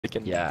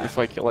If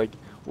I can, like,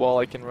 well,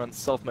 I can run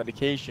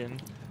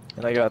self-medication,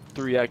 and I got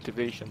 3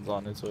 activations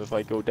on it, so if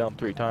I go down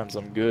 3 times,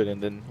 I'm good,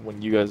 and then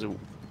when you guys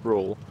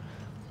roll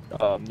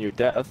near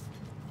death,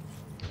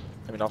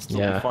 I mean, I'll still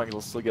be fine, 'cause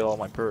I'll still get all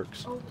my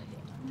perks.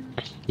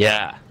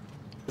 Yeah.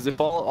 Because if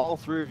all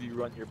 3 of you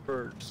run your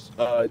perks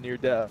near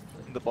death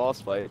in the boss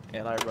fight,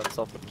 and I run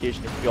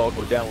self-medication, if we all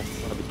go down,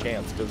 we'll have a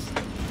chance, because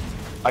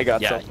I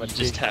got self-medication.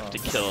 You just have to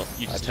kill.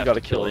 You just have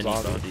gotta to kill a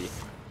zombie. anybody.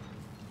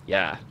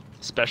 Yeah,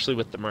 especially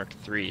with the Mark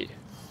III.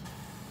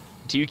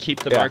 Do you keep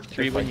the Mark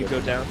III when you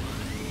go down?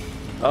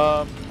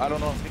 I don't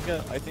know.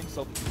 I think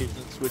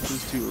self-medication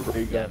switches to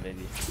ray gun. Yeah,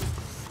 maybe.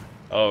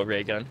 Oh,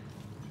 ray gun.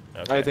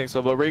 Okay. I think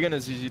so, but ray gun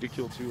is easy to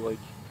kill too. Like,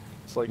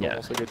 it's like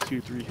almost like a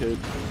 2-3 hit,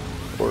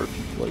 or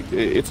like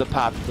it's a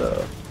path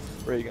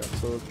ray gun,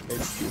 so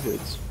maybe 2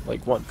 hits.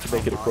 Like one to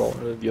make it a crawl,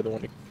 and then the other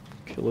one to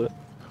kill it.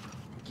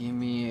 Give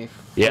me a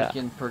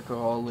freaking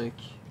perkaholic.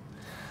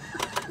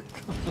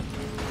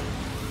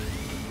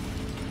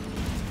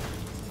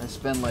 I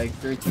spent like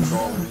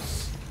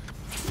 $13.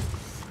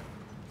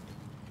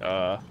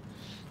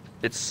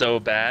 It's so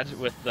bad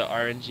with the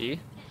RNG,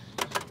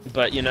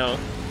 but you know,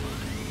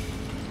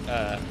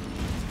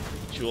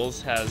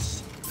 Jules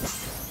has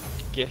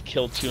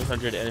killed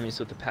 200 enemies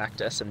with the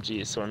packed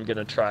SMG, so I'm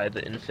gonna try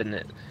the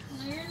infinite.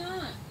 No, you're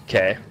not.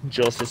 Okay,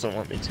 Jules doesn't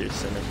want me to,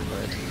 so never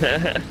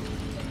mind.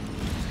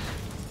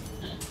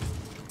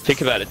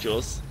 Think about it,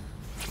 Jules.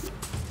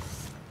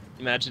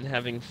 Imagine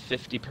having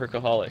 50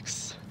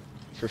 perkaholics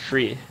for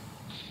free.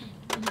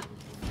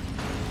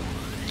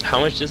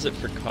 How much is it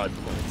for COD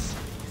points?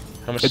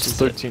 How much? It's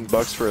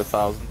 $13 for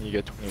 1,000. You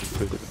get 20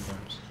 liquid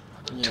minions.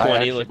 Yeah.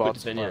 20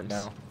 liquid minions.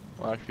 Now.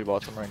 I actually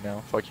bought them right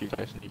now. Fuck you,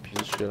 Tyson, you piece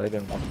of shit. I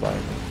didn't want to buy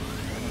anything.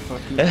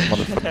 Fuck you,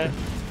 motherfucker.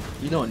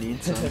 You don't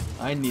need some.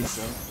 I need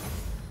some.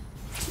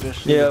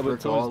 Especially but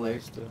it's always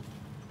nice to...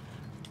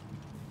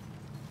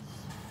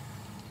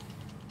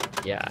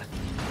 Yeah.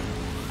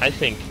 I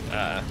think,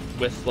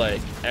 with,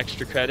 like,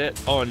 extra credit...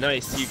 Oh,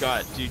 nice, you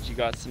got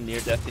some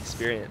near-death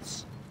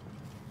experience.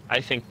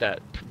 I think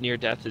that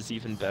near-death is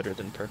even better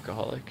than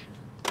Perkaholic.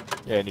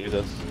 Yeah,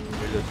 near-death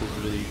is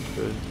really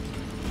good.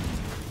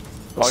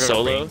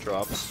 Solo?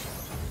 Drops.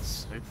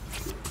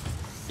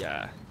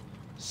 Yeah.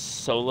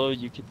 Solo,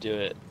 you could do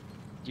it.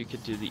 You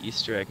could do the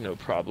Easter egg no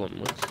problem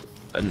with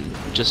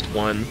just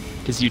one,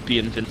 because you'd be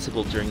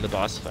invincible during the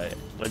boss fight.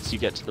 Once you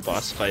get to the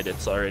boss fight,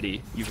 you've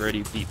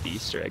already beat the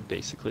Easter egg,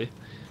 basically.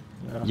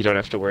 Yeah. You don't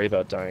have to worry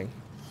about dying.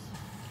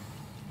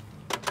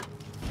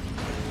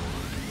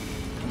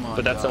 Come on,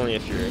 but that's God, only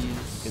if you're in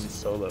please.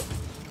 solo.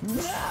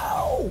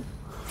 No!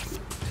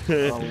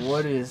 Oh,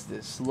 what is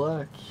this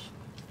luck?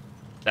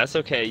 That's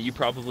okay, you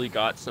probably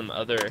got some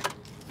other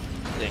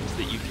things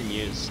that you can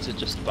use to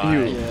just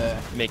buy,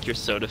 make your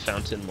soda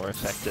fountain more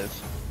effective.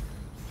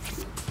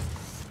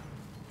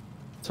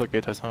 It's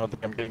okay, Tyson, I don't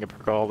think I'm getting a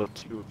perkaholic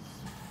too.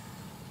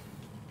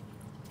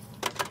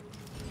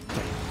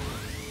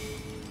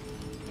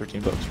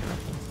 $13 for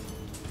nothing.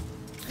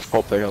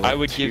 Hope they got like I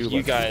would give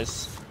you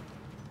guys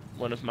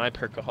one of my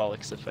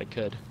perkaholics if I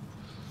could.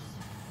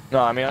 No,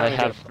 I mean I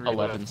have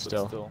 11 left,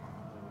 still.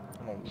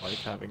 I don't like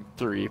having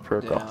 3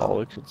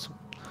 perkaholics. It's...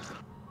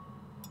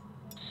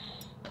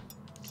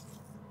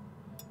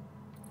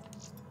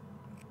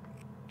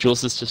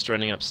 Jules is just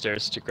running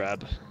upstairs to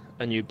grab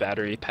a new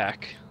battery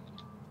pack.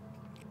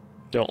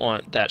 Don't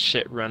want that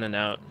shit running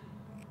out.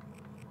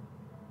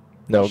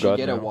 No, God,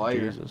 get no. a wire.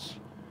 Jesus.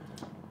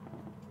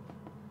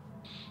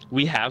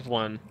 We have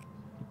one,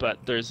 but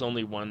there's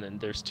only one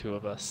and there's 2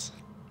 of us.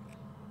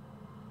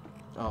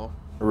 Oh.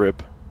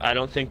 RIP. I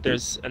don't think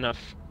there's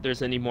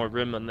any more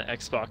room on the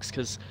Xbox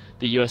because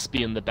the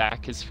USB in the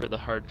back is for the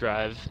hard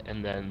drive,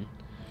 and then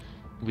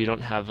we don't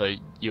have a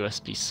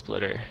USB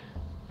splitter.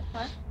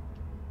 What?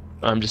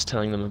 I'm just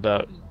telling them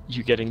about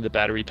you getting the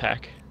battery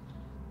pack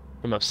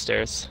from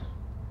upstairs.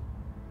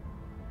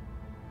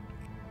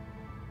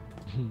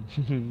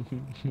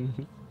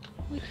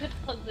 We could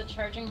plug the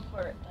charging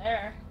port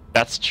there.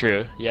 That's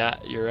true. Yeah,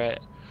 you're right.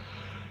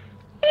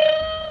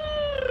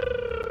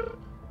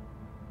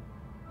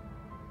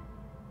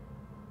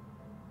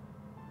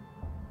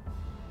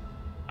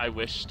 I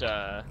wished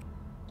On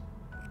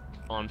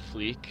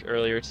Fleek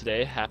earlier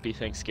today Happy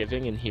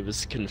Thanksgiving, and he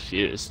was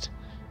confused.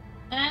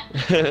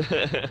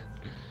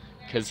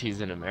 Because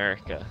he's in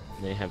America,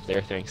 and they have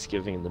their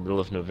Thanksgiving in the middle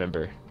of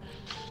November.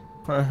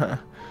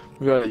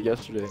 We got it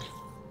yesterday.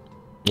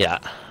 Yeah.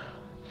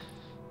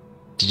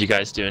 Did you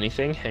guys do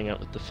anything? Hang out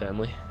with the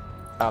family?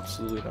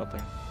 Absolutely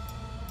nothing.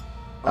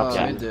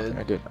 I did.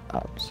 I did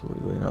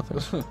absolutely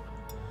nothing.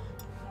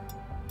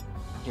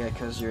 Yeah,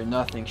 because you're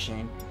nothing,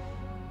 Shane.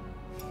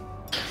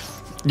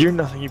 You're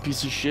nothing, you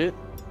piece of shit.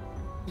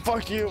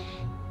 Fuck you.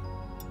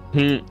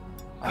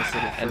 I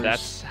said it And first.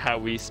 that's how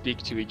we speak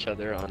to each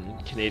other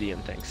on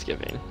Canadian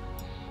Thanksgiving.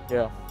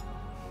 Yeah.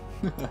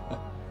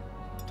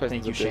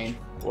 Thank you, Shane.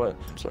 What?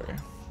 I'm sorry.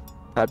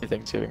 Happy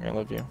Thanksgiving, I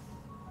love you.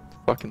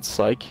 Fucking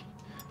psych.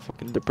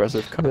 Fucking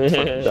depressive, come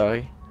fucking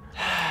die.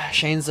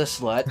 Shane's a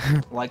slut,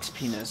 likes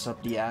penis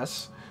up the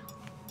ass.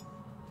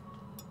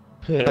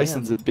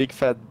 Tyson's a big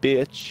fat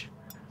bitch.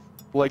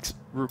 Likes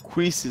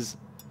Requise's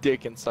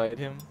dick inside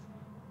him.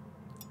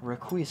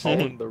 Requise, All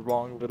eh? in the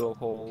wrong little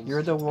holes.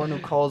 You're the one who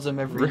calls him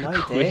every night,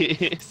 eh?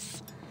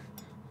 Requise.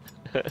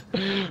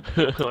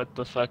 What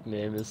the fuck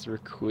name is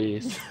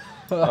Requise?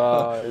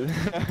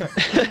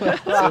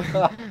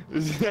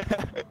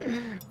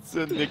 It's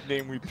a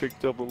nickname we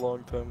picked up a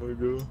long time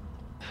ago.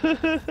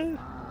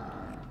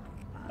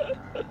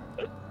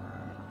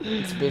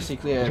 It's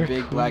basically a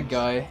big black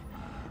guy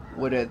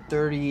with a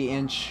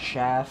 30-inch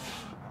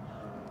shaft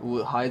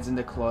who hides in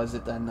the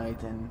closet at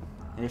night, and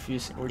if you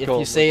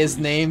say his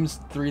names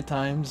 3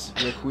 times,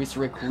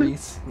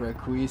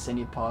 Requise, and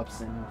he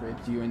pops and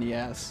rapes you in the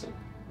ass.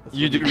 That's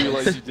You what do he does.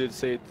 realize you did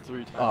say it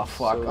 3 times. Oh,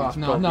 fuck. So Oh, he's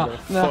no, probably no, gonna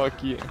no.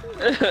 Fuck you.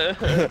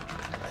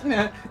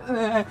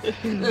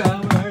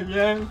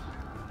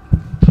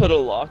 Put a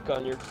lock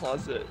on your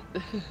closet.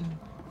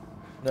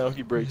 No,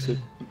 he breaks it.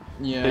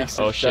 Yeah. Takes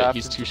Oh his shit, shaft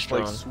he's and too just,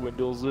 strong. Like,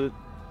 swindles it,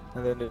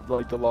 and then it,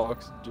 like, the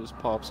lock just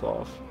pops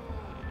off.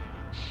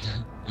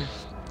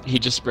 He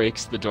just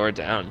breaks the door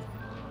down.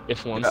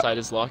 If one Yeah. side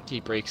is locked, he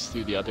breaks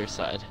through the other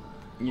side.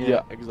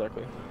 Yeah,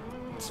 exactly.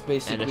 It's And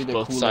basically if the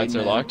both Kool-Aid sides are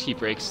man. locked, he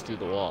breaks through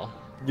the wall.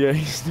 Yeah,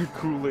 he's the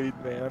Kool-Aid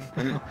man.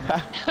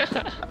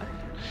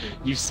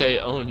 You say,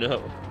 oh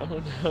no,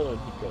 and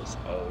he goes,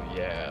 oh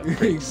yeah. breaks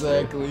through.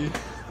 Exactly.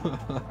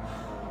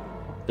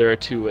 There are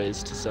 2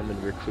 ways to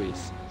summon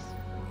Requise.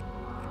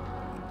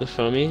 The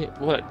foamy?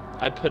 What?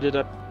 I put it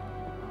up.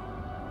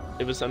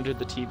 It was under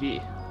the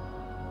TV.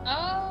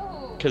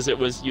 Oh. Because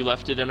you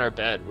left it in our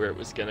bed where it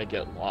was gonna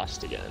get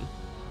lost again.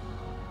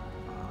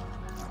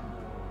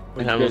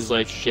 And I was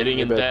like getting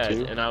in bed,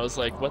 and I was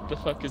like, what the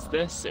fuck is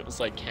this? It was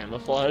like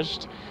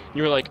camouflaged.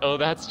 You were like, oh,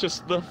 that's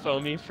just the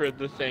foamy for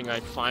the thing. I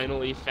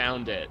finally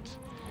found it.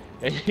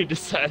 And you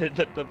decided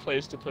that the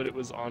place to put it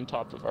was on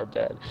top of our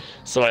bed.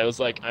 So I was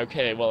like,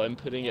 okay, well, I'm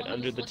putting it Well,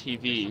 under just the looking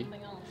for TV.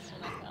 something else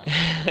when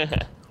I found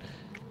it.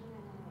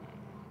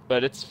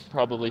 But it's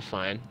probably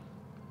fine.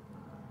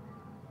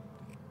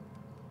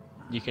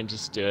 You can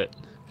just do it.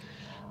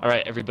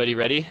 Alright, everybody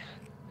ready?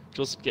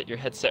 Jules, get your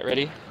headset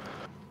ready.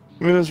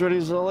 I'm as ready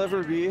as I'll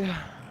ever be.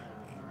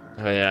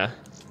 Oh yeah.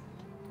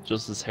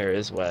 Jules' hair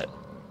is wet.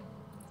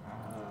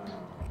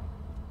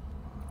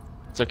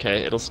 It's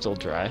okay, it'll still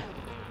dry.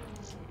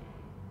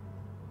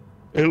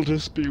 It'll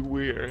just be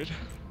weird.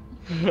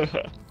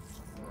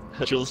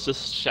 Jules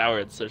just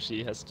showered, so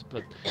she has to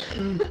put...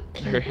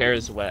 Her hair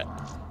is wet.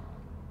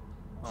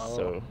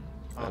 So,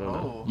 I don't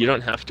know. Oh. You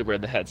don't have to wear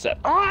the headset.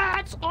 Ah,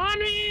 it's on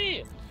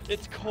me!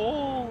 It's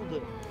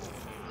cold!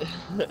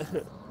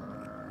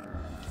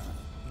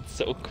 It's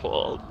so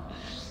cold.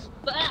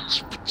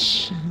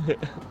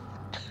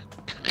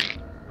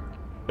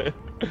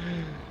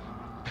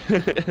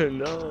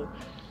 No.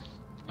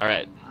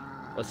 Alright,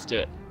 let's do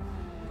it.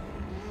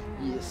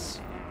 Yes.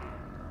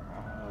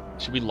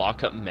 Should we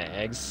lock up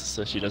Mags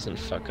so she doesn't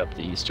fuck up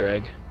the Easter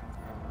egg?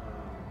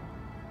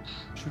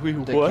 Should we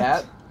The what?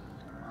 cat?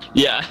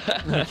 Yeah.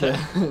 Okay.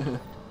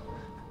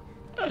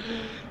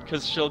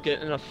 Because she'll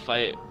get in a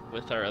fight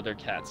with our other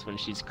cats when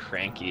she's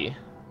cranky.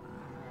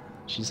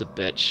 She's a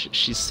bitch.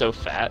 She's so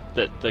fat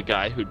that the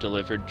guy who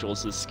delivered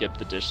Jules' skip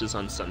the dishes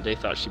on Sunday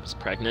thought she was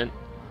pregnant.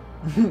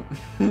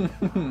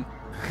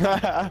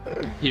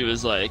 He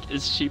was like,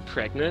 is she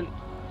pregnant?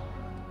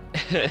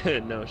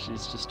 No,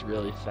 she's just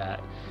really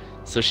fat.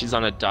 So she's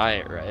on a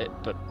diet, right?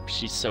 But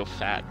she's so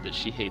fat that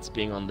she hates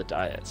being on the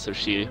diet. So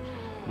she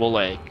will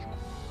like...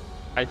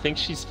 I think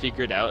she's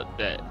figured out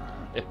that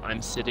if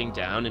I'm sitting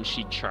down and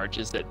she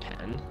charges at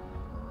pen,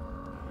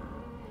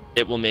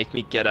 it will make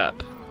me get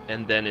up.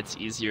 And then it's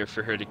easier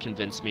for her to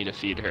convince me to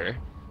feed her.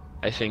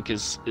 I think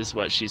is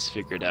what she's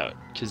figured out.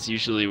 Because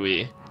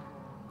usually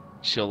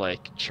she'll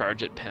like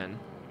charge at Pen,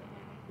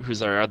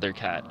 who's our other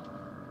cat.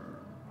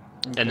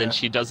 And then Okay.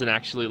 she doesn't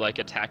actually like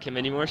attack him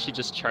anymore. She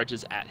just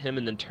charges at him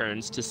and then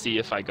turns to see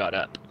if I got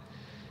up.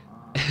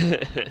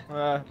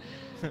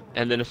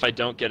 And then if I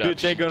don't get up,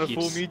 Bitch ain't gonna she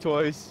fool keeps... me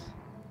twice.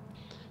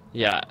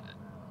 Yeah.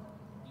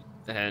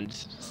 And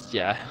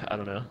yeah, I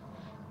don't know.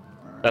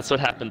 That's what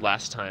happened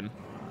last time.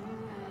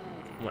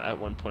 At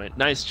one point.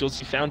 Nice, Jules,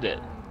 you found it.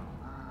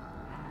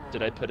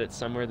 Did I put it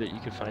somewhere that you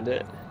could find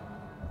it?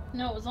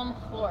 No, it was on the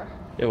floor.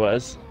 It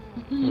was?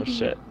 Oh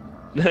shit.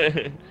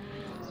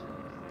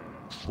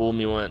 Fool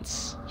me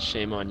once,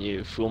 shame on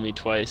you. Fool me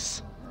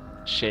twice,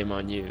 shame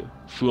on you.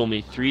 Fool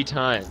me 3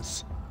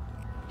 times,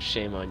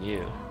 shame on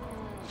you.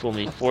 Fool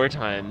me 4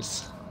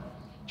 times,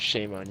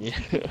 shame on you.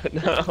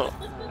 No.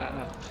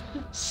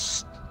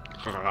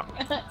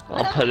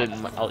 I'll put it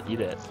in my, I'll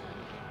eat it.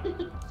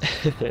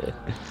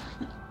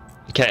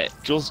 Okay,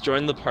 Jules,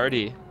 join the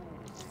party.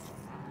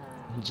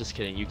 I'm just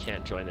kidding, you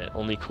can't join it.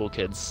 Only cool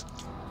kids.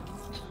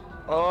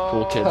 Oh,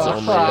 Cool kids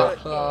only.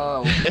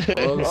 Oh,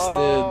 roasted.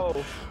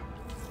 Oh.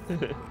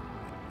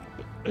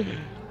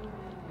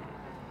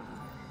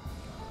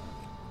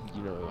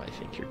 You know I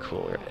think you're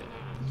cool, right?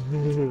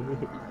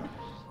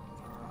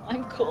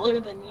 I'm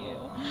cooler than you.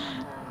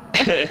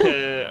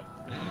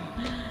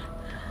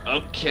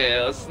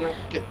 Okay, let's not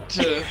get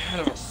too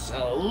ahead of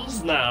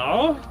ourselves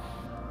now.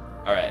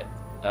 Alright.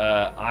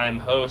 I'm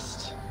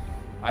host.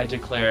 I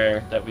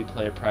declare that we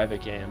play a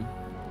private game.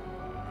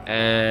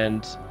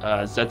 And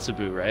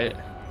Zetsubu, right?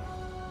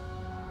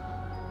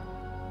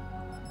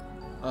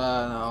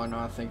 No,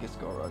 I think it's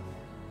Gorod.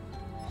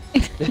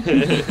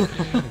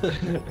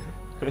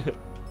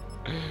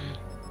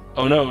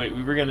 Oh no, wait,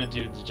 we were gonna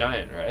do the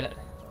giant, right?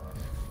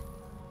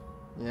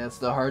 Yeah, it's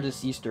the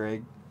hardest Easter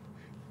egg.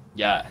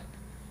 Yeah.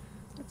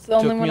 It's the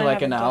only Took one me I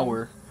like an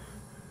haven't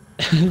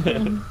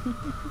done.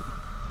 hour.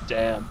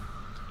 Damn.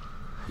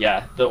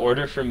 Yeah, the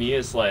order for me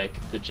is like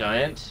the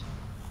giant,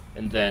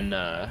 and then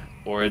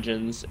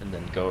Origins, and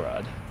then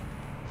Gorod.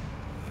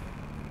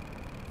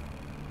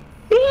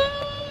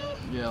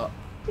 Yeah.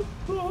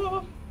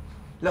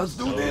 Let's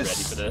do So this.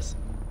 ready for this.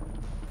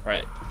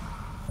 Alright.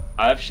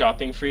 I have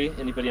shopping free.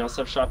 Anybody else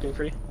have shopping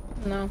free?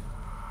 No.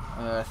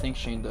 I think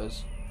Shane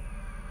does.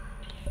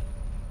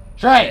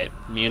 Okay,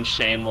 Shane! me and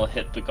Shane will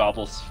hit the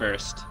gobbles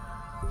first.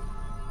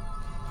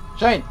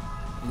 Shane!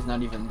 He's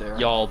not even there.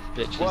 Y'all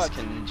bitches What?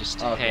 can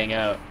just Okay. hang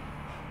out.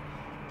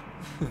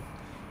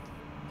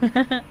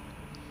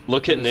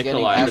 Look at He's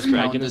Nikolai, getting the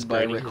dragon ass is pounded by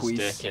burning his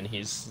Requise. dick and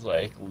he's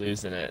like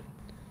losing it.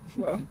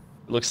 Whoa.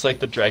 Looks like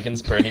the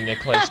dragon's burning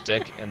Nikolai's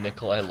dick and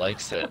Nikolai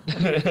likes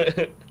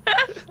it.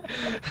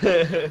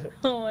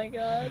 Oh my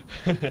god.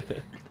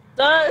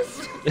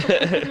 Does.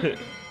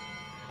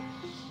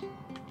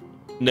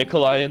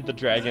 Nikolai and the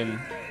dragon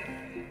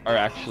are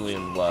actually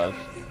in love.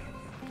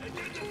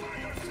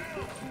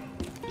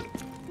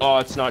 Oh,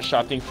 it's not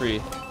shopping free.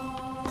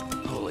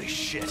 Holy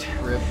shit.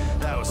 Rip.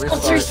 That was Rip.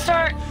 Let's close.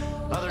 restart.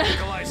 Other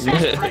Nikolai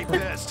seems pretty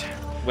pissed.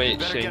 Wait,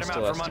 Better Shane get him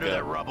still out has from to under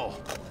that go.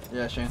 rubble.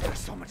 Yeah, Shane. There's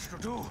so much to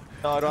do.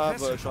 No, I don't have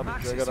This a is shopping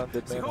from bag. I got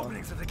access. undead The man on.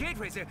 openings of the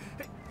gateways.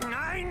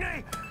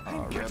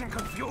 I'm getting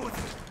confused.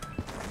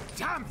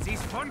 Damn, these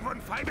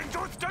 115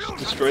 dudes delusions.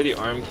 Destroy the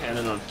arm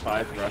cannon on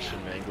 5 Russian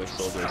Mangler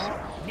soldiers.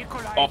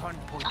 Nikolai Oh. von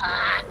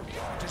Putin.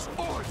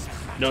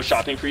 No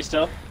shopping free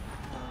still?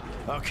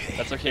 Okay.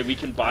 That's okay, we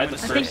can buy the I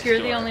first think you're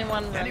the door. only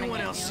one running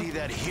Anyone it, else you see know.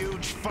 that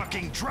huge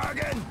fucking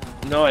dragon?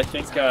 No, I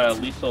think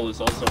Lethal is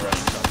also running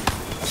shopping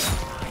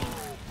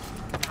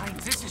free.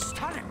 This is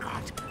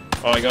Stalingrad.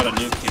 Oh, I got a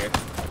nuke here.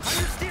 Can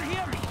you still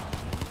hear me?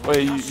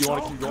 Wait, you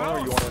want to keep going or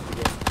you want to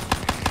go?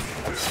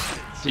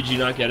 Did you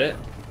not get it?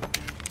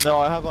 No,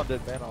 I have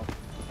undead man on.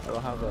 I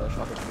don't have a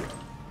shopping free.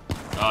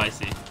 Oh, I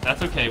see.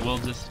 That's okay, we'll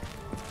just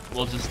do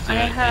I it.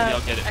 Maybe have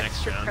I'll get it next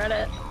extra round.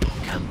 credit.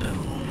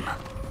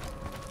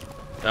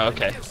 Oh,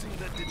 okay.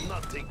 That did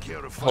not take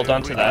care of Hold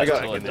on to that I got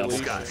until it double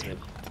immolation. guns me.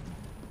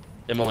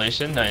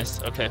 Immolation? Nice.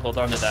 Okay, hold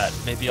on to that.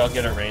 Maybe I'll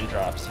get a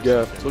raindrops. or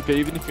Yeah, something. it's okay.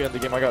 Even if you end the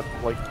game, I got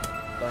like.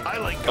 I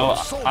like Oh,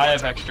 so I much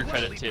have extra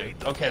credit too.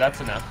 Okay, that's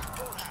enough.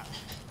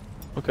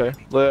 Okay,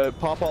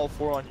 pop all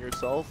 4 on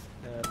yourself,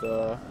 and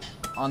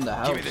On the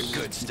house. Give me the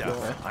good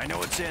stuff. I know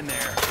what's in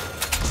there.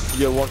 you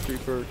get 1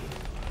 creeper.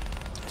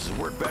 Does it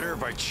work better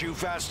if I chew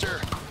faster?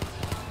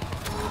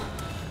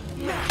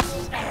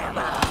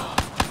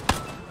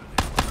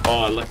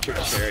 Oh, electric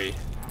cherry.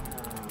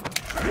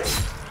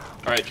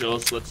 Alright,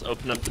 Jules, let's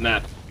open up the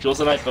map. Jules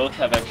and I both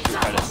have extra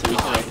credit, so we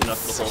can open up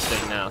the whole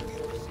thing now.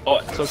 Oh,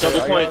 It's okay,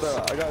 double points!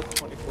 I got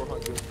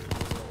 2,400.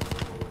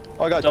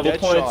 Oh, I got Double dead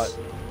points! shot.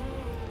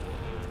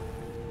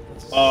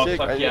 That's Oh, sick.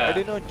 fuck I yeah.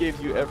 didn't know it gave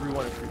you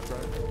everyone a free try.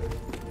 That's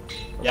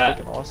Yeah,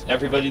 freaking awesome.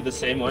 everybody the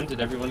same one? Did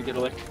everyone get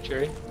electric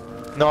cherry?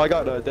 No, I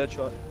got a dead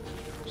shot.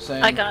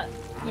 Same. I got.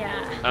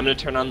 Yeah. I'm gonna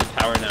turn on the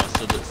power now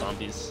so that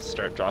zombies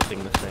start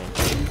dropping the thing.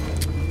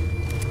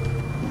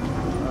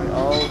 Alright,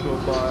 I'll go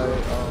buy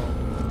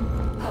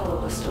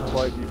Power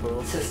supply restored.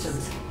 depot.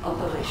 Systems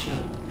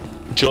operational.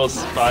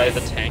 Jules, by the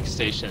tank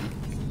station.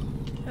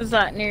 Is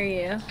that near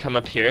you? Come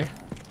up here.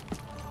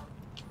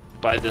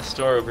 By this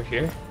door over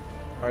here.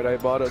 Alright, I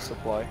bought a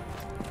supply.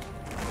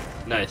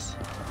 Nice.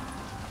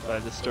 By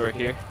this door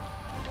here.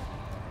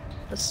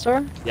 The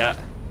store? Yeah.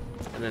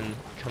 And then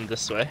come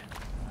this way.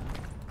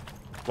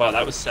 Wow,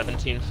 that was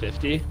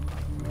 1750.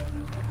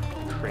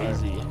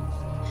 Crazy.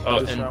 Oh,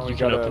 This round and we you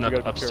can gotta- open we up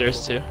gotta be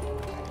upstairs too. careful.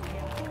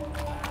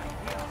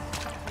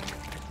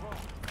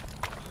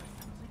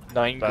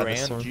 9 Buy the grand?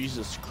 sword.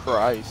 Jesus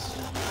Christ.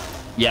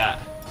 Yeah.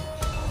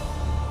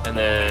 And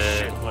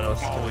then what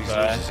else can we Always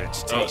buy? loses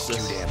its Oh, taste too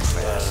this. damn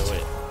fast.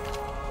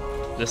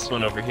 Wait. This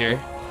one over here.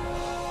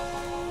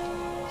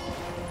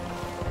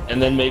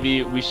 And then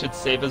maybe we should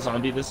save a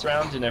zombie this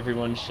round, and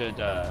everyone should. Wait,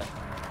 Yeah,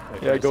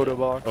 where is go it? to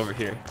box. Over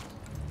here.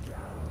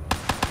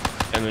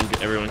 And then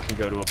everyone can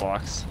go to a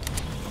box.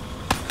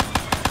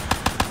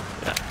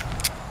 Yeah.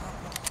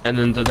 And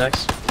then the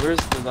next. Where's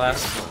the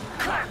last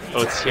one?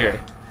 Oh, it's here.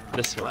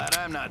 This one. Glad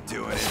I'm not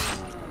doing it.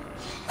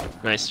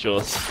 Nice,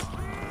 Jules.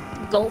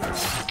 Gulp.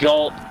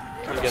 Gulp.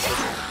 Come get this.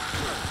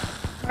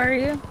 Where are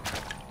you?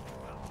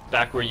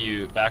 Back where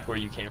you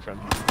came from.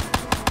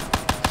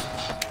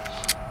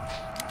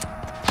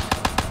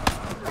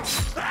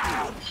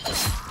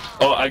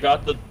 Oh, I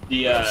got the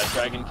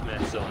dragon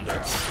command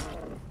cylinder.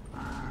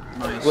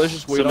 Nice. Let's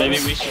just wait So on maybe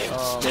it. we should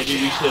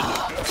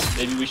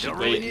Don't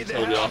really wait need until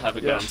we that. all have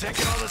a Yeah. gun. Take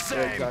it all the Yeah,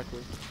 same.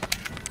 exactly.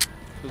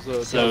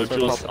 So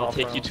Jules, I'll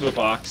take you to a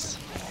box.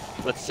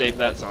 let's save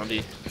that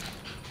zombie.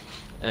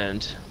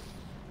 And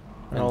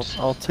I'll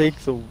take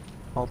the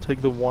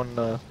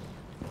one.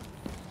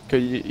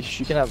 Okay,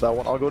 she can have that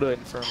one. I'll go to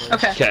infirmary.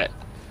 Okay. okay.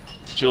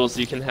 Jules,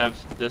 you can have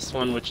this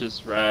one, which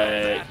is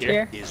right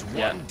here. Is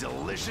Yeah. one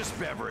delicious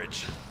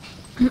beverage.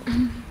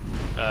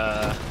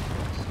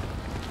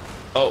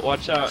 Oh,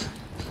 watch out.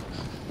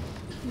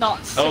 Not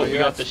Oh, so. you you're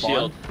got at the spawn?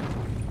 shield.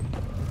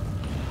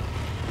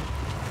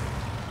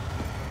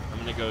 I'm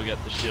gonna go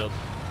get the shield.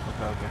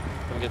 Okay.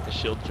 Go get the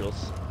shield,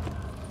 Jules.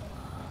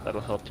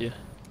 That'll help you.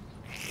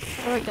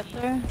 How do I get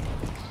there?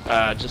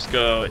 Just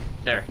go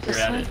there. This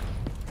You're at way? it.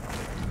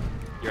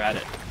 You're at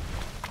it.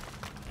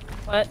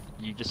 What?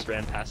 You just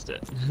ran past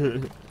it.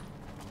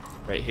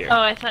 Right here. Oh,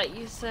 I thought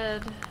you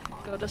said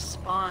go to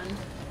spawn.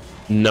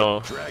 No.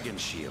 Dragon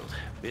shield.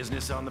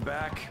 Business on the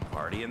back,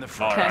 party in the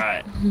front.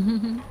 Okay.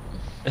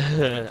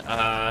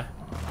 Alright.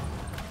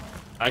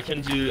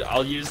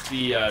 I'll use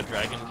the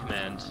dragon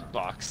command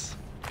box.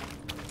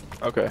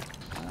 Okay.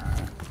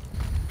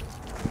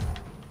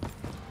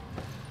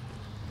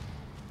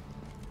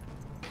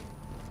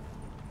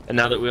 And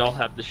now that we all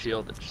have the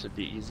shield, it should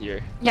be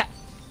easier. Yeah.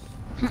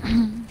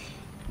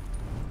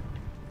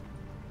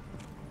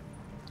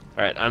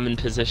 Alright, I'm in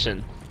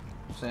position.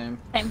 Same.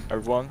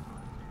 Everyone.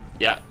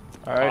 Yeah,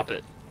 All right. pop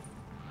it.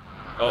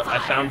 Oh, I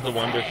found the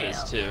Wonder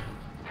Fizz too.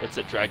 It's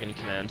at Dragon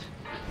Command.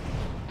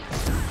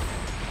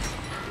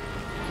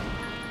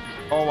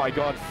 Oh my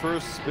God!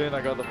 First spin,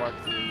 I got the Mark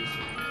IIIs.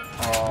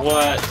 Oh,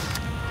 What?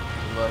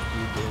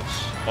 lucky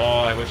bitch.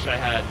 Oh, I wish I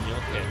had Mule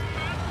Kick.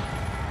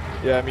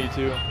 Yeah, me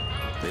too.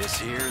 This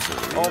here's a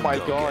real Oh my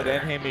God! go-getter.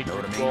 And Haymaker Know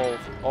what I mean? 12.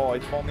 Oh,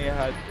 if only I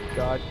had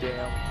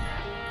goddamn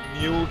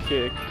Mule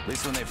Kick. At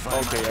least when they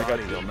find Okay, my I got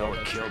body, they'll know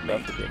what killed me.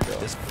 That's the bingo.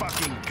 This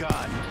fucking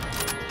gun.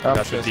 I'm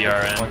Got the just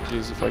DRN.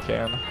 monkeys if I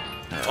can.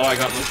 Oh, I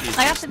got Lucky's.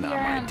 I got the Not my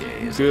DRN.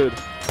 days. Good.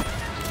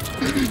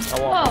 I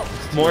want.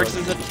 Whoa! Morgs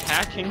is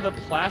attacking the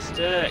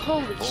plastic.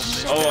 Holy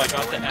shit! Oh, I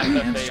got the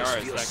FFAR. Is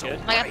that good?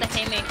 I got the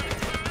haymaker.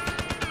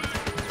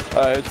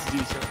 It's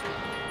decent.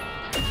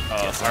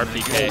 Oh,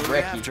 RPK.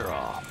 Ricky. After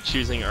all.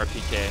 Choosing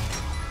RPK.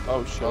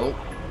 Oh shit. Oh.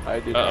 I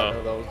did Uh-oh. not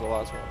know that was the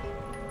last one.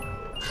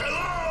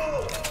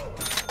 Hello!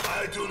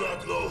 I do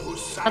not know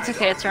whose side That's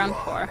okay. It's you round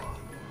are, 4.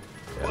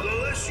 but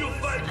unless you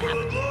fight for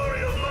the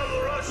glory of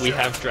Mother Russia, We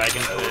have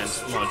Dragon I will Command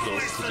strongly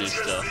modules to do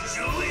suggest stuff.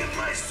 that you leave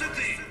my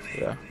city.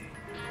 Yeah.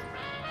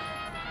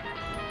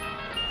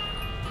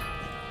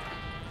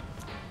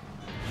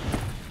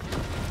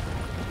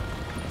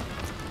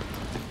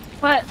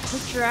 What?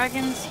 The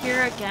dragon's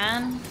here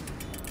again?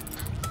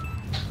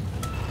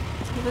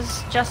 He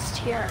was just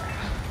here.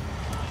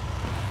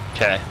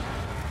 Okay.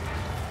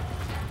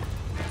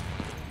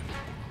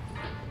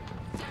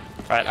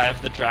 Alright, I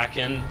have the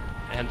Draken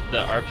and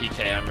the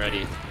RPK. I'm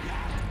ready.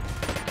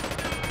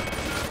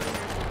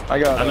 I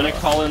got. I'm gonna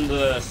call in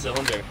the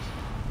cylinder.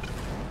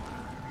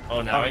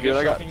 Oh, now I'm I good, get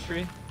I got- shopping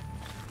tree?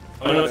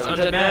 Oh no, it's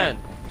Undead Man!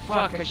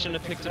 Fuck, I shouldn't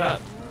have picked it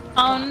up.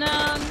 Oh no,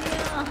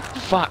 no.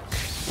 Fuck!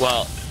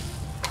 Well,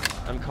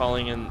 I'm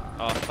calling in.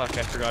 Oh fuck,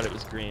 I forgot it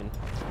was green.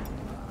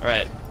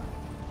 Alright.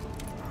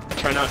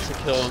 Try not to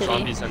kill Shitty.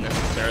 zombies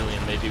unnecessarily,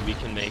 and maybe we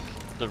can make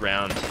the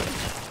round.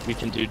 We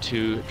can do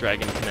 2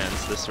 dragon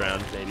commands this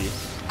round, maybe.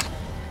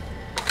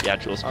 Yeah,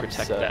 Jules, I'm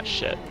protect set. that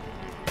shit.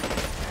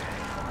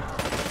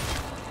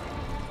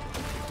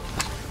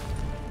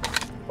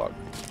 Fuck.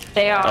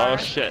 They are Oh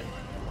shit.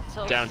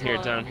 so Down here,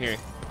 slow. down here.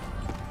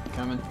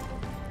 Coming.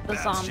 The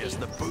That's zombies. just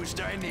the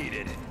boost I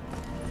needed.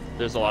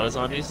 There's a lot of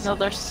zombies? No,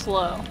 they're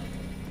slow.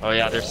 Oh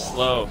yeah, they're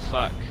slow.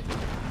 Fuck.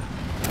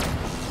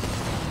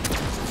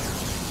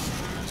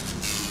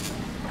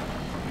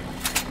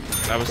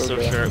 I was so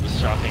Okay. sure it was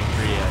shopping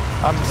free.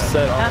 I'm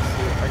set. Yeah.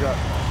 Honestly, I got.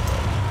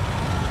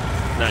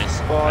 Nice.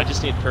 Fuck. I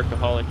just need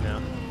Perkaholic now.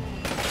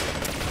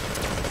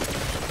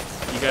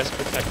 You guys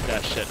protect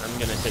that shit. I'm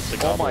gonna hit the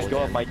Oh gobble my God,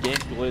 again. my game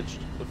glitched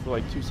for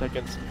like 2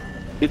 seconds.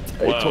 It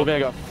Whoa. told me I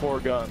got 4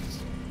 guns.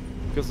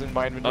 Because in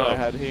my inventory Oh. I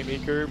had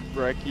Haymaker,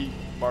 Brekkie,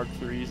 Mark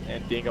IIIs,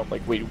 and Ding. I'm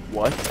like, wait,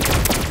 what?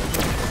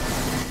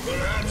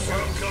 Perhaps you'll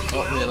come to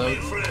help reload.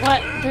 me, friend.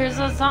 What? There's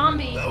a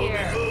zombie That would be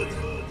here. good.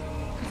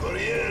 For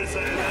years I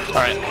had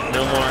Alright,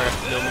 no more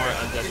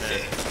undead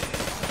men.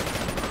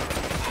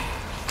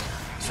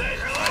 Say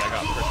Alright, I hello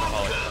got to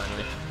Perkaholic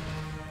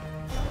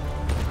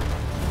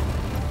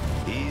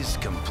finally. He's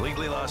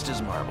completely lost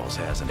his marbles,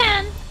 hasn't he?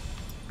 Man,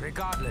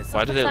 Regardless.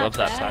 Why do they that love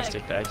that bag?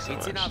 plastic bag so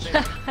It's much?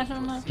 enough. I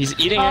don't know. He's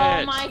eating Oh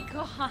it! my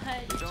God,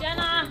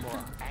 Jenna.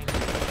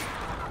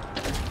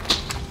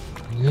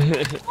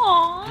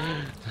 Aww.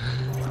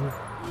 He's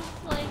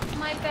like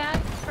my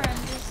bad friend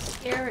is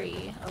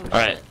scary. Oh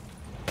Alright. shit.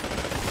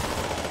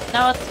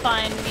 No, it's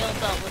fine. Neil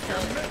dealt with it.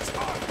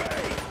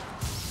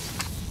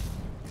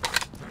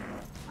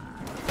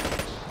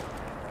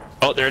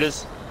 Oh, there it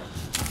is.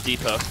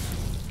 Depot.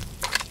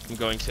 I'm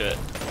going to it.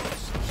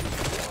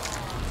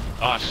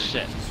 Oh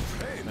shit.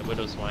 My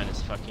Widow's Wine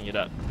is fucking it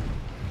up.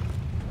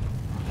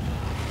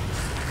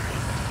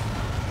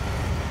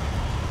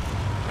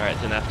 Alright,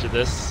 then after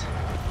this,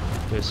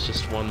 there's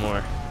just one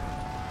more.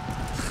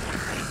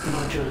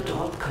 Module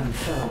drop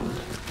confirmed.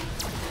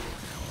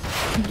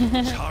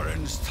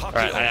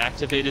 Alright, I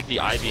activated the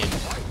I-beam.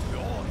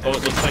 Oh,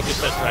 it looks like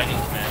it's that dragon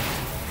command.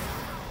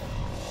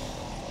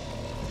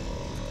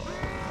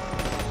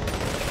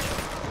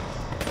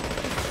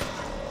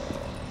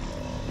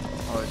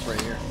 Oh, it's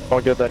right here.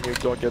 Don't get that nuke,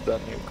 don't get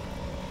that nuke.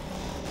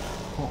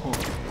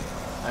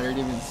 I didn't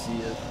even see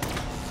it.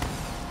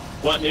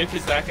 What nuke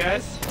is that,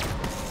 guys?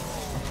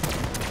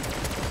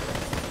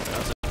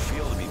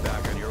 Feel to be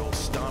back on your old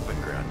stomping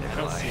ground now. I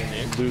don't see a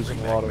nuke. Losing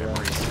a lot of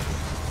rounds.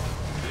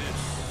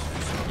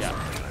 Yeah.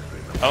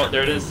 Oh,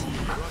 there it is.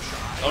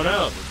 Oh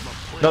no!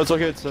 No, it's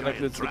okay, it's the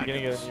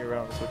beginning of the new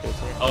round, it's okay,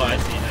 it's okay. Oh, I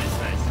see. Nice,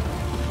 nice.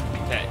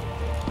 Okay.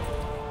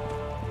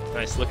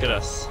 Nice, look at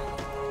us.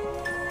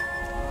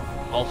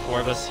 All 4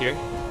 of us here?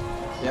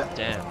 Yep.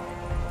 Damn.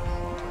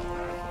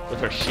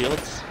 With our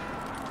shields?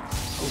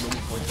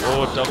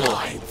 Oh, double.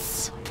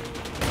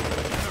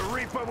 The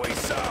reaper we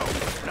sow,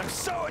 and I'm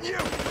sowing you,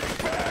 big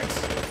bags.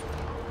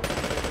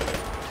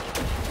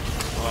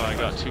 Oh, I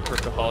got 2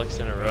 perkaholics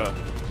in a row.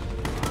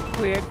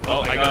 Weird.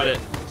 Oh, I got it.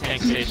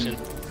 Tank station.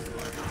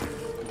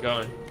 Keep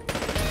going.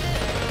 Stay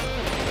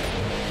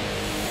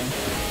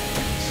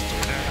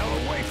the hell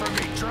away from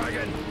me,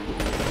 dragon.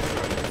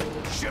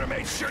 Should have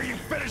made sure you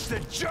finished the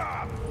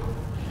job.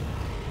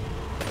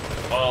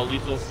 Oh,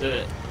 lethals did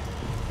it.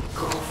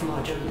 Golf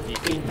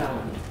module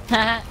inbound.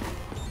 Aw.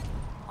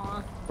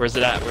 Where's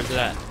it at? Where's it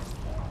at?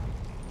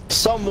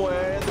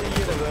 Somewhere in the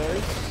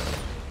universe.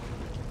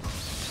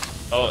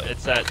 Oh,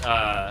 it's at,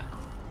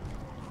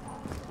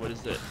 what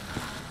is it?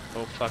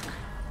 Oh, fuck.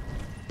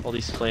 All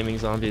these flaming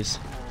zombies.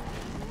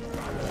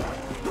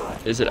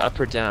 Is it up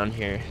or down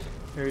here?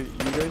 Here, you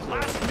guys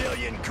Last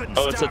million couldn't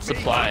Oh, it's stop at me.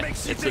 supply. What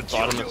makes you It's at think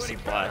you'll bottom do of any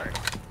supply. better?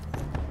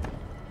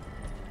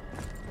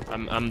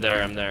 I'm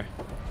there, I'm there.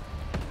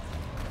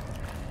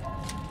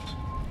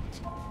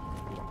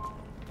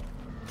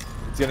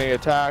 It's getting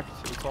attacked,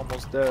 it's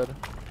almost dead.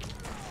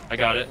 I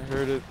got it. I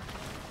heard it.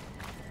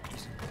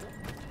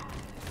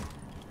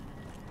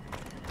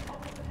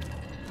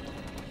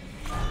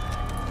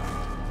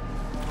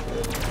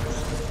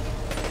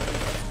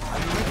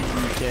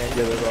 You can't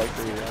get it out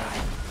there.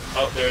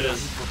 Oh, there it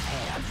is.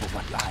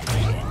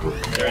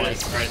 There it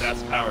is. Alright,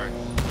 that's power.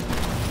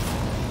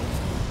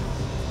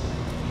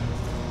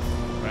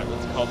 Alright,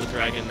 let's call the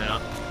dragon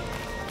now.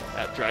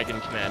 At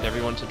dragon command.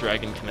 Everyone to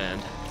dragon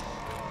command.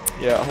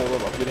 Yeah, hold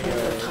up, I'm getting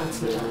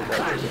Transmitter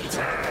activated.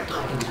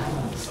 Dragon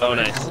tunnels. Oh,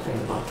 nice.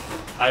 Available.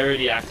 I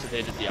already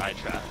activated the eye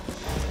trap.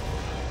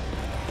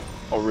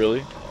 Oh,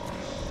 really?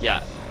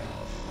 Yeah.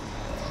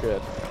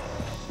 Shit.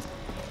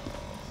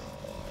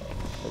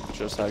 I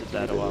just Did activated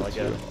that a while it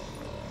ago. too.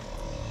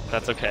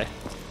 That's okay.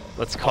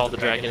 Let's call the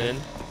dragon in.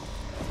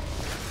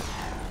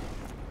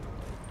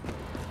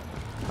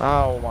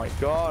 Oh my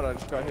god, I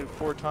just got hit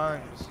 4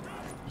 times.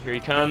 Here he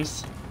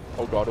comes.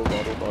 Oh god, oh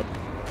god, oh god.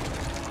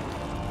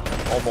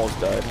 Almost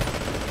died.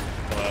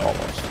 Whoa.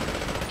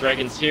 Almost.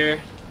 Dragon's here.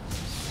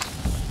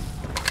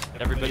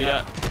 Everybody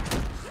up.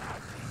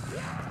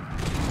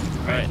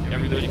 Alright,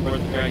 everybody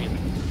board the dragon.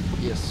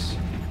 Yes.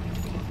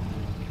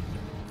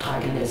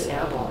 Dragon is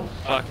airborne.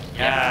 Fuck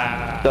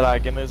yeah!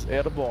 Dragon is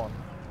airborne.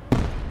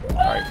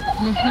 Alright.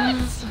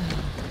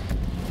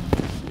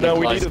 Now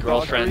we need a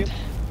girlfriend.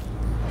 Valkyrie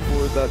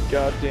for that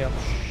goddamn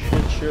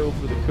shit show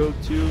for the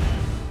coke tube.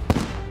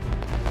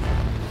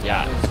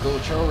 Yeah. Let's go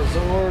Char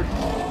Resort.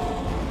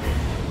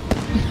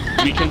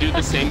 We can do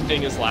the same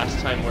thing as last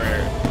time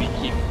where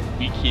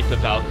we keep a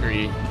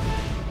Valkyrie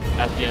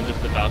at the end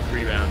of the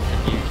Valkyrie round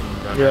and you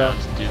can run around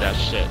and do that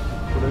shit.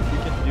 But if we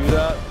can do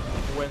that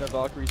when a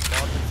Valkyrie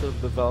spawns into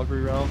the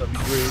Valkyrie round, that'd be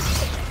great.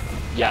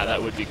 Yeah,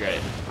 that would be great.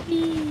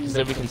 Because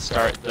then we can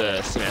start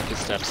the Samantha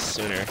steps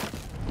sooner.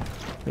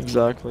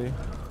 Exactly.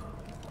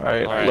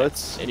 Alright,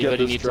 let's Anybody get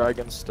need this to-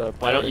 dragon step.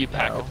 Why don't right you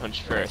pack now. a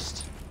punch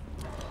first?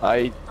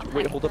 Wait,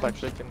 hold up,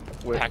 actually I can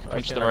wait. Pack a I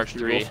punch can the Mark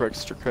actually roll III. for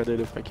extra credit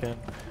if I can.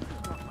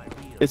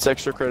 It's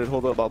extra credit,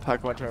 hold up, I'll pack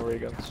a bunch of my ray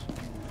guns.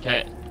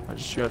 Okay. I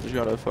just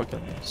gotta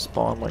fucking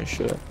spawn my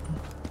shit.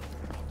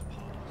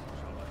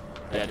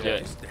 Yeah, do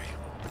it.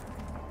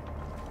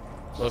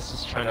 Let's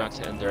just try not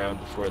to end the round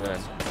before then.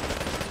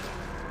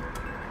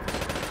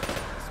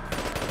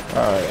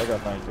 Alright, I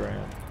got 9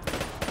 grand.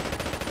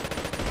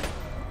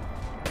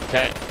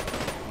 Okay.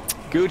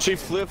 Gucci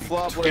flip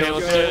flop, Okay,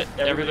 let's do it.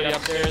 Everybody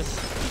upstairs.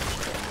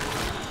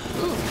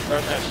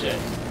 Start that shit.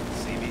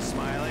 See me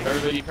smiling?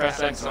 Everybody press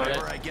X on it.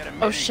 Whenever I get a Oh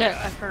mini shit,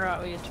 gun. I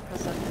forgot we had to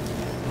press that.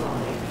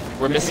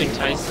 We're missing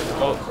Tyson.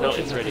 Oh, no,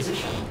 it's ready.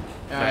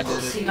 Yeah, I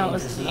did it. No, it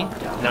was me.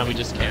 Now we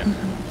just can't.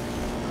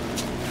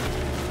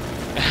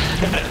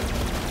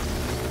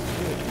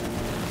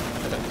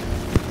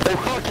 Hey,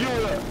 fuck you,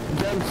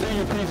 damn thing,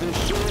 you piece of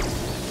shit.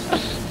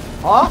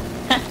 Huh?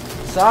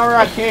 Sorry,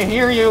 I can't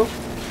hear you.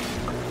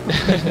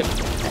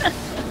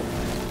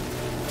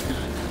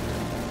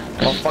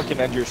 I'll fucking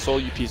end your soul,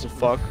 you piece of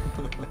fuck.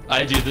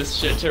 I do this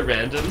shit to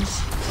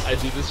randoms.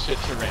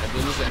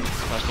 And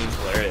it's fucking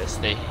hilarious.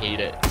 They hate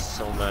it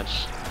so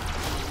much.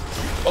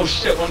 Oh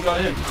shit, one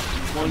got in.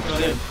 One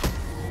got in.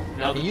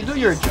 Now Can you do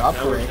your job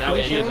now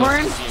correctly? any of We're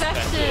us could be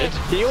infected.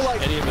 Can you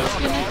like? Any of us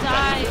We're gonna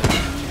die.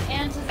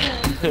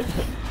 Antizin.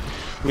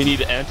 We need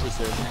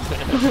antizin.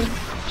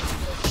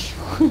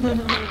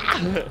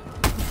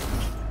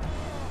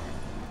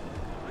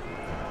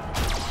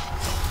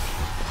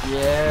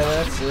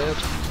 Yeah, that's it.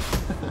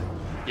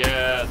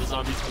 Yeah, the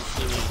zombies can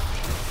see me.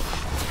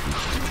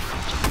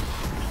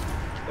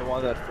 They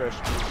want that fresh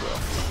meat, bro.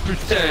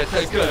 Putain,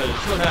 ta gueule,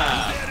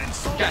 connard!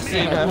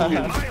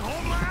 Cassez-vous! My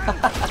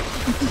homeland?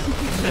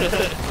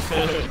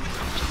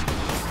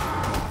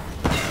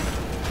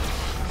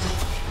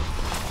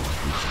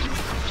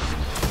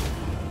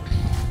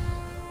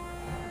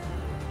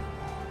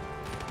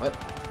 What?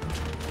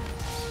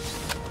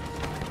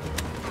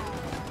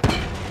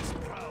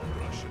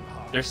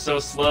 They're so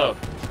slow.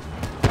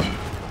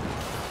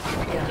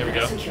 There we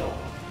go. Secure.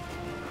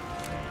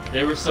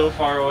 They were so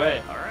far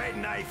away. Alright,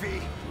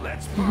 Knifey,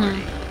 let's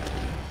party.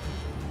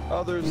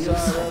 Other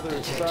side,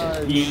 other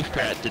side. Being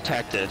threat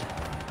detected.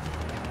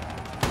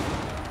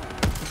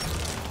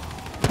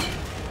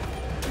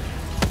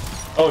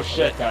 Oh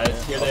shit,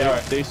 guys, here they are.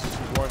 They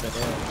swarming in.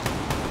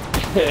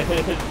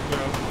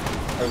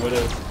 Or what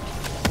is?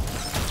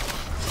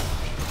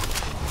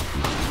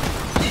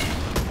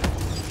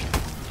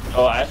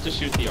 Oh, I have to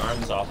shoot the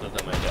arms off of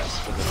them, I guess,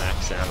 for the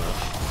max ammo.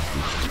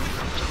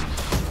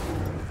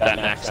 That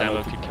max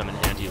ammo could come in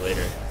handy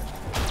later.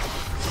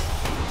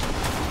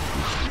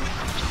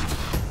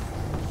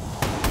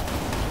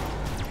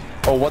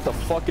 Oh, what the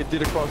fuck? It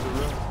did across the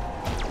room.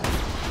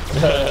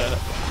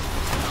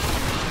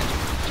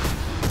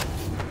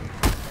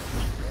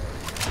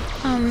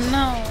 Oh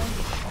no.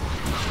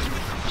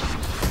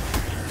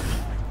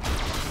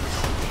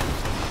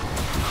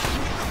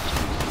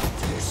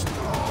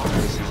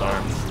 There's his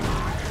arms.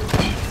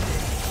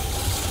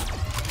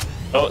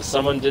 Oh,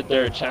 someone did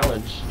their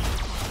challenge.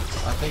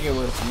 I think it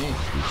was me.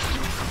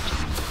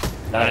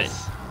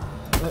 Nice.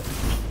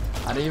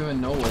 I didn't even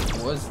know what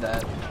was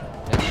that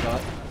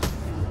headshot.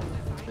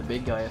 The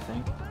big guy, I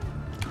think.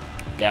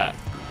 Yeah,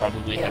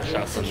 probably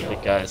headshots on the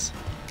big guys.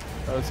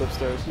 Oh, it's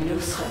upstairs. New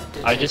threat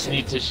detected. I just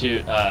need to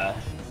shoot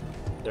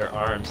their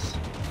arms.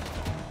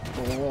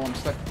 Oh, I'm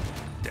stuck.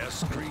 Their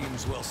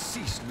screams will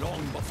cease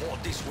long before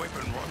this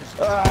weapon runs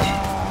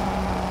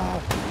Ah!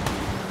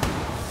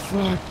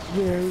 Fuck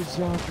you,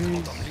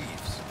 zombies. the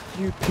leaves.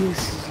 You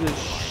pieces of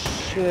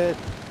shit.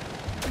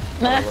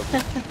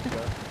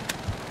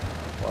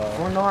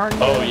 Wow.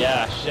 Oh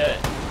yeah, shit.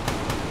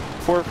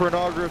 For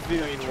pornography,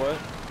 I mean what?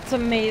 It's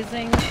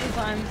amazing because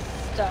I'm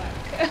stuck.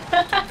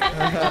 I'm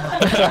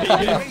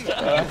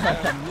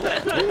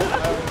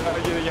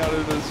not getting out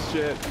of this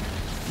shit.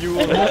 You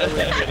will never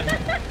get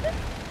it.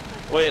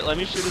 Wait, let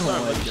me shoot his Oh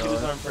arm. my Let me shoot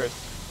his God. arm first.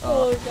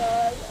 Oh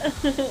god.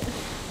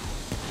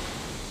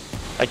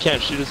 I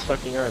can't shoot his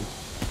fucking arm.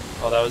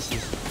 Oh, that was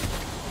his.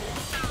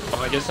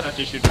 Oh, I guess I have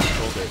to shoot his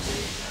shoulder.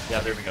 Yeah,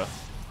 there we go.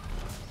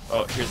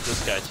 Oh, here's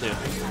this guy too.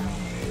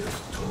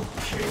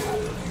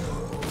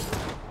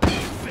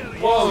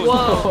 Whoa!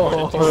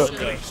 Whoa! What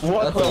That's the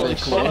really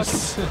fuck?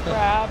 close.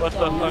 Crap. What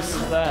the fuck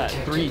is that?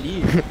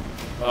 3D.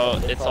 Oh,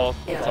 it's all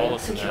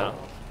open now.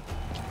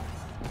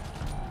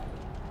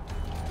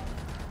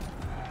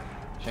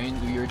 Shane,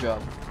 do your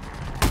job.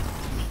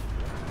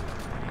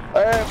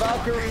 Hey,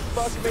 Valkyrie,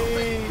 fuck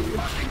me!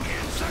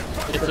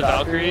 It's a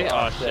Valkyrie?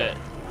 Oh shit.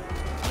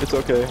 It's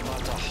okay.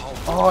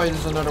 Oh,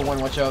 there's another one.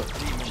 Watch out.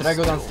 Should I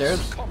go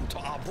downstairs? Come to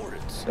our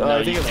borders. No,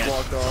 I think you it's can't.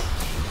 blocked off.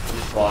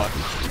 It's blocked.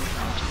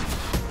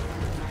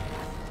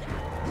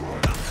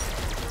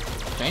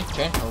 Shane?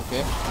 Okay.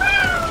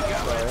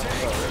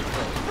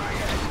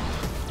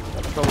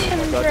 That's probably my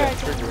goddamn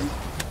trigger.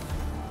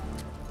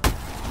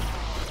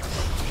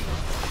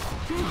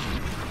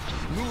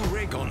 New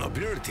Raygun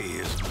ability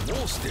is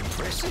most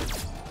impressive.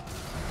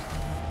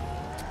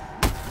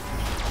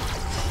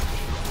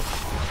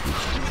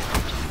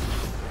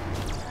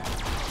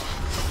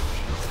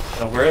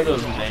 Now, where are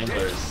those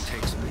manglers?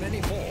 Takes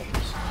many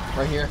forms.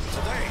 Right here.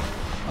 Today,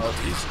 Oh,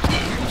 he's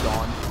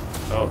gone.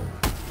 Oh.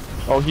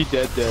 Oh, he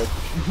dead.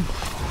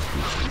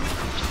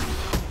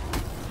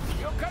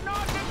 you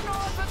cannot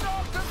ignore the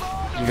doctor's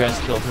order. You guys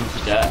killed him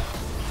to death.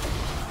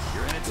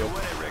 You're in it to win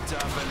it,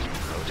 Richtofen.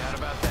 No doubt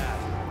about that.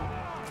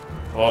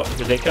 Oh,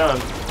 here they come.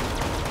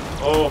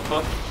 Oh,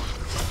 fuck.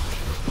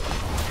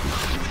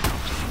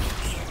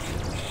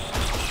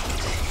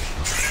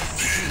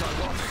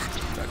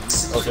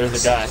 Oh,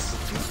 there's a guy.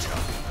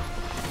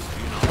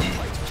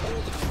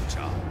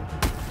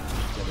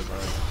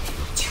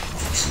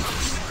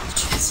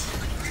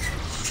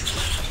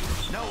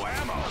 No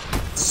ammo.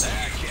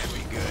 That can't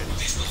be good.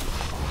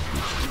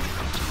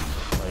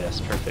 Oh yes,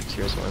 perfect.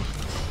 Here's one.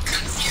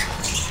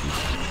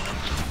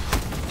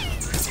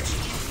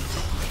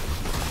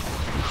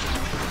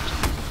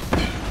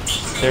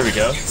 There we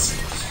go.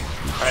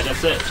 Alright,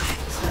 that's it.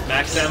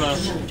 Max ammo.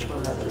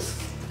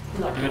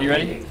 Everybody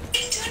ready?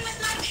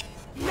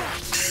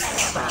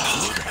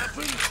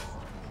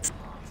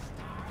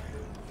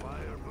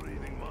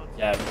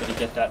 Yeah, everybody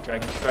get that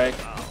Dragon Strike.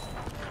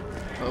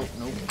 Oh,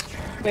 nope.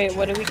 Wait,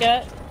 what do we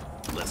get?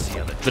 Let's see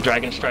how The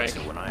Dragon Strike.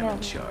 when I'm in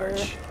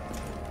charge.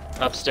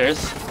 Upstairs.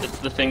 It's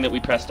the thing that we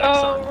pressed X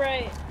Oh, on.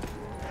 right.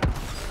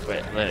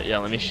 Wait, yeah,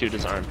 let me shoot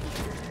his arm.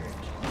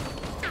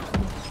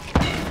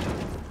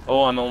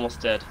 Oh, I'm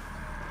almost dead.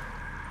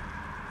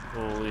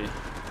 Holy.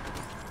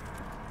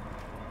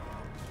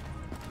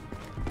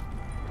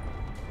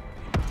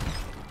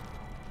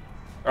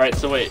 Alright,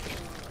 so wait.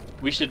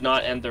 We should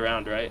not end the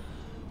round, right?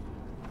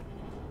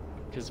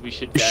 Because we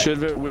should You get...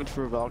 should have went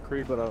for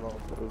Valkyrie, but I don't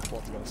know if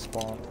one's gonna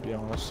spawn, to be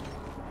honest.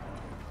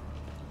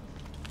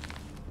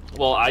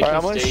 Well, I Alright, can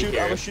I'm gonna stay shoot.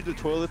 here. I'm gonna shoot the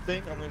toilet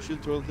thing.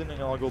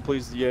 And I'll go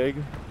place the egg.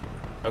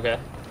 Okay.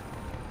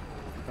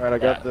 Alright, I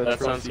got the that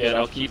trophy. sounds good.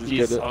 I'll Just keep get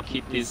these. it. I'll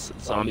keep these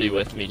zombie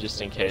with me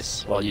just in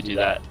case while you do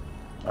that.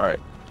 Alright.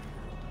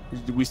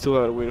 We still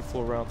gotta wait a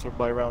full round, so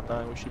by round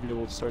 9 we should be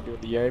able to start doing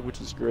the egg, which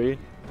is great.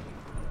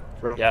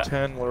 Round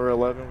 10 or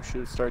 11 we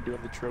should start doing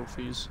the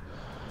trophies.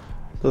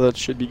 So that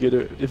should be good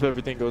if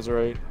everything goes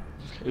right.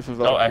 If a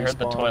Oh, I Valkyrie heard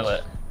the spawns.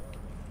 toilet.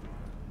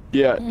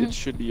 Yeah, it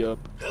should be up.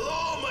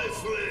 Hello, my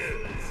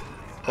friend.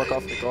 Fuck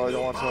off the car, I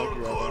don't want to talk to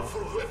you right now.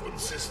 Powerful weapon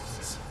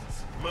systems.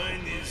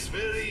 Mine is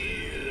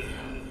very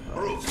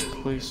broken.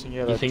 Placing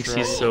it He at thinks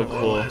dragon. he's so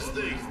cool. Last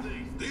thing,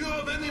 do you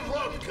have any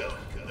vodka?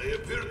 I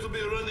appear to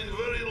be running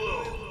very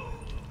low.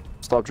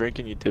 Stop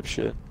drinking, you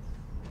dipshit.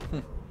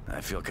 I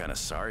feel kind of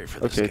sorry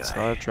for this Okay, guy. it's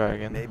not a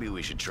dragon. Maybe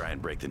we should try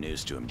and break the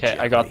news to him. Okay,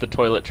 I got the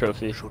toilet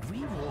trophy.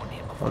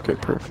 Okay,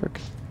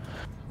 perfect.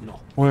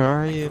 Where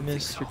are you,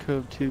 Mr.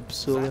 Cove Tube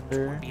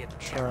Cylinder?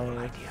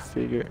 Trying to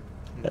figure...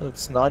 No,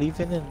 it's not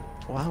even in...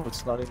 Wow,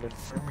 it's not in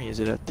infirmary. Is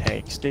it a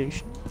tank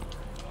station?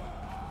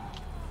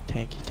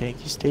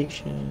 Tanky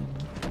station.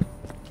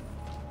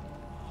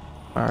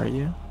 Are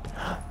you?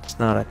 It's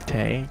not a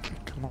tank.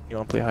 Come on, you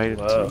wanna play hide and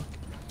Whoa.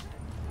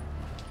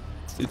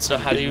 seek? It's, So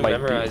how do you might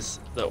be. memorize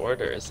the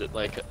order? Is there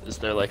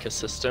like a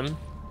system?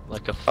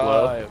 Like a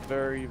flow?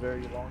 Very,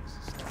 very long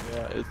system.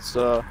 Yeah, it's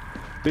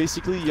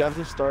basically you have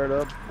to start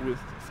up with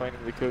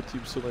finding the code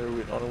tube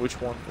cylinder on which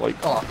one, like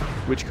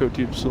which code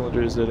tube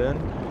cylinder is it in,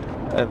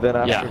 and then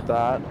after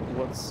that,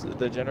 once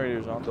the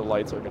generator's on, the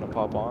lights are gonna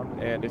pop on,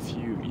 and if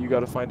you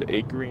gotta find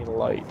a green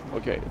light.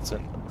 Okay, it's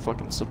in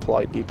fucking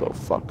supply depot.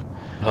 Fuck.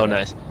 Oh,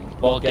 nice.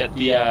 Well, get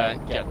the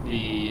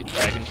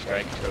Dragon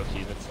Strike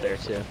trophy that's there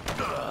too.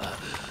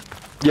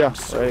 Yeah,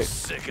 So right.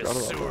 sick of Forgot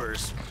about that.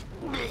 sewers.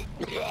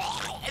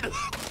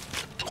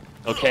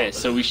 Okay,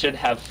 so we should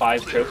have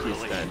 5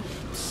 trophies then.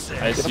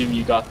 I assume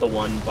you got the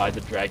one by the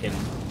Dragon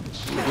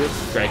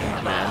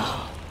Command.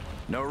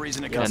 No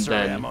reason to And conserve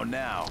then ammo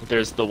now.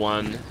 there's the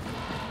one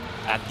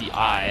at the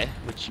eye,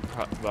 which you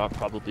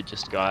probably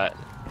just got.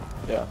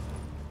 Yeah,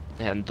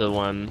 And the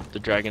one, the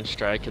Dragon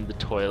Strike and the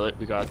toilet,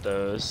 we got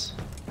those.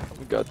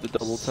 we got the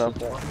double tap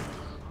one.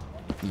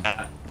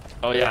 Yeah.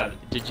 Oh yeah,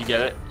 did you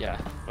get it? Yeah.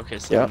 Okay,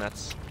 so Yeah. then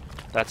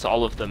that's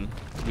all of them.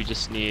 We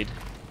just need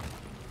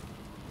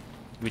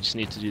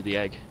to do the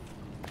egg.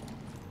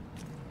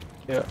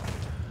 Yeah.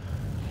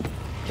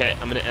 Okay,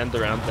 I'm gonna end the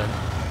round then.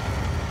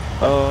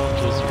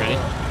 Jules, you ready?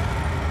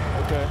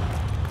 Okay.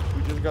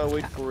 We just gotta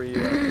wait for a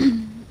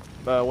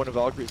when a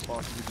Valkyrie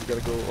spawns. We just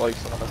gotta go, like,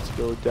 someone has to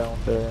go down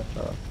there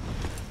and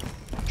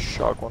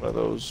shock one of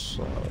those.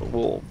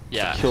 We'll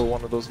kill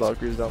one of those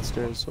Valkyries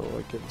downstairs, so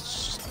I can.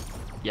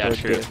 Yeah,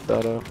 true. Get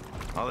that up.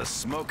 All this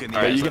smoke in the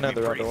Alright, air you must can be end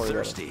the round, pretty don't worry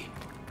about it. thirsty.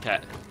 Okay.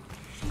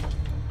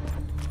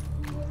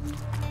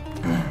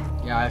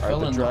 Yeah, I fell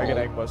the in the dragon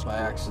hole egg must by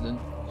be- accident.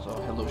 So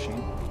hello,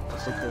 Shane.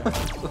 It's okay.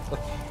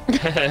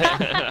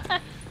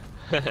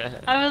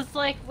 I was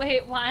like,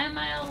 wait, why am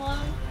I alone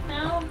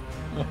now?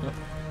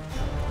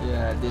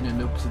 Yeah, I did an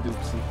oopsie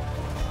doopsie.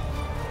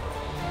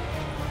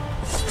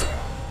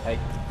 Hey,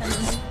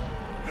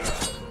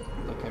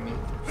 look at me.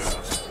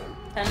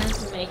 Ben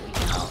is making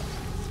out.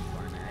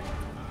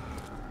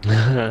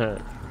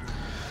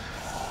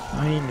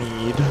 I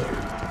need.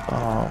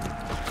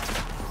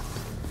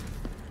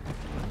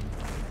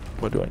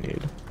 What do I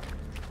need?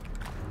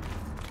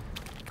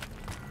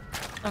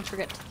 Don't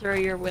forget to throw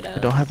your widow. I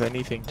don't have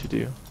anything to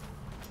do.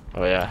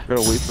 Oh yeah. I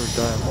gotta wait for a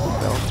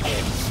diamond.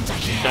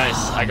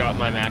 Nice. I got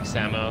my max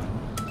ammo.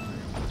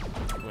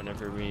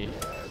 Whenever we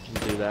can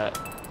do that.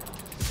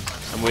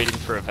 I'm waiting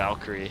for a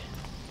Valkyrie.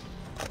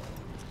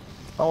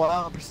 Oh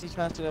wow, prestige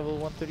master level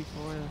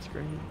 134. That's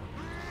great.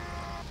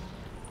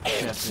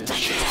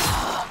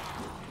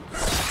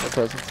 That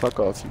doesn't fuck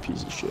off, you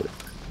piece of shit.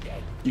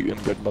 You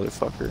inbred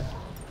motherfucker.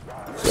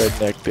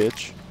 Redneck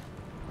bitch.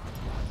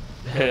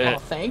 Oh,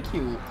 thank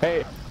you.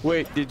 Hey,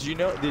 wait, did you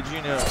know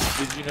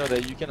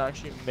that you can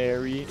actually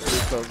marry your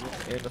cousin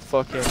in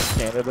fucking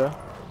Canada?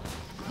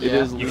 It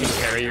is You legal.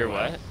 can carry your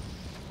what?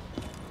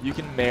 You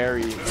can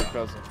marry your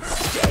cousin.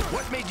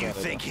 What made you Canada.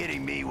 think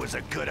hitting me was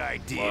a good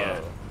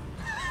idea?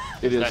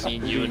 It Does is that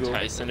mean you and legal.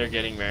 Tyson are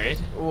getting married?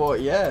 Well,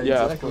 yeah,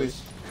 Yeah, of exactly.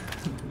 course.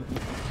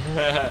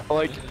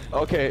 Like,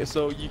 okay,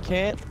 so you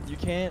can't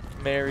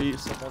marry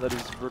someone that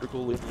is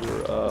vertical in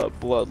your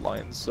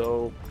bloodline.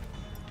 So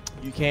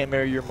you can't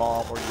marry your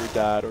mom or your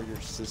dad or your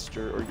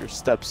sister or your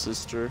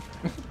stepsister.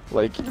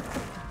 Like,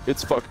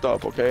 it's fucked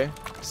up, okay?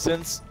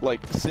 Since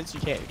you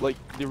can't, like,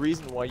 the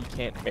reason why you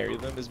can't marry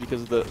them is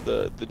because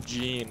the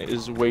gene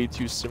is way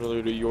too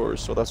similar to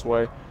yours, so that's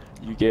why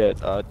you get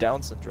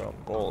Down syndrome.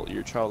 Well,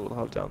 your child will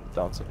have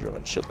Down syndrome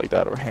and shit like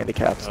that, or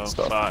handicaps and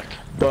stuff. Fuck.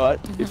 But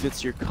if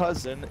it's your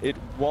cousin, it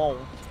won't,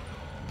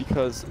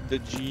 because the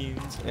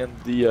genes and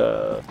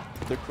the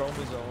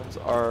chromosomes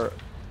are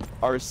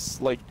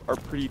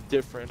pretty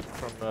different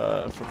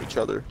from each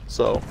other.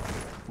 So,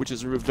 which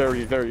is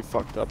very, very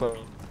fucked up. I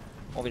mean,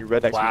 only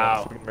rednecks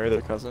Wow. would fucking marry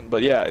their cousin.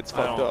 But yeah, it's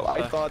fucked don't up. I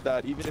fuck. thought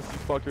that even if you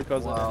fuck your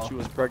cousin Wow. and she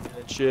was pregnant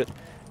and shit,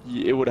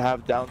 it would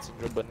have Down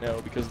syndrome. But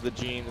no, because the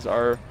genes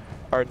are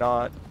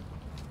not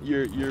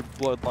your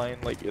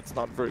bloodline. Like, it's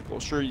not vertical.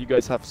 Sure, you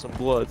guys have some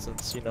blood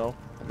since, you know,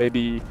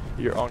 maybe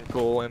your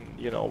uncle and,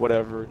 you know,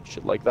 whatever and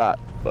shit like that.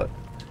 But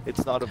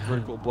it's not a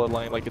vertical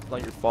bloodline. Like, it's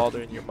not your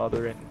father and your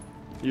mother and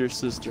your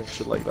sister and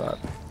shit like that.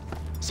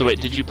 So wait,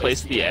 did you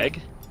place the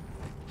egg?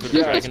 With the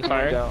Yeah, dragon it's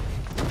fire? down.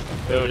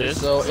 Oh, it is?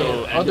 So,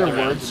 in end other the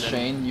round words, and then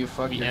Shane, you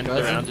fucked we your end the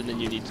round cousin. and then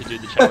you need to do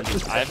the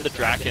challenges. I have the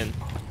Draken.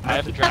 I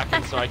have the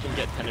Draken so I can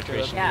get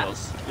penetration Yeah.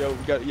 kills. Yo,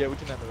 we can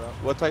end the round.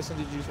 What, Tyson,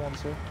 did you just want to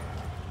say?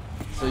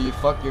 So you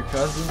fucked your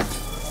cousin.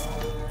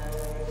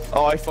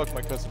 Oh, I fucked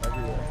my cousin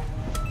everywhere.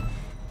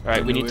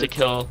 Alright, we knew need to it.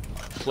 kill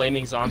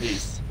flaming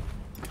zombies.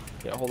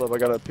 Yeah, hold up, I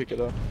gotta pick it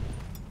up.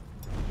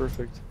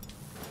 Perfect.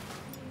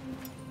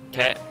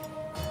 Okay,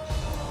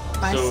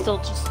 I'm So- still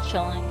just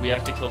chilling. we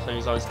have to kill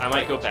flaming zombies. I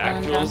might go back,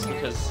 Chilling down Jules, here.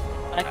 because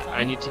Back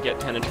I need to get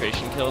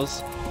penetration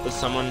kills. But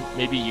someone,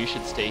 maybe you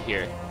should stay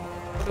here.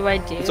 What do I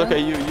do? It's okay,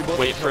 you both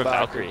Wait can for a come back.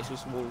 Valkyrie. It's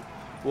just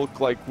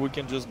we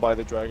can just buy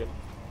the dragon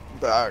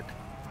back.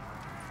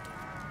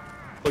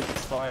 Like,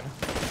 it's fine.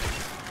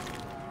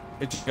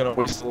 It's just gonna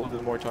waste a little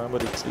bit more time,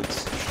 but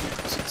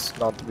it's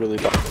not really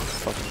that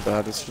fucking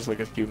bad. It's just like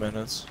a few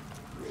minutes.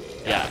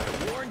 Yeah.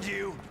 I warned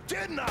you,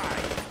 didn't I?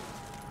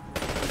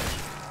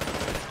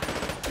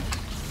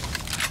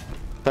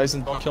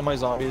 Tyson, don't kill my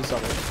zombies.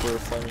 I'm looking for a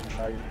flaming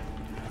dragon.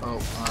 Oh,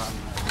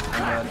 my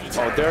bad.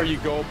 Oh, there you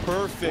go. Was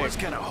Perfect.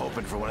 kind of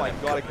hoping for Oh one my of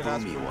them god, I can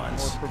ask kaboomy for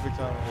ones. more perfect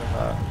time than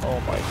that. Oh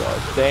my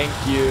god. Thank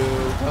you.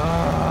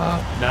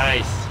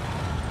 Nice.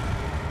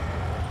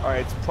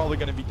 Alright, it's probably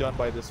gonna be done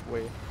by this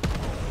way.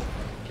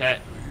 Okay.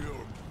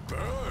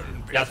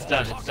 Burn. Yeah, it's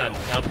done. It's done.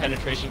 Now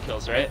penetration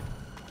kills, right?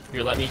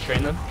 Here, let me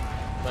train them.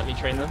 Let me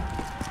train them.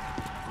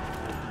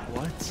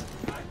 What?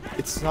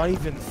 It's not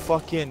even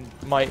fucking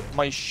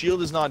my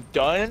shield is not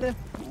done?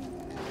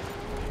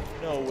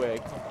 No way.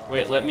 Come on.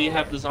 Wait, let me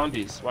have the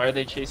zombies. Why are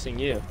they chasing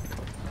you?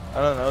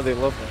 I don't know, they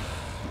love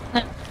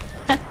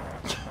me.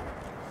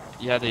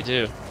 Yeah, they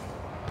do.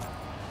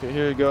 Okay,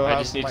 here you go. I have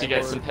just need my to get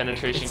horde. some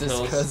penetration It's his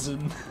kills.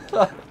 cousin.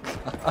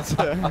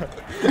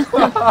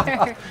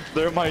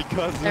 They're my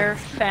cousin. Their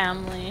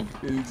family.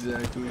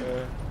 Exactly.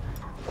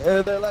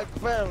 Yeah, they're like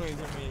family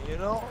to me, you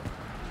know?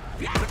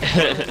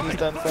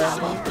 Instant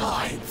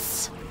family.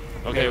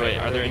 Okay, wait,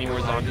 are there any more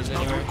zombies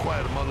Not anywhere?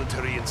 require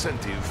monetary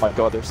incentive. Oh my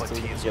god, they're but still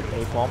he gonna is get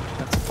napalm.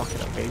 That's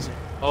fucking amazing.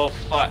 Oh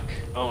fuck.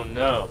 Oh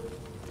no.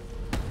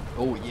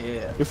 Oh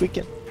yeah. If we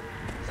can.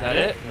 Is that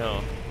it?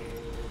 No.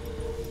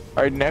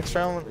 Alright, next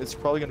round, it's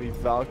probably gonna be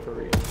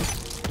Valkyrie.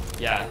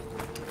 Yeah.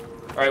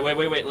 Alright,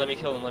 wait, let me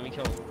kill him, let me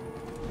kill him.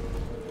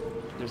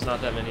 There's not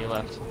that many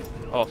left.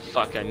 Oh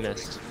fuck, I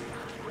missed.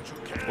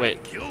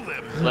 Wait, Kill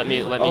them. let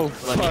me Oh,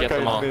 get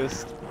them all.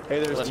 missed. Hey,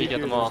 there's Let me two get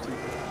here, them all. there's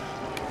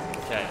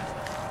two. Okay.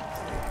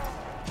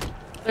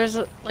 There's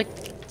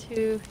like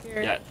 2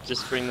 here. Yeah,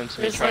 just bring them to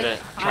me. There's Try like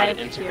to 5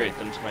 integrate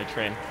here. them to my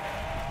train.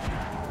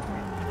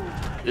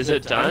 Is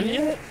it done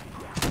yet?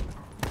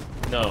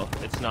 No,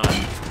 it's not.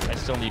 I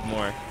still need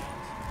more.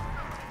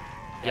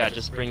 Yeah,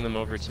 just bring them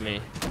over to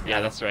me.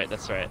 Yeah, that's right,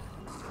 that's right.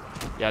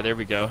 Yeah, there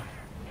we go.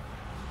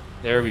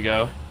 There we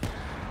go.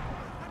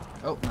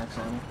 Oh, next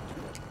one.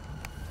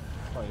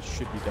 Oh, it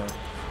should be done.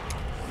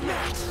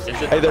 Is it?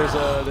 Hey, there's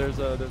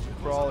a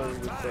crawler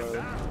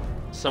with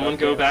Someone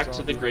go back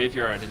to the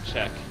graveyard and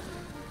check.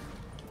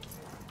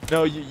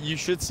 No, you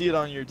should see it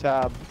on your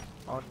tab.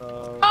 On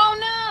Oh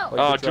no! like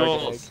Oh, the dragon egg.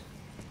 Jules.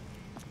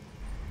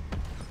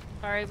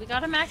 Sorry, we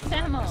got a max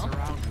ammo.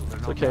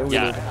 It's okay, we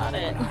Yeah. did. Got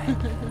it.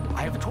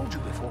 I have told you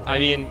before. I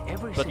mean,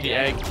 but the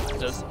egg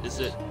does. Is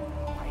it?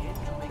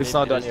 It's Maybe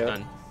not it done is yet.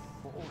 done.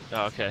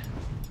 Oh, okay.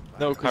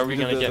 No, 'cause How are we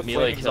did gonna the get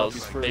melee flaming kills?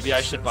 zombies first. Maybe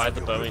I should buy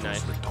the Bowie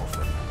knife.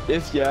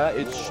 If yeah,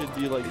 it should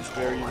be like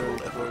very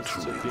close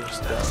to being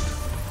done.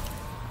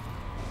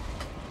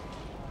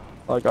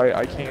 Like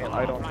I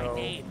don't know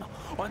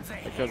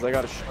because I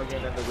got a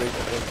shotgun and the rage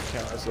doesn't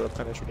count as a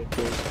penetrating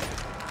kills.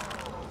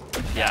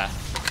 Yeah.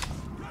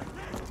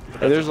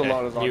 Hey, there's okay. a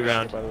lot of New zombies here,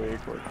 round. by the way.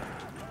 Cord.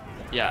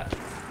 Yeah.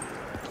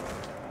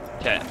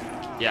 Okay.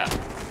 Yeah.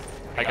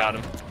 I got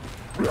him.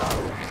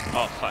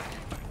 Oh fuck.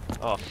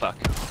 Oh fuck.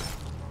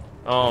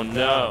 Oh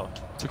no.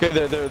 It's okay.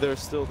 They're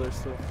still.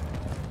 That's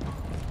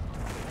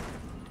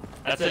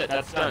it.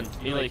 That's done.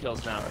 Melee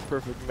kills now.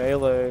 Perfect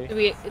melee. Do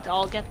we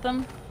all get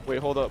them? Wait,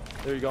 hold up.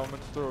 There you go. I'm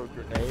gonna throw a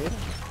grenade.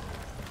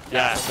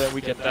 Yeah. And then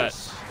we get can that.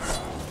 just.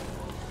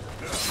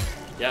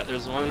 Yeah,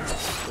 there's one.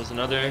 There's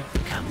another.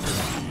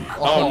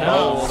 Oh,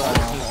 no!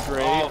 That's just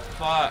great. Oh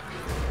fuck!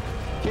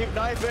 Keep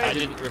knifing! I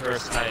didn't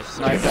reverse knife.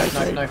 Knife,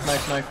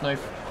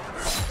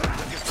 knife.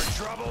 Looking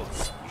for trouble?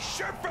 You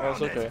sure Oh,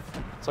 found it's okay. it.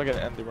 It's not gonna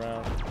end the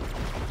round.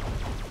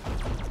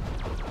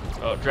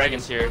 Oh,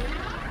 dragon's here.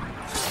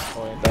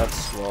 Oh, and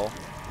that's swell.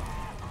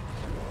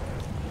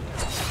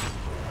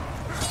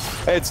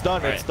 Hey, it's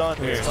done, it's done,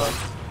 Alright, it's done.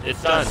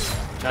 It's done.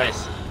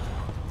 Nice.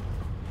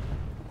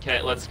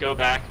 Okay, let's go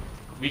back.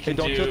 We Hey, can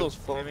don't do. kill those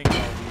flaming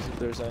zombies if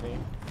there's any.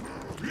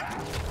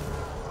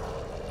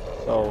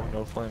 Oh,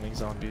 no flaming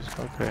zombies.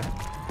 Okay.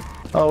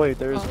 Oh wait,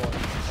 there is one.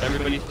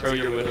 Everybody throw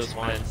your widow's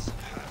wines.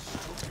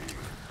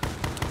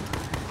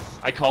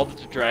 I called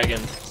the dragon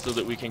so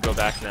that we can go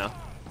back now.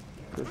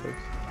 Perfect.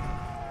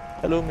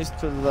 Hello,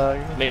 Mr.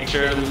 Lag. Make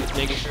sure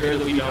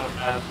that we don't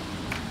have.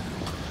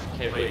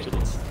 Okay, wait.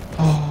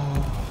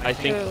 I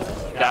think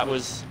that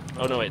was.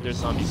 Oh no, wait. There's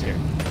zombies here.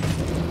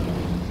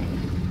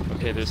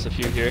 Okay, there's a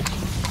few here.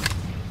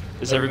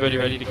 Is everybody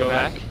ready to go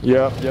back?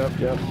 Yep.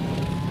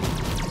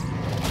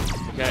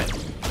 Okay.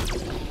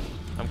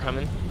 I'm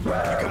coming. You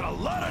got a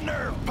lot of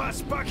nerve,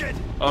 pus bucket.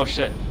 Oh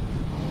shit.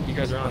 You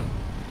guys are on.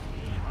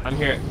 I'm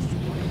here.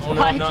 Oh no,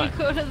 Why'd I'm not. you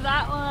go to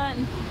that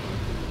one?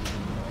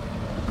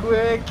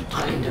 Quick!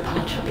 Time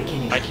departure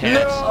beginning. I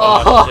can't. No!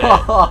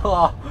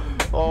 Oh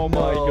Oh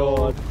my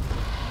god.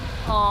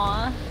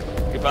 Aw.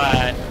 shit.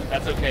 Goodbye.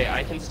 That's okay.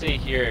 I can stay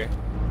here.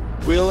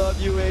 We love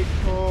you,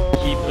 Acorn.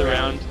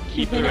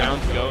 Keep the round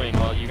going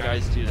while you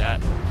guys do that.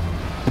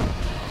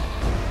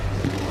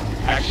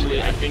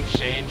 Actually, I think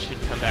Shane should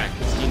come back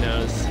because he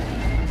knows.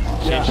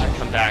 Shane should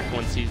come back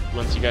once you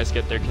guys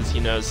get there because he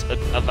knows a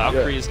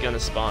Valkyrie is gonna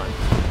spawn.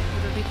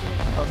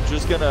 I'm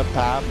just gonna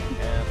pap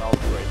and I'll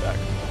be right back.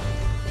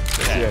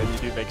 Okay. Yeah, you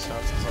do make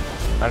sense.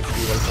 I have to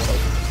be like one.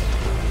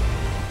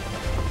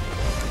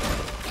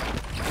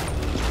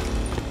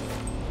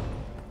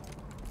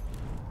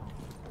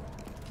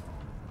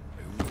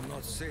 I will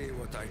not say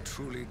what I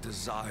truly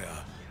desire.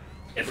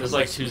 If there's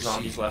like 2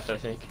 zombies left, I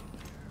think.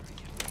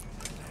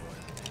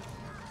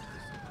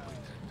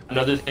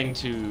 Another thing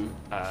to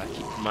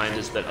keep in mind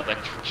is that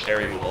electric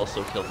cherry will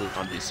also kill the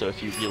zombies. So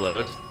if you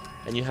reload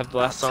and you have the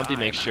last zombie,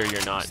 make sure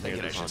you're not near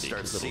the zombie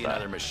because it'll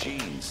die.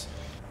 Machines.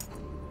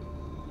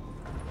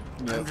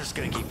 I'm just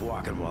gonna keep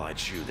walking while I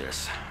chew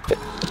this.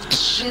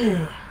 Does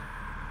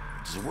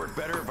it work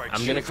better if I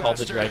I'm gonna call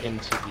the dragon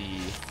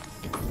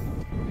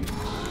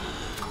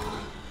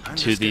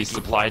to the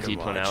supply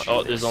depot now.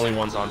 Oh, there's only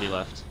 1 zombie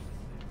left.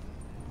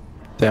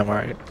 Damn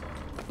right.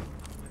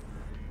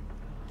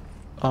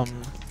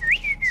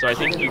 So I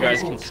think you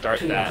guys can start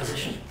To your that.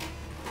 position.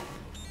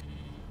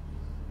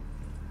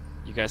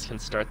 You guys can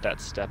start that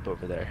step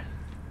over there.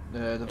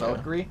 The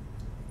Valkyrie?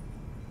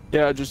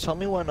 Yeah, just tell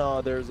me when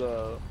there's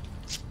a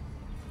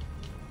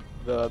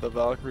the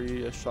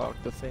Valkyrie shock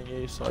the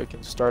thingy so I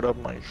can start up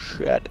my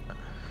shit.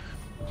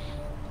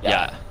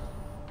 Yeah.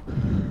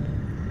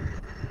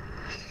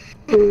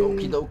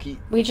 Okie dokie.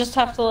 We just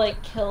have to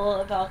like kill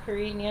a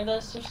Valkyrie near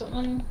this or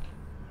something?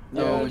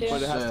 No, Oh, it's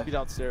But it has just, to be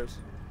downstairs.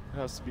 It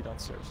has to be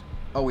downstairs.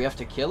 oh, we have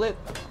to kill it?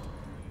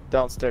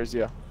 Downstairs,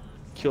 yeah.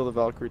 Kill the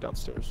Valkyrie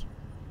downstairs.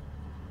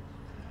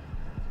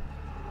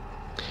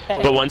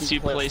 But once you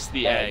place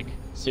the egg,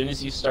 as soon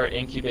as you start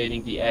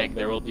incubating the egg,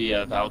 there will be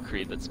a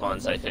Valkyrie that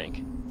spawns, I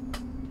think.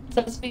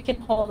 Says we can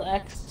hold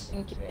X to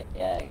incubate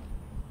the egg.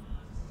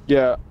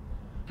 Yeah.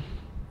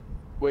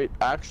 Wait,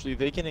 actually,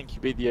 they can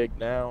incubate the egg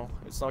now.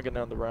 It's not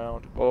gonna end the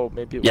round. Oh,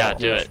 maybe it will. Yeah, I'm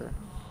do not it. sure.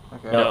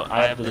 Okay. No,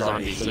 I have the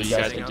zombie, so you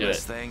guys can do it.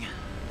 Thing.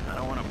 I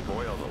don't want to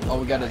boil the Oh,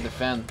 we gotta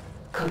defend.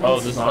 Oh,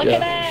 the zombie.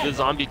 Look at it! The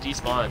zombie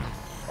despawned.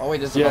 Oh wait,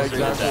 there's a Yeah,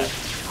 Valkyrie. exactly.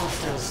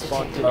 Hostiles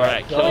Spawn detected. to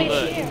Alright, kill Wait,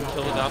 the here.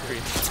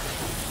 Valkyrie.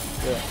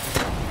 Yeah.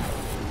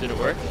 Did it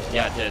work?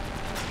 Yeah, it did.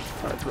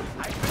 Alright, perfect.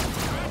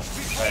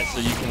 Alright, so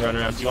you can run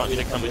around. Do you want me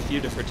to come with you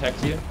to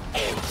protect you?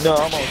 No,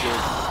 I'm all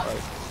good.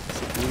 Alright.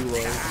 It's a blue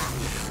light.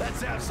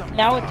 Let's have some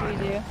Now what do we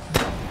do?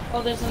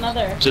 Oh, there's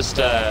another. Just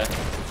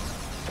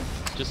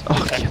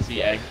protect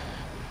the egg.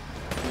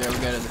 Yeah, we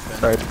gotta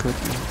defend. Alright,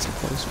 cookie. It's a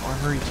close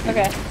armory too.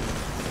 Okay.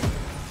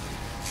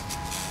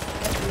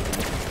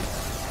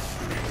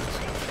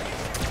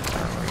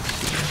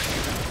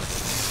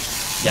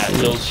 Yeah,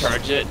 you'll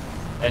charge it,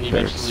 and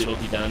eventually it'll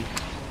be done.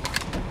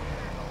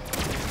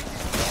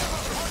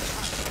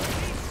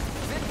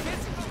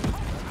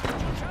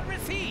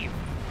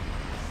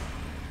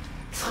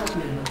 Threat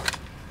memo.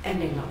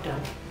 Ending lockdown.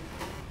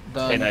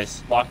 Done. Okay,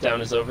 nice.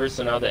 Lockdown is over,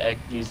 so now the egg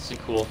needs to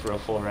cool for a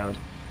full round.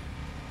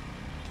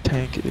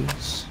 Tank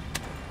is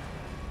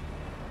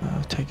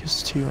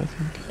 2, I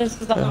think. This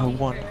is the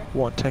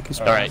One tank is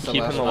Alright, the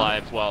keep last him one?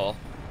 alive while...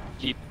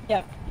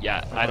 Yep.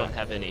 Yeah, I don't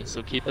have any,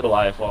 so keep it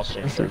alive while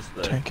Shane does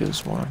the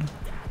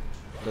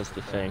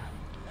thing.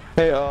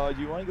 Hey,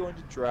 you want to go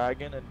into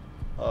Dragon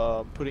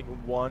and putting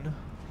 1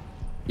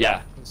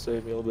 Yeah, and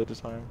save me a little bit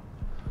of time?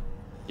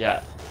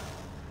 yeah.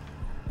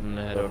 I'm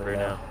gonna head over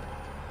now.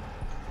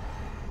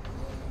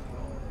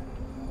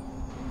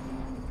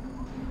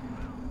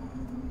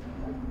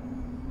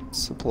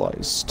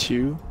 Supplies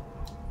 2.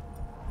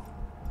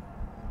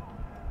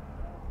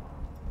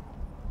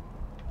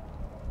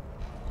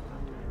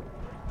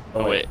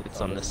 It's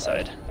on this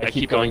side. I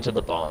keep going to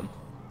the bomb.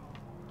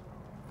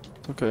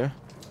 Okay.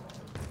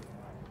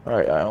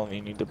 Alright, I only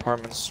need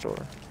department store,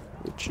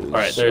 which is...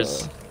 Alright, there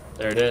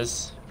it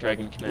is.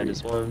 Dragon Command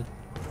is 1.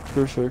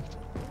 Perfect.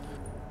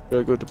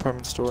 Gotta go to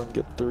department store and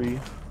get 3.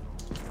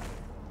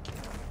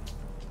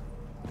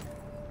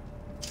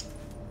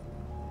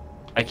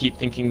 I keep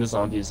thinking the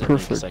zombie is in me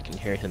because I can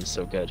hear him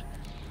so good.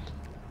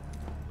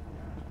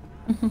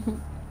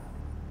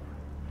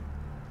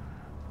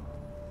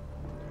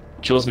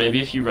 Jules, maybe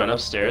if you run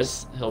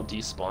upstairs, he'll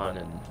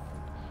despawn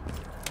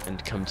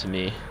and come to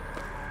me.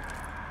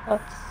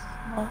 That's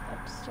not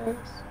upstairs.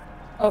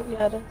 Oh,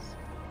 yeah, it is.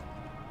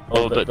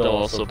 Oh, but they'll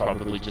also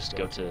probably just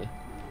go to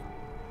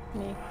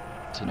Me.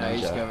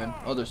 Nice, Ninja. Kevin.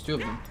 Oh, there's 2 of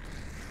them.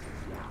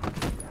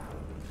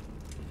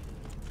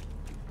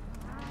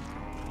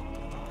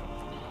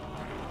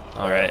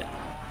 Alright.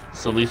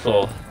 So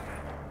Lethal,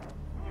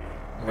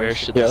 where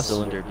should the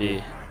cylinder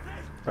be?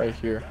 Right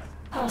here.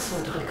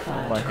 Password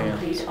required My to hand.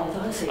 complete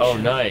authorization. Oh,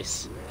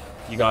 nice.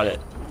 You got it.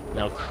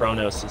 Now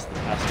Kronos is the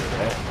password,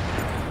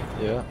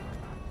 right? Yeah.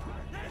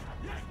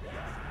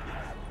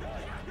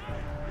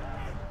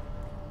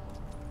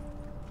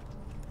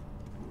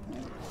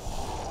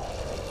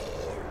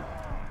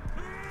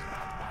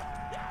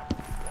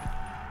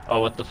 Oh,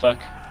 what the fuck?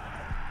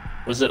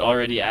 Was it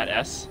already at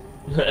S?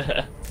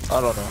 I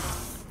don't know.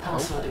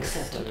 Password I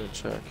accepted. didn't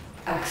check.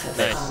 Access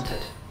Nice.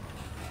 granted.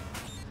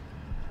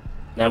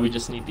 Now we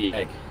just need the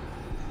egg.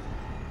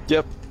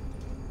 Yep.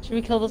 Should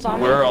we kill the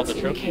zombie? Where are all the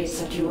Indicates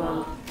trophies? that you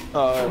are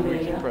We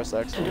familiar can press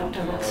X to Dr.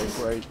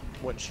 Maxis. right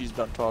when she's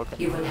done talking.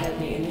 You will help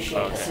me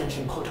initiate Okay.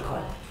 Ascension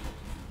protocol.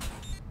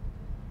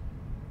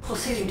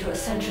 Proceeding to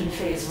Ascension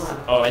Phase 1.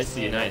 Oh, I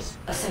see. Nice.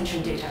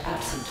 Ascension data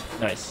absent.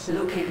 Nice.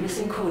 Locate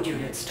missing code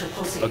units to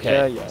proceed.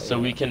 Okay, Yeah, so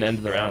yeah. we can end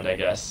the round, I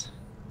guess.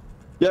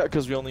 Yeah,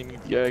 because we only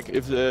need the egg.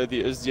 If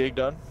is the egg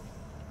done?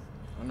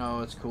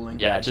 No, it's cooling.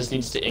 Yeah, it just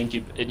needs to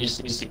incubate. It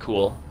just needs to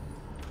cool.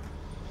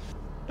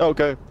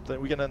 Okay,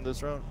 then we can end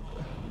this round.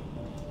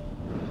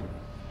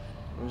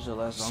 Where's the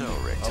last So,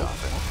 zombie?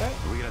 Richtofen, Okay.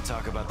 are we gonna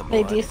talk about the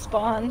They blood?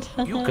 despawned.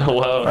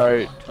 Whoa.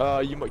 Alright,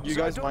 you So I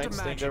guys don't mind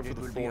staying there imagine for it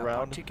the will full be a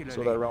round? So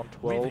particularly that round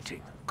 12, riveting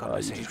you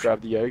conversation. just grab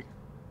the egg.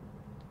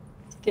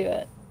 Let's do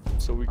it.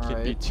 So we can be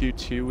Alright.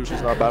 2-2, which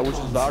is not bad, which is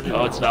Valkyrie.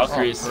 Oh, it's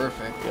Valkyries.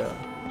 Perfect. Yeah.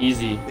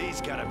 Easy. These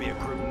gotta be a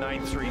group We all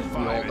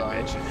 935 died.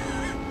 invention.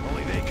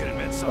 Only they could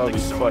invent That would something be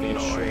so funny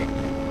as shit.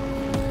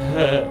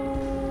 annoying.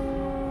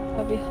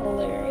 That'd be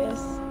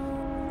hilarious.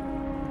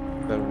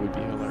 That would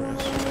be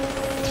hilarious.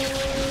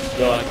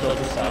 Yo, I killed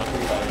the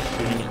Valkyrie by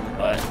shooting in the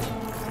butt.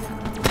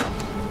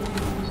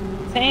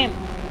 Same.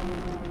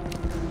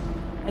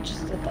 I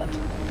just did that.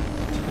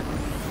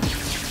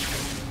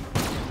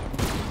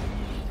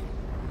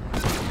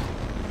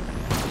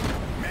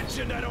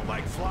 Mentioned I don't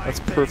like flying That's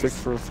things. perfect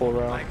for a full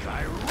round. Like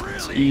I really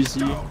It's easy.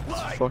 don't It's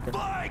like fucking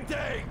flying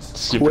things.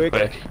 Super Quick.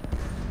 quick.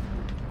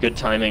 Good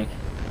timing.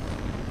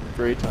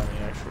 great timing,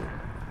 actually.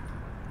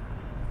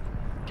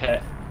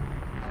 Okay.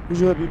 We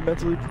should be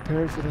mentally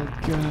prepared for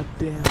that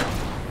goddamn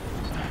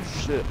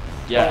shit.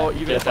 Yeah, Oh,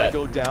 even get if I that.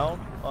 go down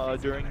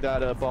during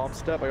that bomb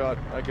step,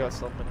 I got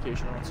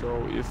self-medication on,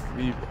 so if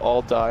we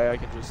all die, I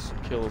can just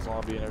kill a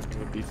zombie and everything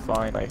would be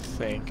fine, I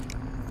think.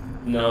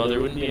 No, there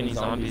wouldn't be any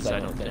zombies, I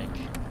don't think.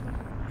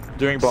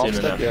 During bomb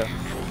Soon step, enough.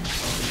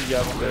 yeah. You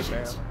got one dead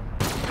man.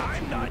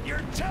 I'm not your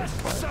test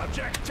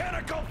subject,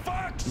 tentacle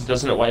fucks.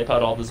 Doesn't it wipe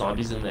out all the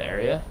zombies in the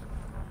area?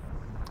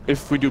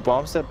 If we do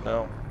bomb step,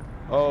 no.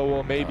 Oh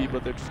well, maybe,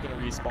 but they're just gonna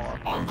respawn.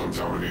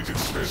 Uncontaminated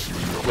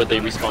specimen. Would they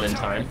respawn in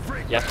time?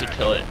 You have to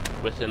kill it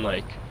within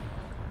like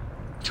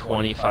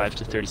 25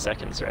 to 30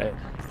 seconds, right?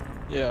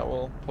 Yeah,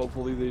 well,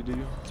 hopefully they do.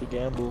 It's a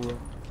gamble. Though.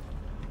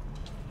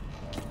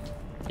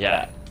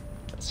 Yeah,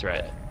 that's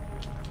right.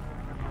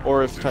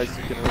 Or if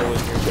Tyson can roll in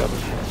here together.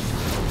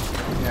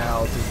 Yeah,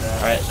 I'll do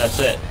that. Alright, that's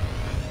it.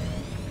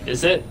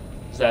 Is it?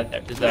 Is that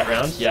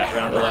round? Yeah,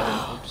 round 11.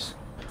 Oops.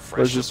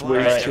 Let's just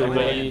wait Alright, till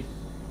everybody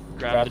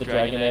grab the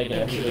dragon egg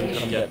and everybody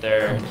come get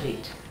their...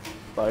 Complete.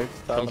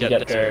 5,000. Come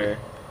get their...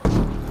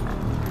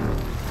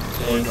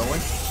 We're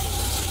going?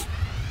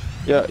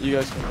 Yeah, you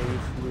guys can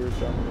leave. We're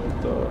done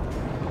with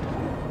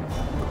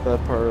that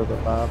part of the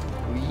map.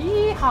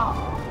 Yeehaw!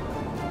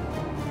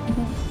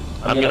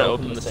 I'm gonna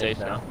open the safe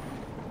now.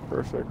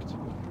 Perfect.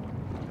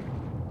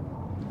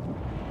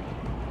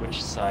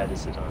 Which side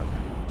is it on?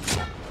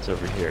 It's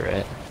over here,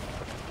 right?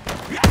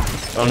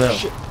 Oh no.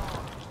 Shit.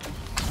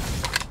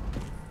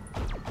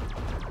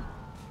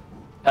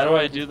 How do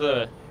I do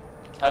the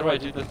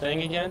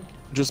thing again?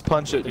 Just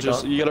punch it. The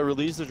Just gun? you gotta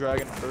release the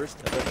dragon first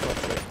and then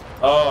punch it.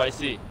 Oh, I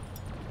see.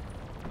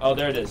 Oh,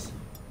 there it is.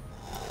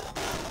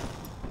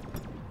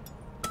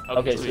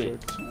 Okay,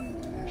 sweet.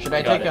 Perfect. Should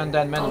I Got take it. on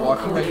that man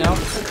walking right now?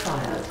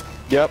 Required.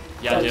 Yep.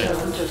 Yeah, dude.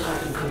 Return to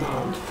Dragon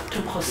Command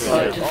to proceed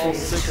Alright, to all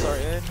phase 6 2. are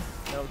in.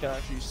 Now we can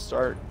actually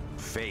start.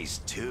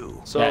 Phase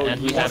 2. So Yeah,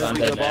 and you we have wanna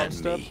do undead the bomb man.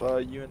 step?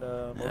 You and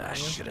I Morgan?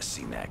 should have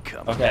seen that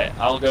coming. Okay,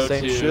 I'll go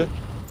Same to shit?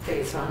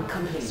 Phase 1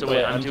 complete. So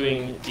wait, I'm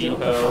doing Your depot.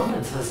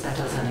 performance was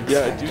better than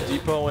Yeah, expected. do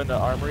depot and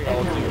armory.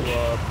 I'll do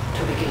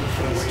To begin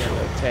phase 2.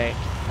 tank,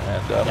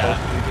 and Yeah. both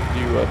of you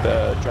can do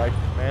the Dragon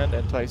Command,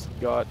 and Tyson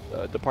got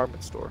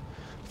department store.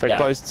 Fait que Yeah.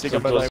 Tyson, c'est So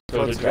comme go un to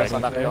tu restes en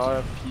Dragon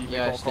arrière, puis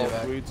Yeah, on stay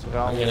back. tweets,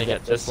 I'm gonna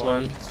get this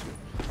one.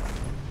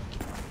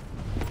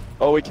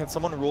 Oh wait, can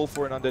someone roll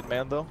for an undead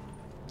man though?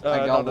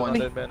 I got not one.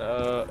 an undead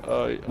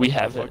man, We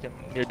have it. fucking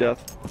near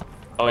death.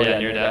 Oh yeah,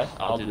 near death.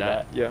 I'll do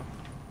that. Yeah.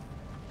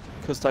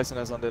 Cause Tyson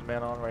has undead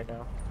man on right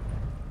now.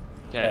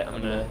 Okay, I'm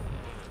gonna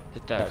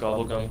hit that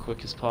gobble gun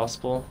quick as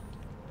possible.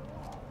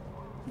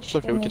 It's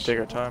okay, we can take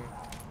our time.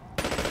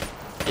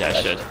 Yeah, I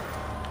should.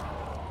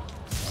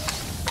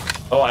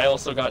 Oh, I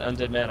also got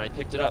undead man. I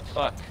picked it up.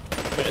 Fuck.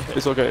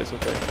 It's okay, it's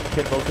okay.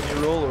 Can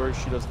you roll, or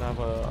she doesn't have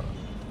a...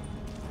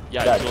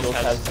 Yeah, Jules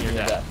has near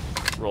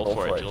death. Roll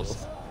for it,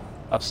 Jules.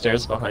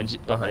 Upstairs behind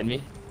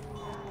me.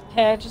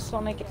 Okay, I just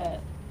want to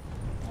get.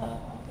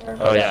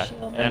 Oh yeah,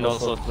 shield. and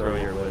also throw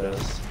your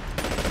widows.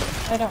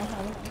 I don't have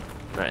one.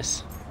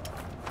 Nice.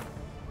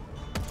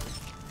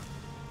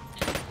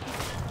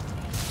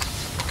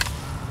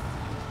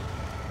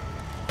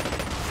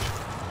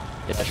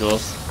 Yeah,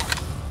 Jules.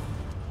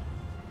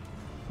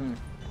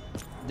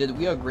 Did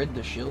we upgrade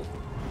the shield?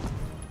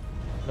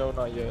 No,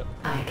 not yet.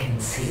 I can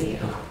see you.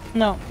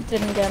 No,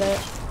 didn't get it.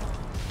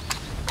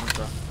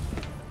 Okay.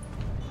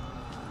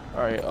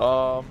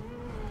 Alright,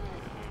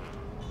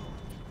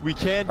 we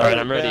can do Alright,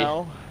 it I'm ready.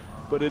 now,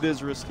 but it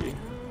is risky.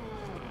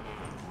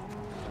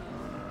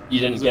 You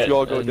didn't If get you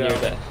all go near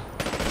down,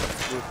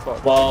 death. we're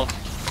fucked. Well,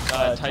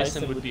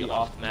 Tyson would be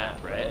off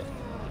map, right?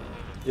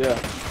 Yeah.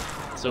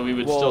 So we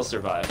would Well- still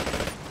survive.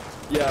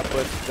 Yeah,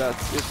 but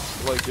that's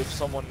if, like, if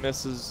someone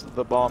misses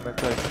the bomb and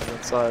Tyson's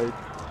inside,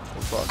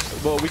 we're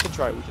fucked. Well, we can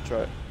try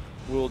it,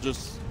 We'll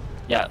just...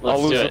 Yeah, I'll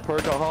let's lose do the it.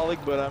 perkaholic,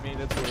 but I mean,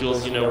 it's...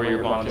 Jules, you know where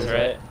your bomb is,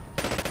 right?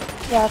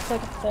 Yeah, it's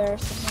like up there or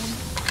something.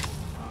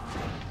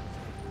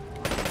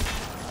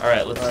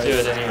 Alright, let's do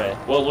it anyway.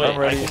 Well, wait, I'm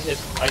ready.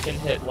 I can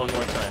hit one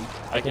more time.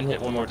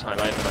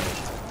 I have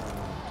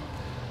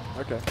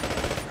money. Okay.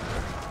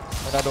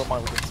 And I don't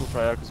mind, we can still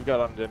try out, because we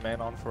got undead man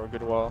on for a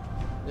good while.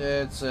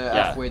 Yeah, it's Yeah.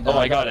 halfway done. Oh,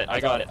 I got it. I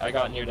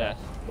got near death.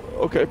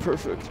 Okay,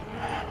 perfect.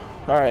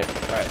 Alright.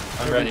 Alright,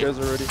 I'm You ready. guys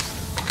are ready?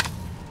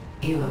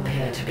 You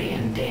appear to be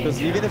in Because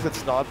danger. even if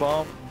it's not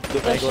bomb, the So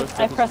Mangler should stuff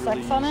I is press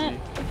really X on easy. it?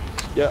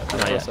 Yeah, Not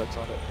press yet. X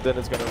on it. Then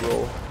it's gonna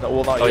roll. No,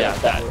 well, not Oh, yet.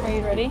 yeah, that. Are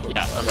you ready?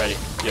 Yeah, I'm ready.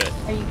 Good.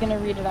 Are you gonna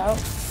read it out?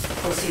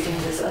 Proceeding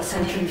with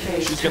ascension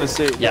phase She's 2. gonna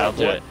say, Yeah, I'll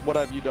do what, it. what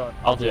have you done?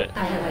 I'll do it.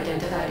 I have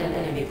identified an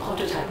enemy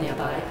prototype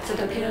nearby that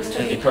appears to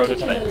Enemy be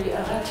prototype. particularly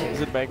erratic.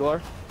 Is it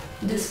Manglar?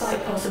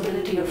 Despite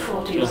possibility of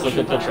faulty Just look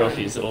at the Russian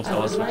trophies, it'll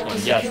tell us which one.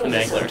 Yeah, it's the Mangler.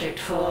 Mangler. Subject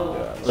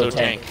for So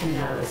tank.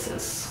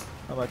 analysis.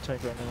 I'm at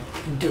tank right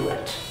now. Do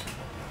it.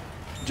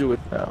 Do it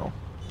now.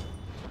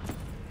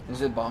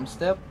 Is it bomb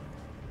step?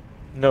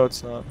 No,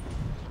 it's not.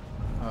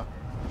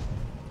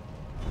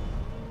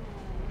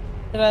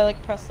 Did I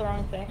like press the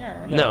wrong thing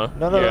or? No,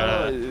 No,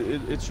 yeah.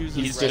 it chooses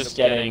He's random. just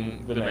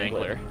getting the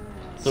Mangler.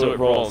 So it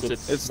rolls.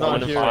 It's not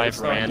one of here, 5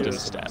 it's not random here.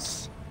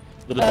 steps.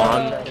 But the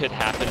bomb could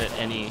happen at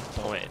any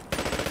point.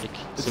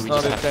 It's So we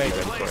not just a have to be tank.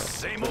 ready for Place, it.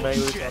 same The old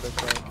Mangler's shit. not a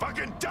tank.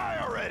 Fucking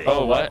die already.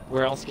 Oh, what?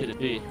 Where else could it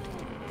be?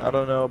 I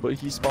don't know, but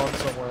he spawned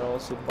somewhere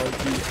else. It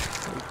might be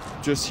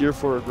like, just here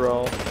for a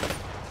growl.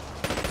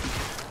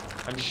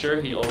 I'm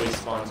sure he always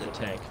spawns at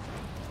tank.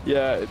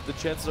 Yeah, the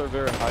chances are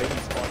very high he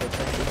spawned at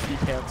tank, but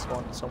he can't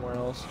spawn somewhere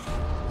else.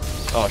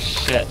 Oh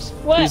shit.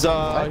 What? He's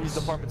What? he's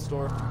department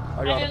store.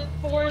 I I got have him.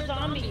 4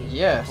 zombies.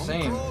 Yeah,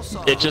 same.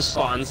 It just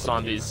spawns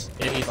zombies.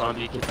 Any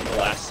zombie could be the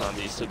last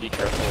zombie, so be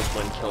careful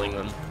when killing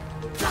them.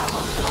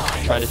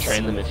 Try to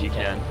train them if you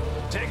can.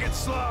 Take it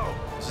slow.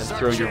 This And is our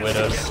throw your chance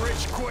to widows get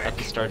rich quick. at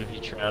the start of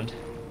each round.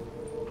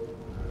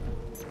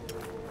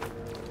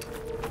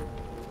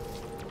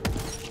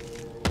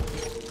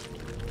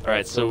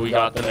 Alright, so we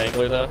got the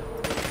Mangler though.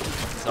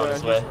 It's on Yeah,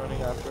 his he's way.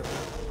 running after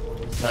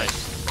me.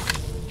 Nice.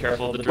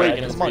 Careful, the Wait,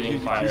 dragon is come on, breathing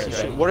you fire. piece of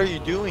shit. Right? What are you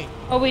doing?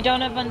 Oh, we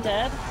don't have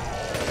undead?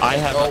 I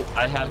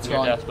have it's near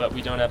gone. death, but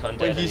we don't have undead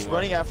Wait, he's anymore.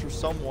 running after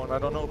someone. I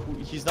don't know who.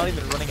 He's not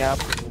even running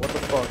after me. What the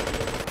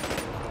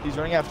fuck? He's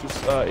running after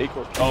Acor.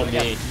 He's Oh, running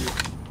me. after you.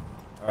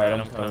 Alright,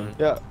 I'm coming.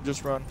 Yeah,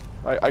 just run.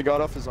 I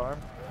got off his arm.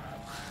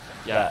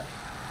 Yeah.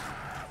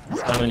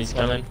 He's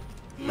coming.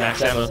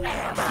 Max ammo.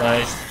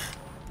 Nice.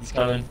 He's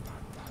coming.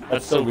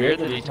 That's so weird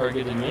that he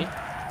targeted me.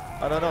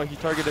 I don't know. He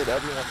targeted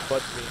everyone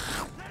but me.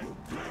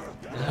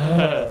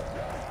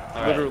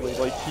 Alright. Literally,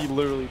 like he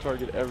literally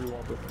targeted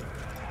everyone but me.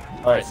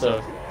 Alright,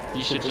 so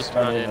you should just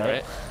run in,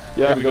 right?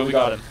 Yeah. Here we go, we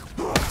got him.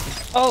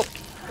 Oh,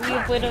 we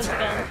have widows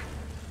again.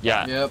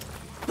 Yeah. Yep.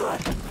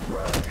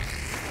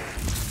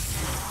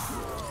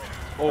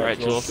 Oh, Alright,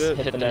 well, Jules, shit.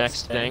 hit the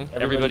next thing.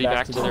 Everybody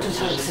back to their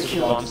positions for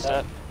the bomb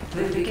step.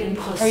 We'll begin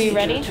procedure Are you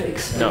ready? to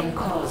explain No.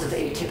 cause of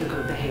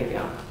atypical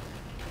behavior.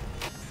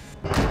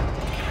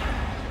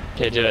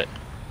 Okay, do it.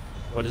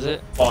 What is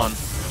it? Bomb.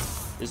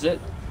 Is it?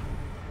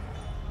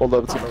 Hold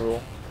up, it's gonna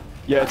roll.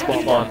 Yeah, it's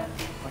bomb. Bomb.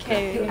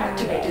 Okay, You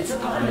activated the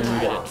power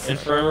network.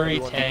 Infirmary,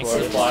 tank,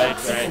 supply,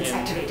 dragon.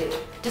 Activated.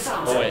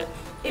 Disarm. Oh wait.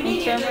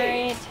 Immediately.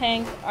 Infirmary,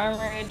 tank,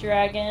 armory,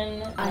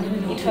 dragon,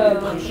 Enemy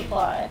code,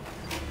 supply.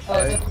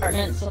 Oh,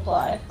 department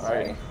supply. Sorry.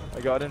 Alright, I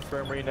got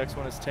infirmary, next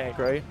one is tank,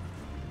 right?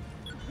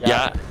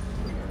 Yeah.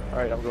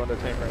 Alright, I'm going to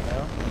tank right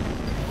now.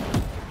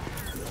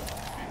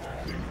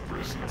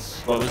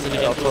 What was it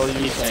again? I'll tell you.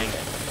 Keep saying it.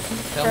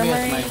 Tell me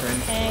it's my Infirmary,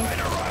 turn.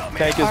 tank,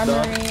 Tank is done.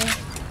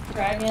 armory,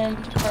 dragon,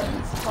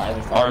 department supply.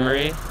 Was that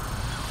Armory.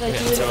 Did I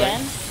do it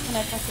again? Can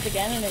I press it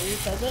again and it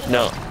resets it?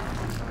 No.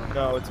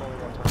 No, it's only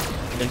one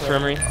turn.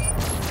 Infirmary.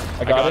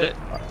 I got it.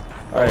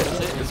 Alright, What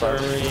was it? it's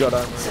armory. You got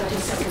armory.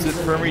 It's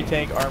infirmary,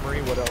 tank,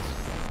 armory, what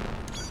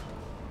else?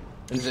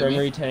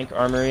 Infirmary, tank,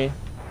 armory.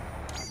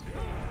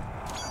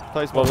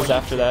 Ty's What was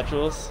after that,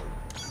 Jules?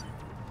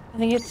 I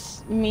think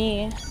it's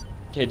me.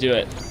 Okay, do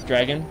it.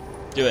 Dragon,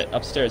 do it.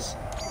 Upstairs.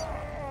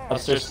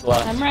 Upstairs to the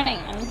left. I'm running.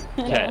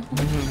 Okay.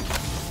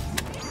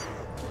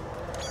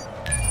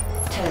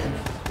 10,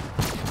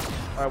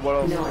 Alright, what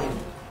else? 9.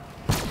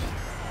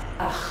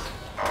 Oh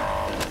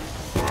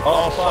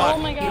Oh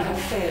fuck. my You god. have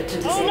failed to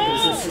Oh disable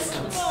no! the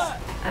systems.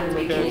 And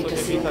we Okay, need so to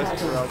maybe see a Ty's are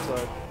pattern.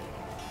 outside.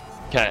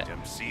 Okay.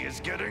 MC is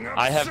getting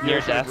I have near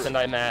upset. death and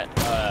I'm at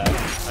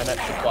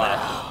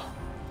supply.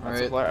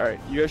 Alright. Alright,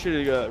 you guys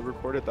should have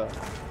recorded that.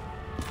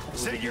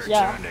 Say your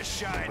Yeah. turn to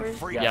shine, Where's-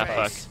 freak Yeah,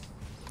 face.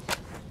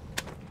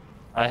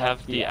 I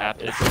have the app.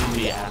 It's in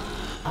the app.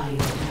 I know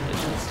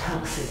just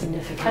how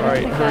significant.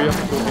 Alright, hurry up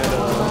and go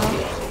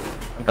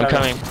get I'm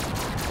coming.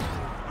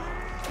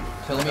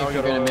 Tell me if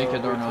you're gonna make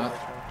it or not.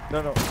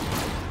 No, no.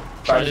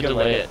 Try to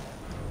delay it.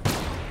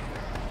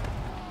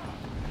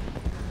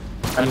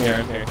 I'm here.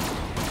 I'm here.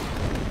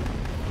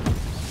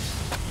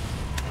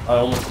 I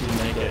almost didn't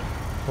make it.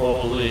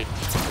 Holy.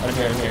 I'm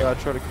here. I'm Yeah, here. I'll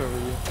try to cover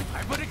you.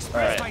 I would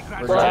express my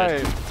Alright. We're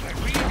gratitude.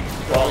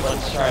 good. Well,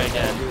 let's try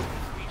again.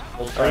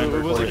 We'll try and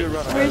It was a record good it.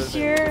 run. Where's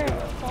your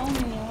phone,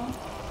 Neil?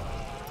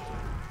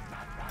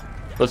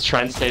 Let's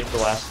try and save the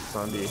last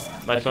zombie.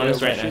 My phone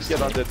is right next to to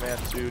get me. Undead Man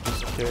too,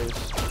 just in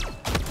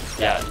case.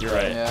 Yeah, you're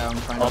right. Yeah, I'm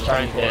trying I'll to try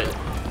and record. hit.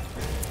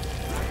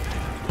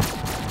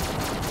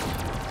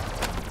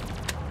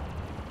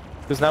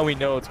 Because now we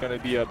know it's gonna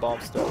be a bomb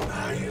stuff.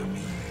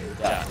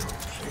 Yeah.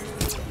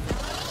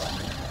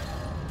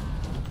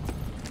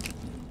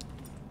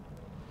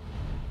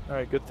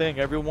 Alright, good thing.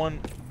 Everyone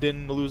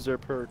didn't lose their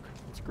perk.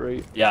 That's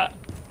great. Yeah.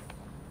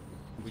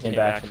 We came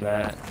back from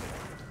that.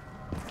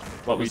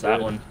 What was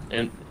that one?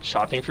 And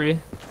shopping free?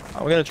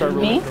 I'm gonna try Me?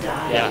 rolling.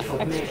 Yeah.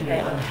 For making me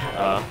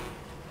unhappy.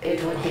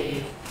 It would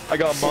be. I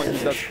got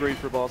monkeys, that's great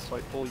for boss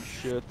fight. Holy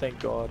shit, thank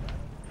god.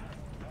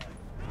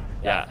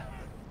 Yeah.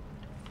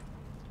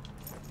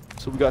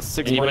 So we got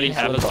 6 Anybody monkeys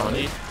have a so far.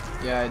 zombie?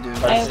 Yeah, I do.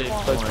 Try I to save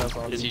have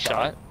one. Is he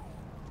shot?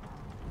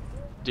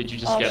 Did you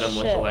just Oh, get him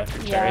with shit.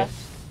 electric Yeah.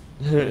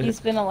 cherry? He's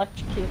been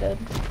electrocuted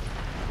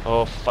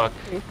Oh fuck.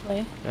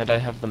 briefly. And I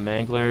have the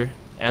mangler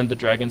and the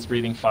dragon's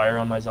breathing fire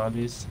on my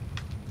zombies.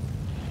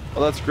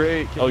 Oh, that's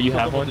great. Can Oh, you kill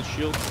have them with one? the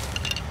shield?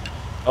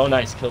 Oh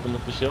nice, killed him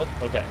with the shield?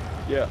 Okay.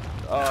 Yeah.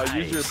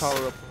 Use your Nice.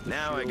 power up. from the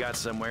Now I shield. got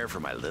somewhere for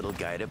my little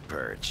guy to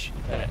perch.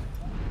 Okay.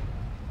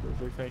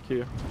 Perfect, thank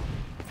you.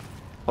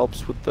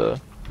 Helps with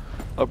the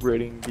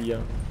upgrading the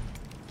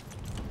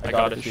I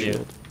got it the for you.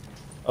 shield.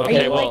 Are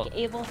Okay, you well, like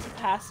able to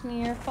pass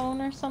me your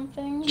phone or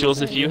something?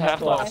 Jules, if Or you have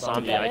the do I last to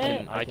zombie, get I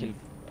it? can.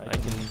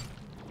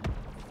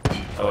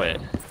 Oh wait.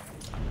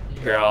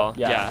 Here, I'll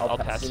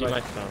pass you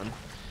my phone,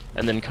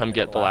 and then come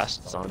get the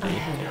last I zombie.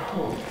 had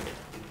hoped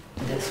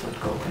this would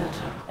go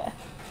better.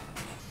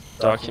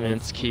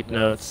 Documents, keep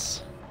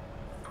notes.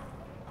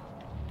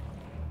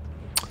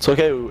 It's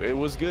okay, it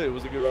was good, it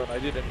was a good run. I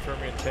did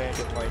infirmary and tank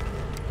in like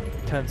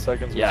 10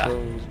 seconds Yeah. or so.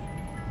 It was-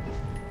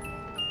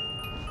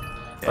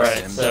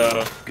 Alright,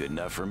 so Good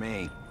enough for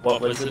me.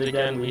 what was it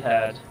again? We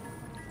had.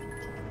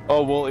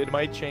 Oh, well, it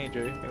might change,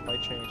 eh? It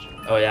might change.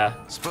 Oh yeah.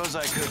 Suppose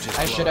I could just.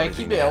 Should blow I keep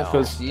everything it out. Alpha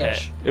Because-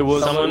 Siege? It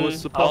was, Someone, it was I'll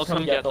supposed come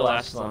to get the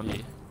last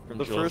zombie from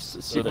The Jules,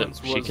 first so that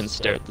sequence she was- can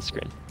stare at the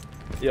screen.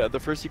 Yeah, the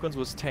first sequence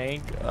was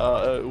tank,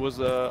 it was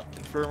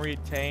infirmary,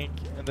 tank,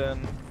 and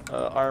then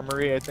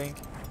armory, I think.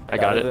 I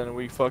got And it. then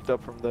we fucked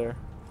up from there.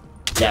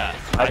 Yeah,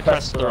 I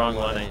pressed the wrong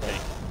one, I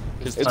think.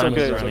 Because It's time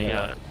okay, was it's running okay.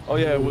 out. Oh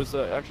yeah, it was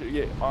actually,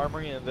 yeah,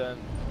 armory and then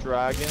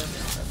dragon,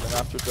 and then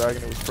after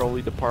dragon it was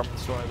probably department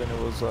store, and then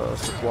it was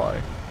supply.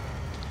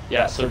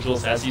 Yeah, so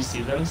Jules, as you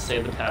see them,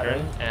 say the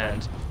pattern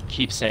and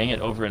keep saying it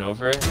over and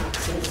over.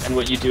 And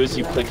what you do is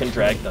you click and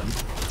drag them.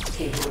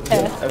 And Click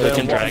then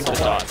and drag once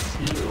the dots. to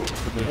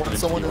move them Once into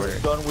someone the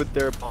is order. done with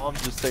their bomb,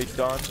 just say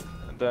done,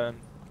 and then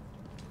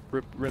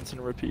rinse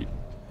and repeat.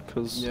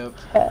 Cause Yep.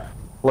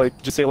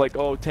 like just say like,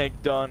 oh, tank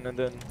done, and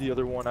then the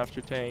other one after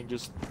tank,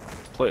 just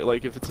play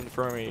like if it's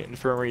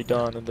infirmary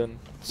done, and then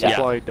Yeah.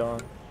 supply done,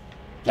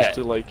 just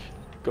Okay. to like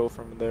go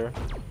from there.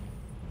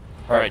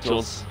 Alright,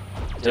 Jules.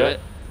 Do it.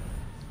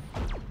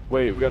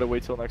 Wait, we gotta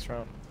wait till next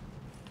round.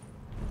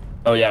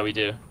 Oh yeah, we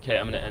do. Okay,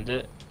 I'm gonna end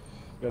it.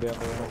 We gotta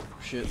end the round.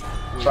 Shit.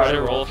 Try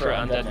to roll for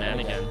Undead Man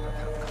again.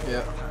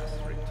 Yeah.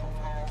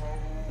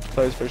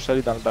 Players first, shut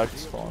it down back to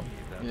spawn.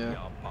 Yeah.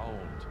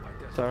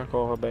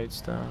 Tackle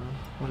abates down.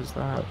 What is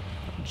that?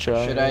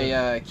 Should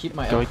I keep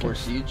my M4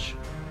 siege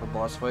for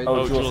boss fight?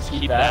 Oh, Jules,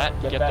 keep that.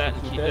 Get that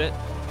and keep it.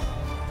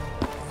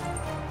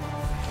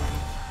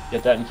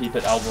 Get that and keep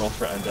it. I'll roll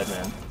for Undead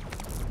Man.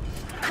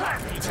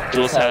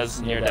 Jules has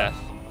near death.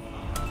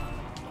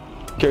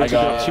 Okay, I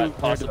got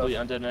possibly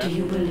Undead Man.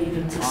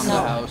 On the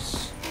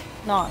house.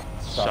 Not.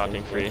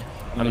 Shopping free.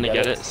 I'm gonna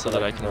get it so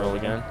that I can roll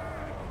again.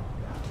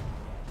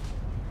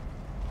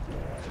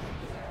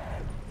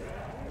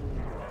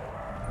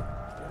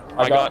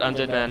 I got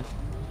Undead Man.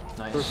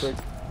 Nice. Perfect.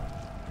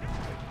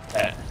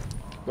 Okay.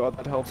 God,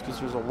 that helps because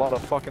there's a lot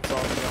of fucking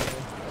zombies on me.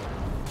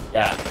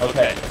 Yeah,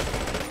 okay.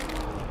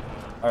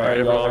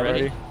 Alright, we're all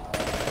ready?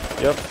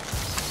 Yep.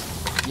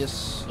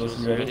 Yes. Jules,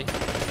 you ready?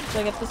 Should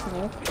I get this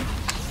new?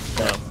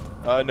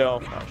 No.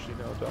 No. Actually,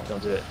 no, don't.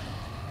 Don't do it.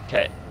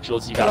 Okay,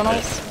 Jules, you got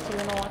this. Do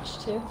you wanna watch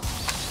too?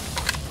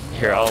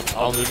 Here,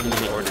 I'll move them in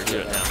the order. Do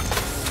it now.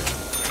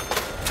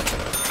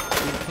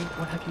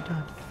 What have you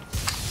done?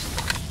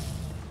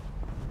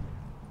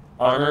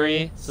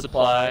 Armory,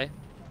 supply,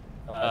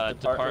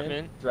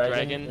 department,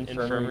 dragon,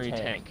 infirmary,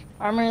 tank.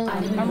 Armory,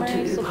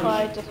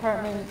 supply,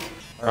 department,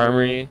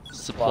 Armory,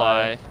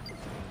 supply,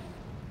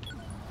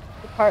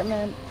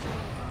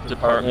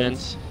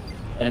 department,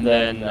 and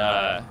then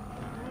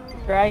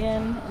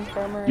dragon,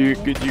 infirmary. You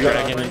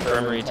dragon,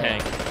 infirmary,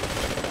 tank.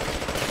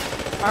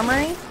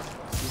 Armory?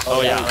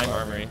 Oh yeah, I'm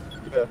armory.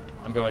 Yeah.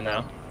 I'm going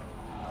now.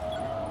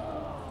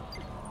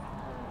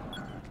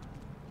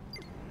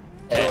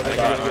 Okay, I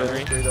got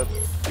armory.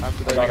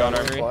 After that, I got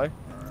armory. supply.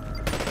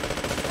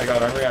 I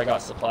got armory, I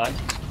got supply.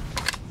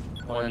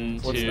 1,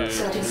 2,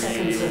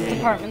 3.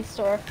 Department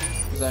store.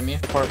 Is that me?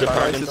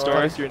 Department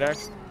store. You're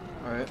next.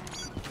 Alright.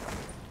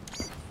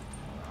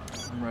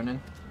 I'm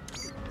running.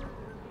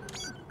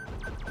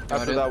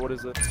 After that, what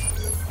is it?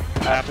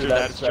 After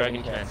that, it's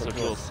dragon can, so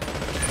Jules.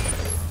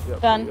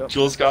 Yep, Done. Yep.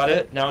 Jules got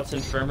it, now it's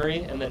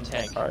infirmary, and then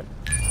tank.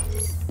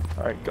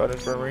 Alright, got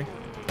infirmary.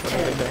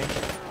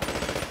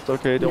 It's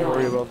okay, don't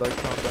worry about that,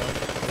 calm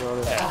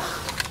down. Yeah.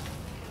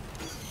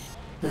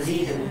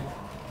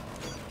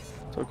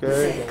 It's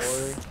okay, don't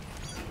worry.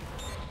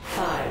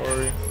 Don't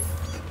worry.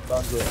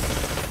 Done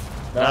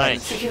it.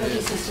 Nice.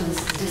 Security systems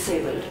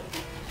disabled.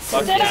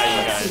 Fuck yeah,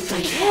 you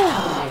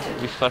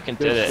guys. We fucking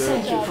did it.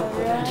 Thank you for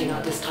preventing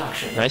our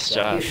destruction. Nice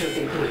job. You should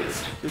be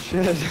pleased. Good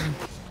shit.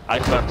 I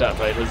fucked up,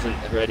 I wasn't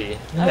ready.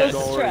 I was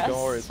Don't stressed.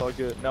 worry, it's all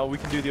good. Now we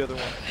can do the other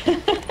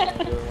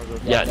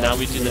one. Yeah, now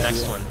we do the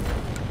next one.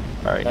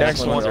 Alright, Next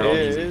next ones one are all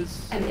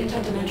is... An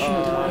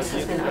interdimensional device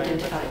has been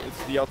identified.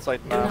 It's the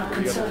outside Do map. not where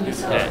you gotta concern do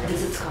yourself Okay.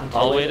 with its content.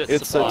 I'll wait at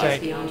It's a supply.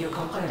 tank. Beyond your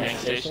Tank comprehension.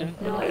 station?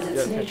 Nor is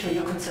its nature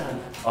your concern.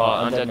 Oh,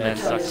 Undead Man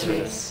sucks for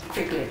this.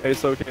 Quickly.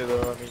 It's okay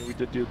though, I mean, we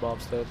did do the bomb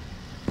stead.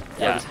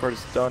 Yeah. This part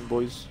is done,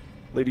 boys.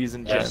 Ladies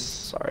and Yes. gents.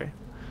 Sorry.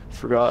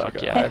 Forgot. Fuck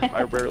Okay, yeah.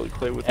 I rarely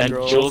play with the And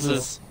girls.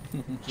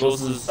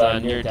 Jules's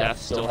near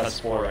death still has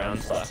 4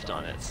 rounds left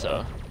on it,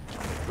 so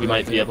we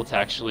might be able to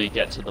actually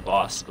get to the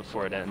boss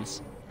before it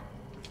ends.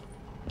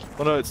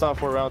 Well, no, it's not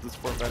 4 rounds, it's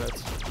 4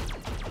 minutes.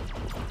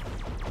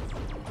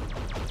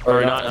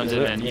 Or not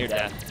Undead Man, near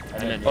death. I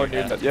meant Oh,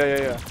 near near death.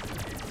 that.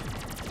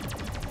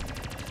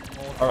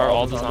 Yeah. Are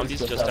all the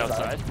zombies just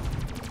outside?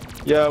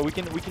 Yeah, we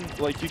can,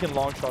 like, you can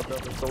long shot them,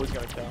 it's always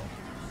gonna count.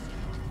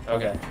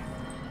 Okay.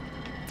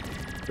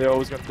 They're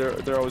always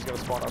gonna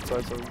spawn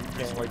outside, so we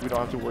can't, like, we don't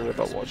have to worry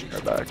about watching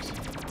our backs.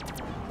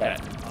 Okay.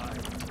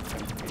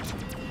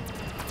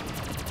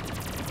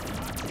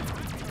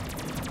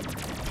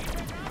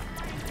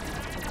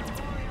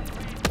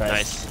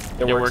 Nice.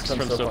 It works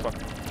from so far.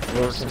 It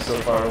works from so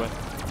far away.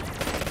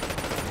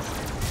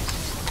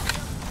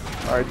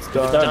 Alright, it's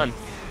done. It's done.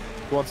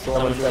 Who wants to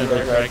Someone launch send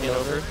their dragon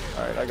over.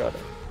 Alright, I got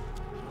it.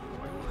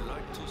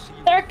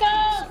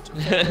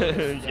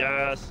 Circle!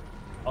 Yes.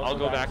 I'll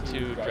go back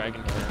to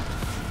dragon can.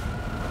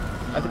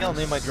 I think I'll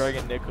name my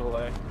dragon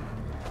Nikolai.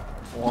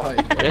 Why?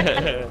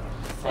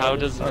 How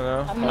does I don't know.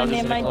 I'm how gonna does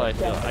name my Nikolai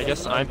feel? dragon I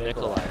guess I'm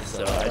Nikolai,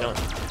 so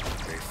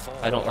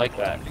I don't like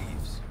that.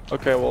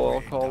 Okay, well,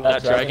 I'll call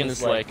That dragon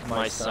is like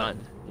my son,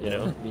 you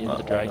know? Me and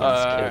the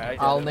dragon's kid.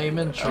 I'll name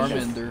him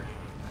Charmander.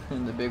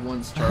 And the big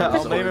one's Charizard.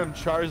 I'll name him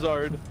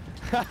Charizard.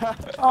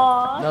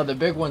 Aww. No, the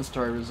big one's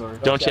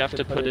Charizard. Don't you have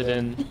to put it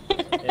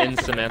in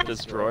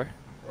Samantha's drawer?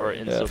 Or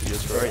in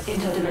Sophia's drawer?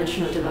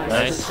 Interdimensional device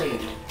Nice.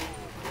 saved.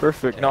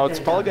 Perfect. No, it's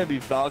probably gonna be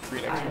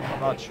Valkyrie next one. I'm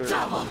not sure. It's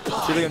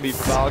either gonna be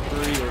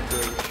Valkyrie or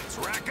Grace. Let's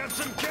rack up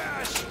some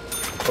cash.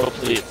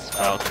 Hopefully it's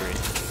Valkyrie.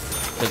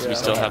 Because we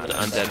still have the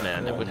Undead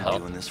Man, it would help.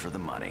 Doing this for the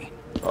money.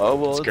 Oh,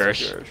 well, it's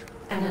Scourge. Scourge.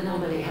 An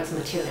anomaly has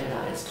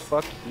materialized.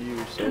 Fuck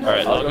you, so.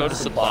 Alright, I'll go to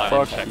supply and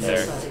Fuck check you. there.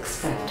 As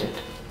expected.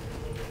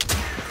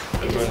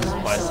 I'm going to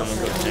supply someone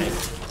go to tank.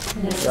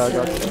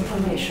 Necessary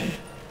information.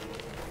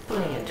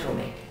 Bring it to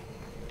me.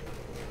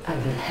 I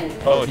will help.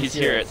 Oh, he's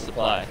here at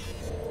supply.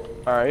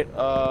 Alright,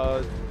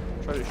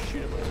 try to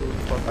shoot him until he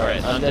fucking.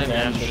 Alright, Undead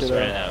Man just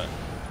ran out.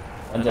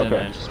 Undead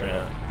Man just ran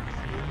out.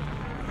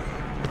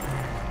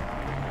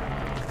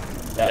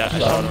 Yeah, I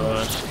shot him a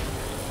bunch.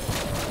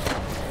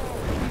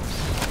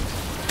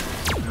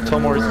 Tell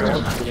more is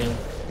going.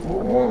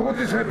 What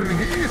is happening?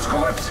 It's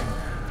collapsing.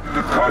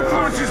 The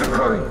confluence is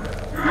occurring.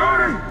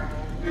 Hurry!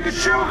 The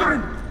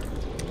children!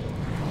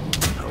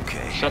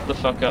 Okay. Shut the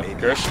fuck up,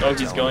 Gersh. Oh,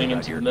 he's going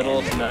into the middle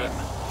of the map.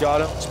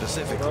 Got him.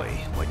 Specifically,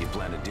 what you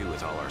plan to do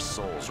with all our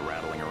souls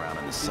rattling around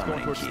in the He's going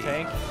summoning towards key. the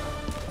tank.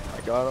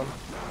 I got him.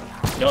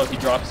 No, he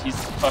drops. He's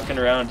fucking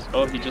around.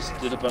 Oh, he just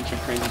did a bunch of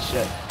crazy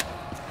shit.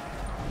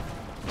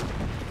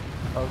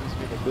 Oh, he's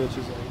being a bitch,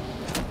 isn't he?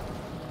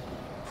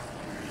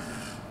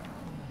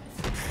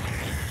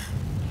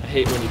 I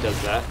hate when he does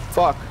that.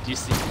 Fuck. Do you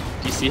see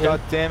him?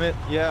 God damn it.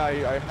 Yeah,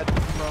 I had to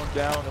throw him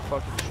down and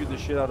fucking shoot the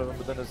shit out of him,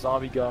 but then a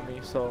zombie got me,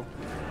 so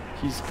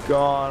he's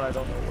gone. I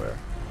don't know where.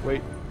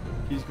 Wait,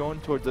 he's going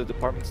towards the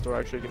department store.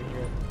 Actually, I can hear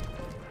him.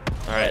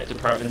 Alright,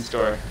 department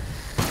store.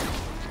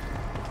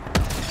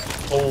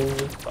 Holy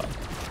fuck.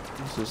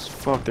 Jesus,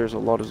 fuck, there's a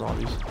lot of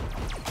zombies.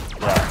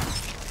 Yeah.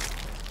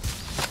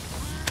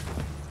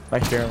 I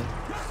hear him.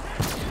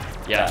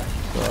 Yeah.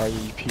 Oh,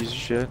 you piece of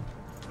shit.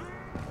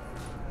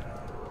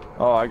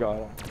 Oh, I got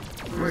him.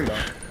 Wait,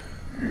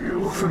 you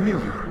look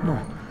familiar. No,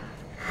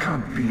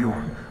 can't be you.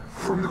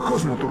 From the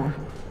Cosmodrome.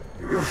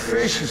 Your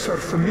faces are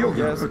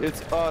familiar, Yes, but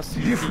it's us,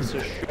 you different. piece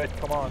of shit.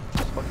 Come on,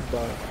 let's fucking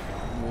die.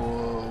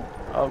 Whoa.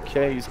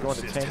 Okay, he's going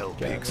to Just tank tell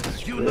again. Biggs,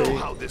 That's you great. know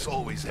how this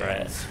always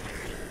Right. ends.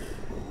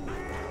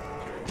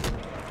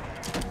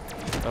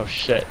 Oh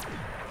shit.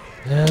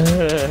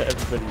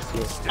 Everybody's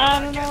here. I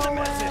don't know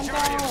where I'm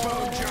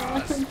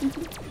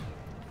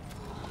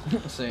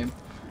going. Same.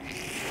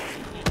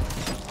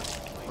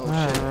 Oh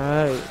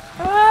Alright.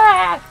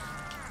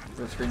 shit.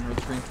 Red screen, red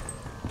screen.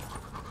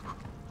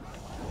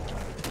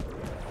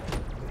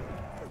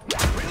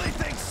 Really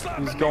think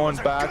slapping He's me going was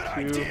a back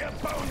good to- idea,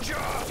 Bone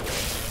Jaw?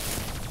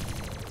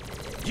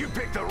 You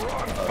picked the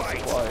wrong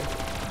fight. Why?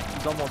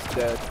 He's almost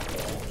dead.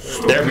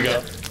 There we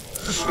go.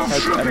 stop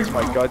That's shooting.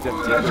 my goddamn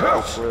That team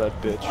helps. for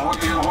that bitch. What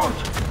do you want?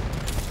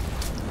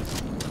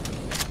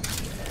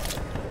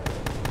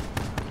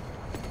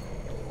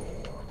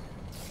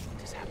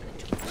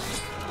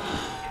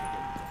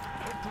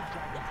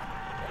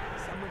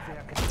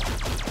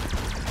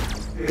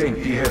 Thank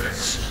the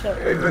heavens.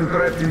 I've been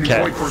trapped in the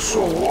Okay. void for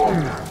so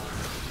long.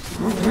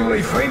 Will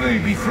I finally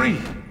be free?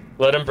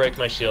 Let him break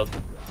my shield.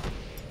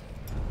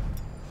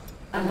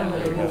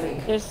 Anomaly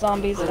moving. There's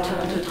zombies down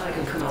Return to there.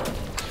 Titan Command.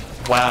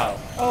 Wow.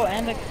 Oh,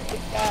 and a guy.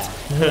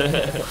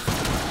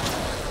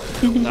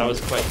 That was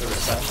quite the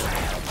reception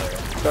out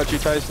there. Got you,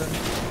 Tyson.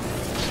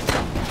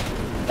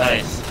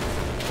 Nice.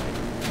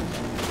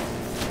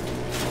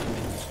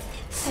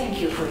 Thank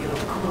you for your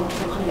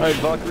cooperation. Alright,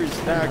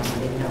 Valkyrie's next.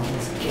 Commonly known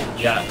as GAMERTAGS.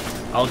 Yeah.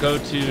 I'll go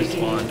to Beginning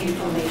spawn.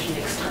 information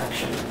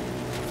extraction.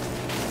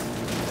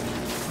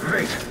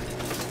 Wait.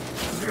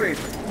 Wait,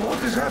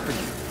 what is happening?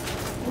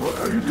 What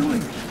are you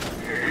doing?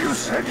 You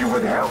said you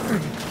would help me.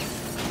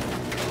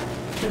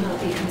 Do not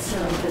be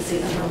concerned with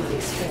the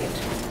anomaly state.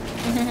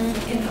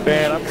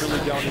 Man, I'm really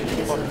down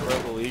into fucking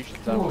Revelations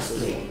after this.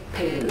 Mostly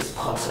painless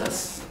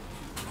process.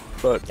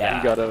 But Yeah.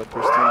 we got a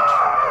prestige.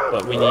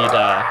 But we need,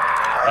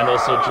 and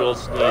also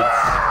Jules needs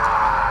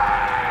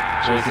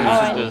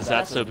I the need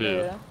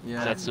Zatsubu.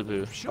 Yeah.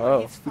 Zatsubu.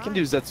 Oh, we can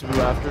do Zetsubu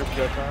after if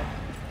you got time.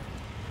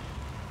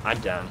 I'm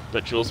down,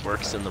 but Jules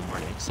works in the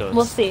morning, so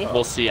We'll see.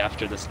 We'll see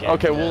after this game.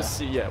 Okay, Yeah. we'll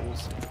see. Yeah, we'll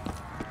see.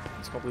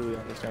 It's completely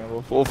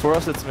understandable. Well, for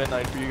us it's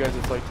midnight. For you guys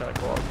it's like 10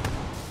 o'clock.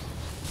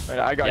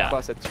 I got Yeah.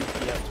 class at 2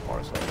 p.m.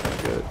 tomorrow, so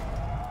I'm good.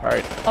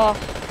 Alright. Oh,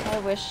 I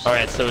wish. All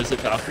right, so is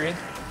it Valkyrie?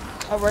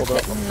 I worked Hold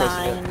at up, I'm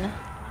pressing 9.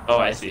 Oh,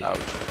 I see. Ouch.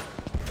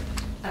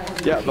 I will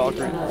Yeah, repeat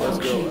Valkyrie, another let's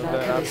go. key And then Valkyrie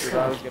after that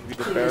scout, is gonna be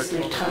the barracks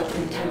previously trapped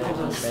in temporal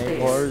main space.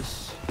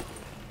 bars.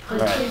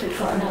 Retrieve it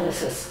for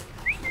analysis.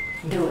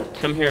 Do it.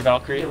 Come here,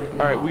 Valkyrie. Do it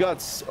Alright, now. we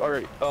got.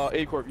 Alright,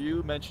 A-Corp,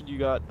 you mentioned you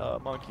got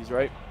monkeys,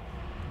 right?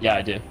 Yeah,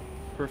 I do.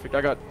 Perfect.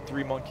 I got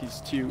 3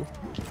 monkeys too.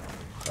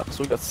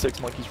 So we got 6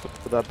 monkeys for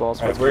that boss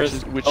Alright, fight,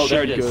 where's? which Oh, should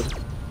there it be is. good.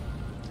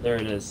 There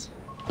it is.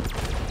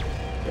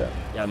 Yeah.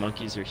 Yeah,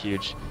 monkeys are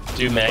huge.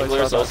 Do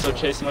manglers also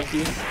chase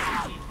monkeys?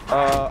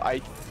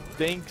 I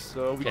think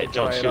so. We Okay, can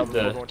don't try it shoot out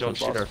before going to don't the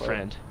shoot boss our fight.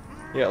 friend.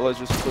 Yeah, let's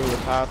just clear the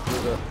path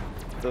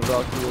for the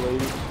Valkyrie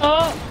lady.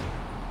 Oh!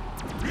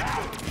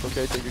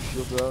 Okay, take your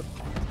shields out.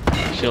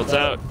 Shields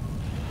out.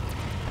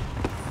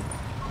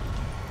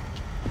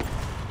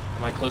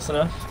 Am I close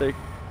enough? Stay.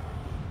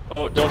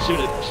 Oh, don't shoot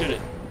it. Shoot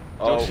it.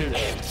 Oh. Don't shoot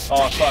it.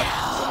 Oh fuck!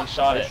 Someone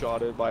shot I it.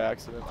 shot it by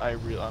accident.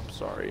 I'm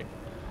sorry.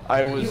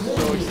 I was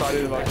so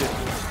excited about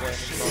getting this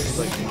thing, and I was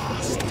like,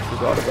 completely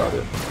forgot about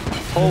it.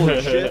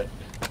 Holy shit!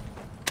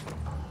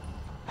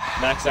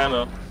 Max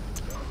ammo.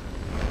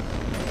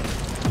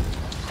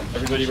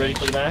 Everybody ready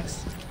for the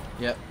max?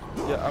 Yep.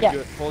 Yeah, I'm Yeah.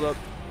 good. Hold up.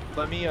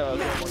 Let me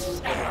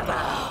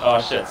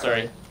Oh shit!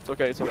 Sorry. It's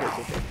okay. It's okay. It's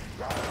okay.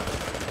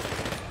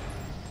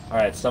 All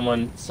right,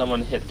 someone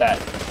hit that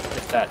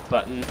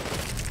button.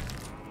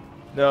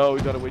 No,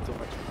 we gotta wait till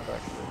next week.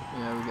 Actually.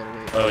 Yeah, we gotta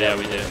wait. Oh yeah,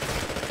 we do.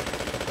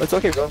 It's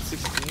okay. We're on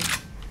 16.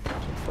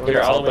 Here,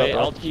 It's I'll not that wait. bad.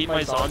 I'll keep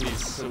my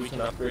zombies so we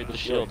can upgrade the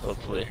shield,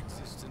 hopefully.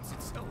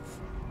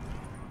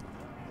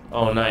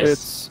 Oh, nice.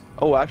 It's.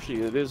 Oh,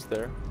 actually, it is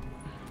there.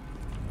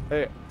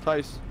 Hey,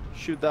 Tice,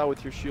 shoot that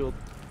with your shield.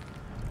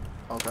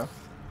 Okay.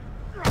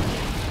 Alright,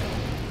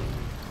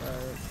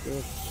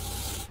 good.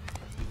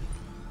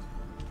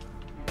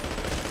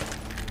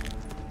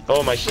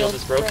 Oh, my shield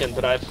is broken,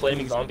 but I have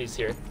flaming zombies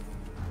here.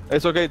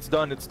 It's okay, it's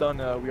done, it's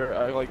done.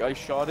 I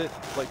shot it,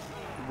 like,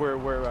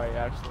 where I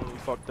accidentally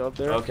fucked up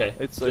there. Okay.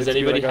 Does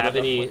anybody have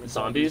any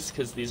zombies?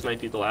 Because these might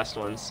be the last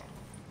ones.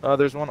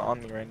 There's one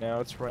on me right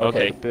now, it's running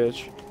like a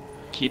bitch.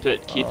 Keep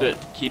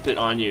it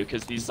on you,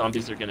 because these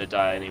zombies are gonna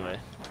die anyway.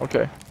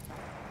 Okay.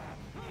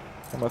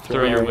 I'm gonna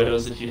throw your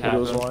widows if you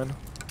have them. Line.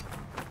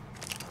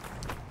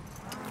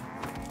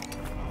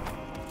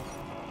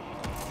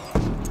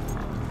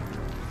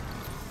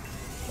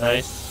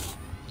 Nice.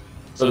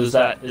 So is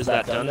that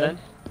done then?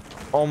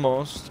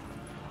 Almost.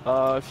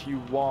 If you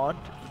want,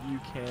 you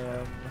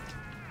can.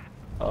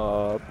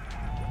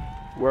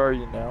 Where are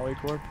you now,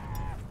 Acorn?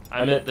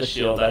 I'm at the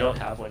shield. I don't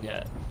have one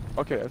yet.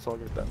 Okay, that's all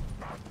good then.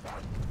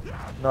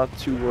 Not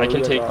too worried. I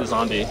can take the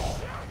zombie.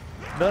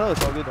 No,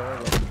 it's all good. Don't worry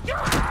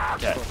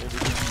about it. Okay.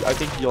 I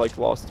think you like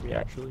lost me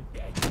actually.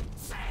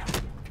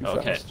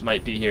 Okay,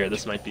 might be here.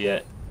 This might be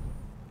it.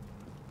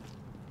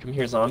 Come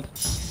here, Zomb.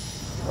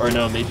 Or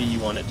no, maybe you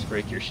want it to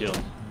break your shield,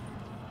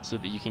 so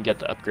that you can get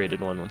the upgraded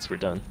one once we're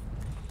done.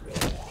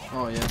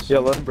 Oh yes. Yeah,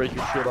 let him break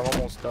your shield. I'm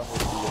almost done with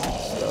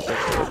the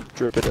stuff.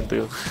 Drip it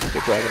into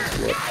the dragon's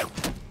blood.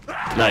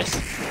 Nice.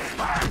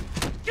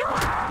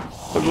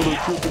 I'm gonna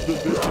drip it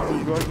into the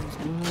dragon's blood.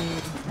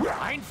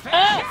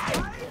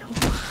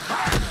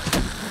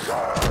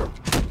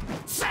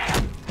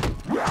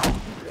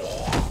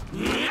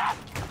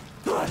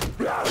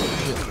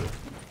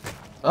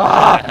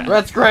 Ah!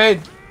 Red's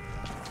grade!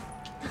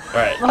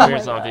 Alright, come here,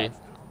 zombie.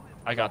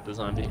 I got the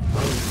zombie. How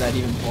is that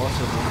even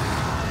possible?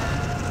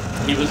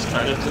 He was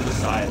kind of to the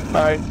side.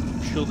 Alright,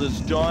 shield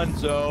is done,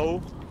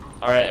 so.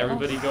 Alright,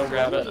 everybody go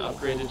grab an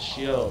upgraded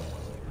shield.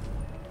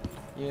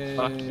 Yeah.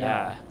 Fuck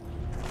yeah.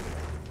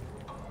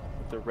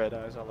 With the red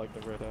eyes, I like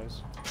the red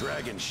eyes.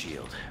 Dragon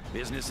shield.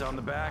 Business on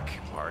the back,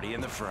 party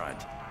in the front.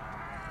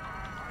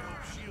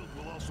 Shield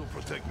will also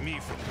protect me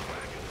from the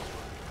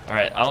dragon.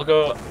 Alright, I'll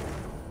go.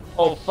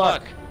 Oh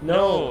fuck!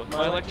 No!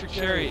 My electric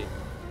cherry!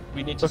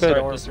 We need to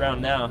start this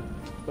round now.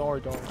 Don't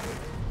worry, don't worry.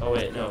 Oh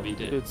wait, no, we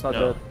did. It's not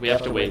no, dead. we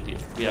have to wait.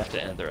 We have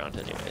to end the round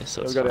anyway,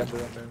 so it's We gotta fine.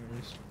 end the round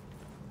anyways.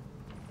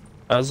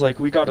 I was like,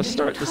 we gotta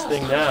start this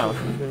thing now.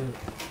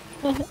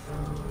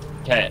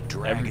 Okay,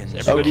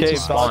 everybody to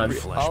spawn.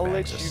 I'll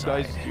let you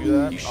guys do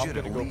that. You I'm should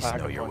gonna at go least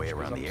pack know a your punch way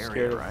around because the I'm area,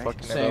 scared of right? fucking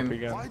it Same. up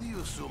again. Why do you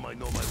assume I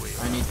know my way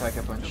I need pack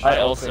a punch. I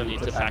also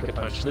need to pack a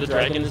punch. The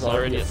dragon is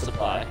already at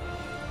supply.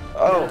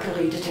 Oh!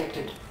 Valkyrie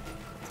detected.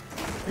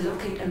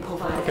 Locate and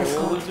provide Okay,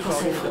 well, escort let's for just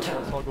safe I'll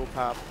return. go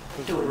pap.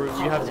 Because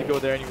we have to go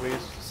there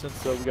anyways,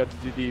 since we got to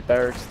do the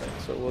barracks thing,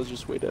 so we'll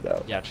just wait it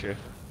out. Yeah, true.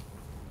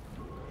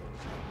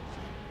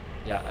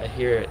 Yeah, I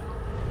hear it.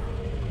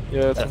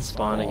 Yeah, it's At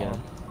spawn again.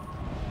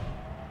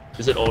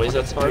 Is it always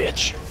at spawn?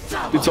 Bitch.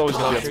 It's always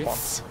gonna be at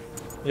spawn.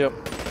 Yep.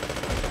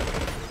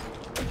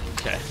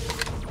 Okay.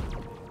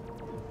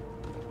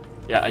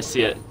 Yeah, I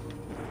see it.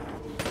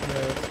 Yeah,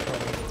 it's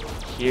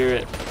coming. Here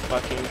it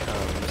fucking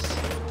comes.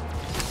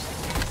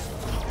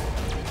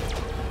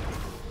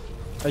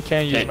 I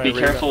can't use Okay, my be ray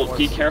careful. gun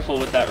Be once. careful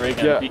with that ray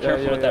gun. Yeah, be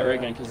careful with that ray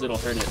gun, because it'll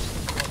hurt it.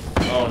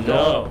 Oh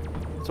no!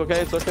 It's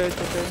okay, it's okay,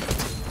 it's okay.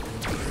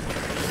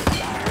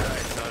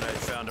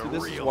 A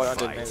This is real why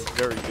Undead Man is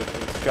very good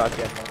for this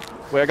goddamn monkey.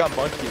 Wait, I got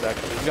monkeys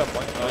actually. You got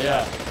monkeys. Oh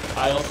yeah.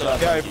 I also have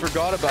Yeah, I monkeys.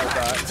 forgot about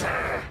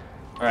that.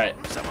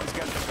 Alright. Someone's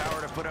got the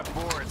power to put up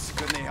boards.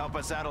 Couldn't they help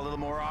us out a little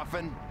more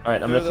often?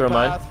 Alright, I'm gonna throw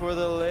mine. For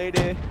the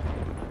lady.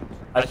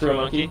 I threw a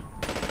monkey.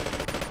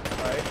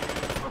 Alright,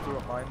 I'll throw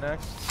mine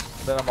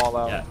next. Then I'm all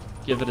out. Yeah.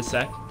 Give it a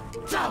sec.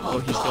 Oh,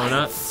 he's throwing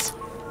up.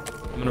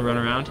 I'm gonna run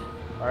around.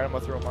 Alright, I'm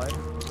gonna throw mine.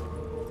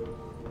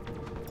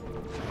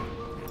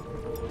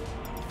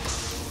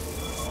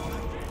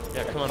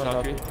 Yeah, come on,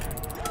 Valkyrie.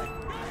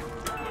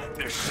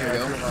 This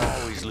shit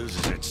always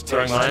loses its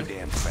Throwing taste mine.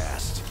 damn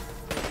fast.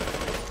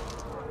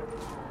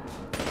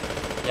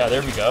 Yeah,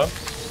 there we go.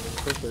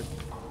 Perfect.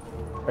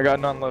 I got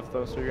none left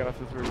though, so you're gonna have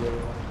to throw the other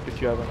one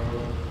if you have another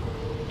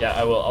one. Yeah,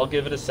 I will. I'll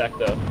give it a sec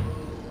though.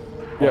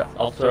 Yeah.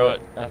 I'll throw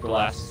it at the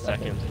last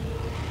second.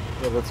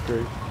 Yeah, that's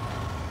great.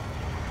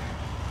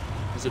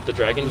 Is it the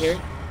dragon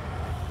here?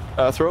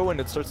 Throw when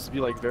it starts to be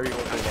like very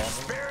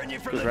overwhelming.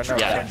 Because right now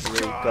Yeah. it's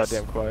really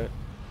goddamn quiet.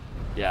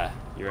 Yeah,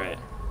 you're right.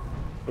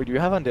 Wait, do you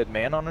have Undead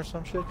Man on or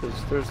some shit? Because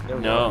there's no.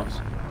 No.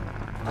 runners.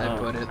 I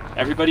put it.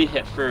 Everybody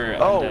hit for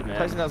Oh, Undead Man.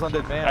 Tyson has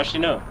Undead Man. Actually,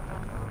 no.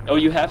 Oh,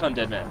 you have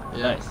Undead Man.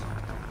 Yeah. Nice.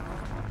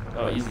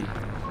 Oh, easy.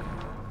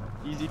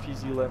 Easy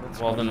peasy lemon.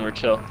 Well, then we're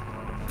chill.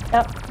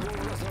 Yep.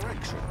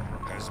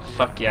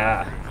 Fuck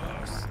yeah.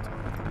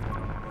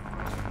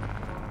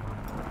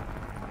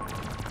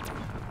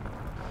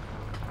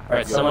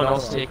 Alright, someone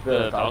else take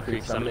the Valkyrie,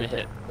 because I'm gonna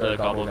hit the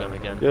Gobblegum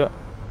again. Yeah.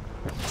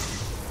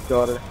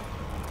 Got it.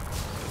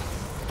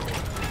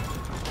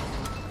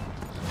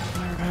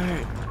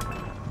 Alright.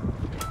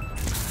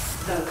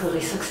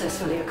 Valkyrie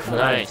successfully acquired.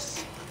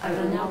 Nice. I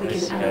will now begin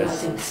Nice, guys.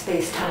 analyzing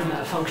space-time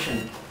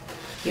malfunction.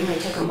 You may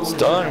take a moment It's to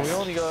done. rest. We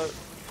only got.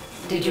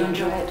 Did you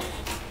enjoy it?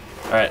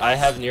 Alright, I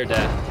have near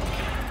death.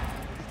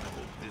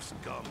 This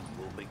gun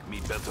will make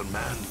me better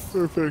man.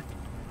 Perfect.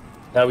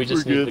 Now we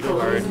just need the card.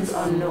 Coordinates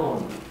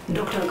unknown.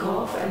 Dr.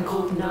 Goff and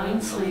Group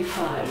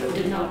 935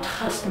 did not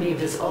trust me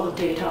with all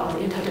data on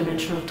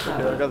interdimensional Yeah, I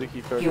travel. got the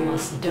key card. You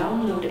must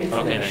download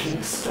information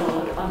nice.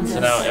 stored on So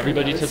the now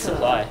everybody to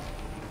secondary supply.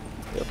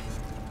 Yep.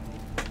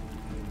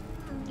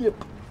 Yep.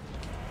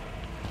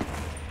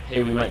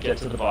 Hey, we might get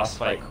to the boss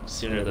fight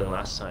sooner than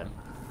last time.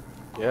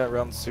 Yeah,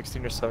 around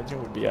 16 or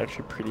 17 would be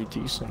actually pretty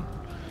decent.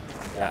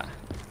 Yeah.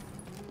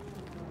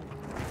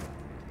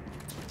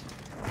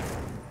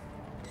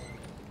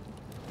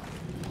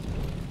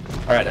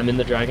 Alright, I'm in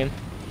the dragon.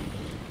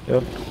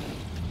 Yep.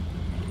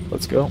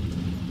 Let's go.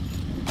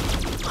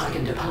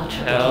 Dragon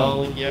departure.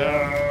 Hell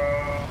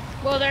yeah!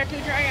 Well, there are 2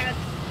 dragons.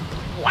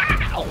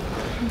 Wow!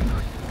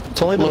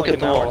 It's only been Look like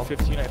at an hour that. and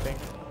 15, I think.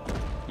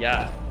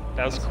 Yeah,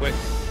 that was quick.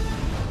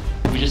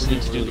 We just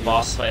need to do the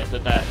boss fight,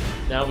 but that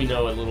now we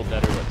know a little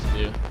better what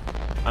to do.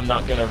 I'm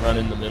not gonna run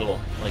in the middle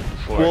like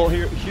before. Well,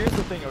 here's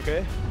the thing,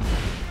 okay?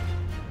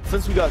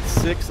 Since we got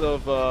 6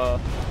 of the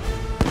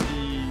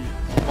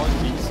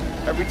monkeys,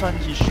 every time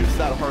he shoots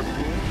that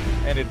harpoon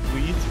and it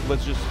bleeds,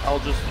 I'll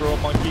just throw a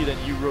monkey, then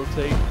you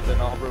rotate,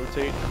 then I'll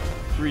rotate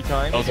 3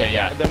 times. Okay,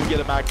 yeah. And then we get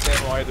a max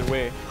ammo either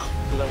way.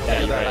 So then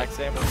when we get that max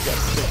ammo, we got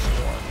 6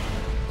 more.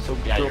 So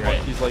we throw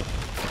monkeys like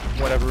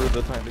whenever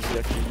the time is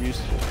actually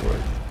useful for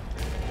it.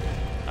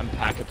 I'm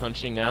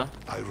pack-a-punching now.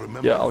 I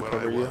remember Yeah, I'll where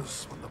cover I you.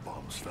 was when the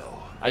bombs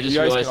fell. I just You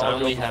guys realized can I all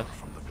only go have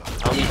From the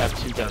gun.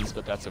 2 guns,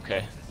 but that's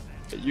okay.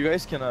 You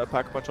guys can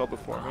pack a punch all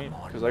before me,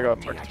 because I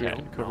got Mark 3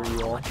 to cover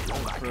you all.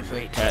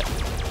 Perfect. Okay.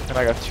 And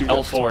I got 2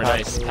 L4,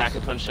 nice. anyways.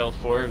 Pack-a-punch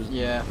L4,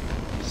 Yeah.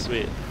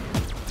 sweet.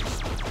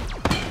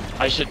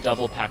 I should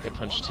double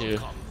pack-a-punch too.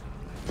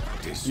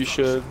 You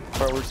should.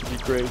 Fireworks would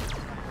be great.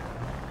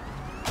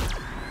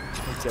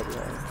 What's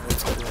everyone?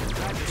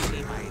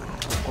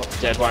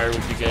 Deadwire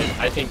would be good.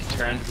 I think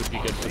Turned would be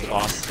good for the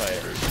boss fight.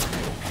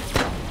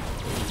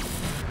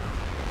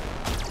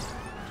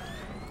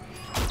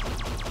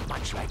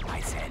 Much like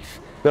myself.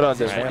 Good on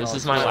this, Alright, man. this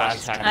is my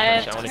last I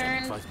pack-a-punch. have I wanna...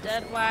 turned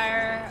dead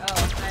wire. Oh, I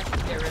have to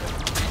get rid of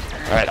my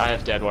turn. Alright, I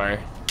have Deadwire.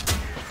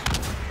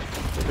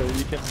 Okay,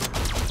 you can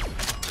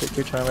take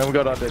your time. And we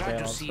got on dead Glad man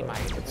to on, see so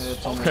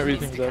my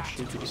everything's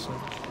actually decent.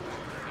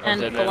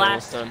 And Dead man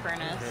blast almost done.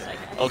 furnace, I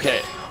guess.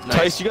 Okay, Tice,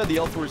 nice. you got the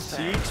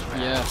L4C?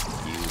 Yeah.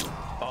 You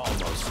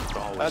almost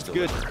always That's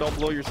good. deliver. Don't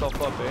blow yourself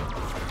up, eh?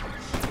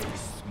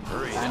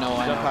 Hurry. I know,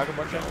 I You done know. pack a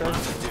bunch of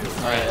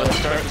guys? Alright, let's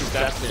start the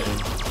steps in.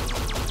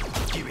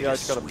 Give me Yeah, I the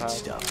just gotta sweet pass.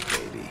 stuff,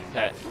 baby.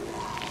 Okay.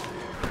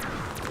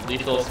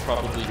 Lethal's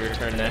probably your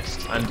turn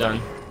next. I'm done.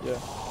 Yeah.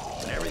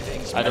 When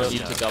everything's I don't messed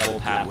need to up, double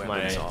good pack my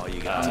weapons, all you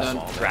got to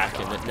fall back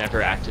Kraken. on. It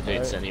never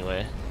activates Alright.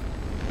 anyway.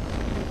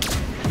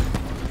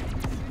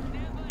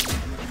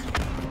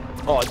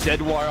 Oh,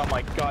 dead wire on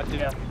my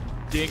goddamn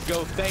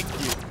dingo. Thank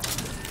you.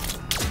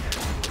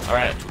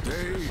 Alright,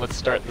 let's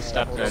start the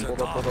step then.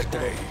 Hold up, hold up,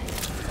 hold up.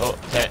 Oh,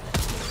 okay.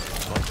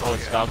 Oh,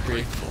 it's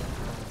Valkyrie.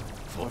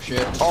 Oh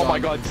shit. Oh my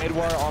god, dead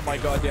wire on my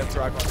goddamn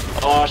track on.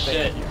 Oh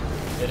shit.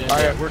 It is.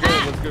 Alright, we're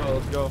good. Let's go,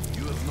 let's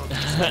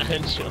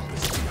go.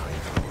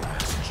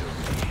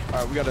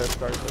 Alright, we gotta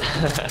start this.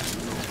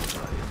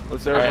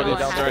 Let's everybody Alright,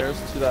 downstairs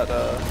to that,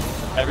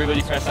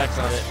 Everybody press X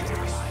on it.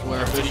 Where?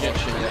 Everybody get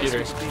your computer.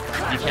 You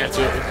can't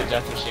do it with the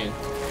death machine.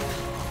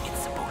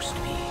 It's supposed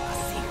to be a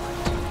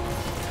secret.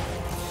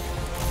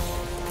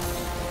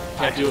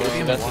 Can't do it with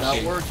the death Not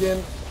machine.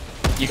 working.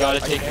 You gotta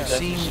take the death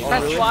machine.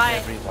 Press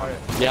Y.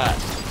 Yeah.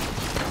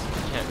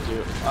 Can't do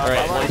it.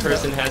 Alright, one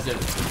person has it.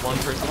 One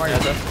person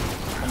has it.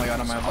 Oh my god,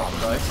 am I about to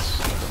die?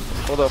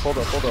 hold up,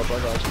 I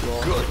got you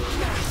all. Good.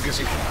 Because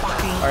it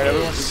fucking Alright,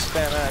 everybody is.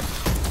 spam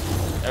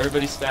X.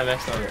 Everybody spam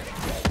X on it.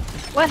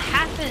 What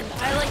happened?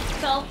 I like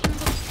fell through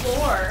the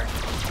floor.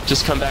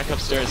 Just come back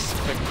upstairs.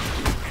 Quick.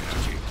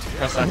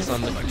 Press X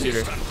on the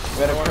computer.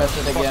 Better press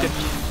it again.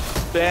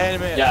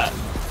 Spam it. Yeah.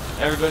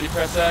 Everybody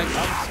press X.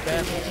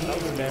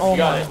 Oh We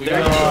got my it. We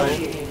got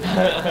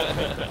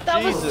it.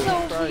 That was Jesus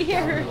so Christ.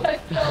 weird. I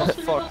fell through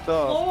the Fucked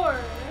up. floor.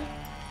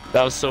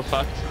 That was so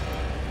fucked.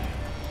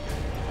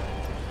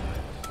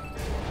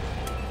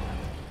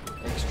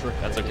 Extra.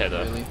 That's okay,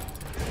 though. Really.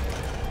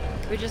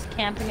 We're just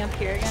camping up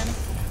here again.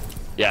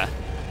 Yeah.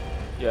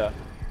 Yeah.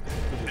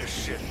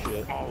 This shit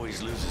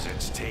always loses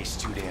its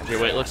taste too damn Here,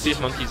 wait. Let's see if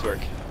monkeys work.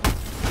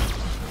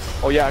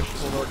 Oh yeah,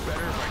 actually, hold on.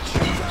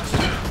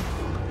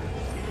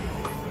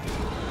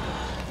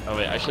 Oh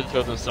wait, I should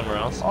throw them somewhere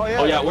else. Oh, yeah.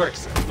 Oh yeah, it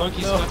works.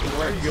 Monkeys fucking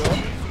work. There you go.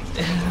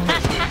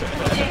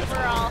 Okay,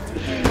 we're all.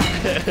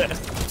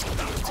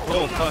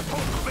 Oh fuck.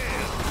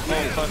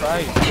 Oh fuck.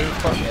 Right, they're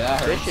fucking Yeah,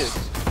 that hurts. vicious.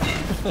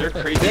 They're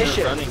crazy Vicious.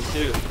 for running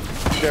too.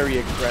 Very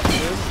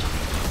aggressive.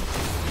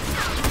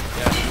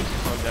 Yeah,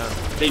 calm down.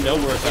 They know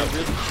we're about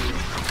really.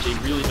 They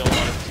really don't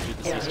want us to do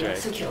this Easter Area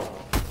egg. secure.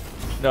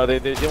 No, they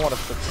want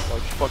us to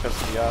like fuck us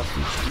in the ass.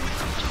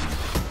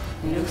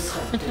 New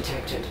threat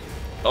detected.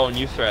 Oh,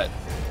 new threat.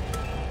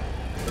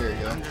 There you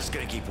go. I'm just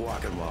gonna keep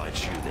walking while I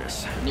chew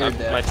this. Near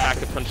death. My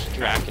pack-a-punch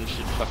Draken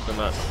should fuck them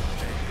up.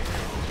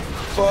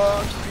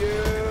 Fuck you,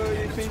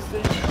 you piece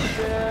of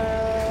shit.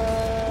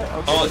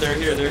 Okay, Oh, they're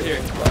here, they're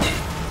here. There's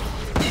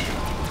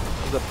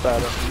a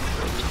bad one.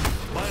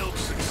 Mild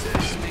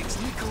success makes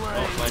Nikolai.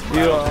 Oh, my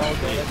You God. all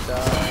gonna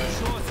die.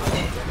 You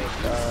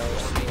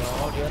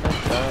all gonna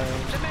die.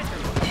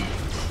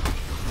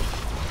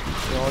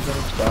 You all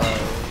gonna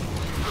die.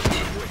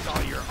 With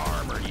all your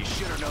armor, you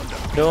should have known to.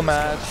 No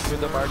match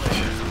with the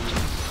marching.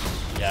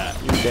 Yeah.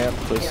 You damn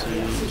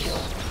pussies.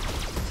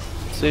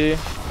 See?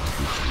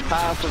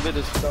 Half of it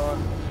is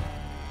done.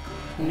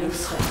 New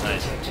threat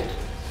detected.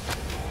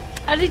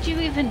 How did you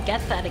even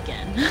get that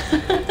again?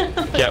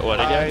 Get what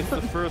again? It's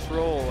the first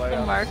roll. The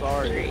I'm Mark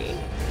sorry. III.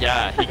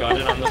 Yeah, he got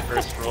it on the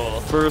first roll.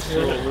 First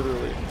roll,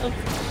 literally. That's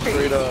Straight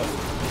crazy. up.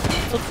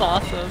 That's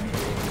awesome.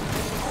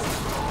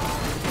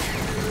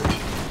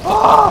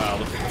 Wow,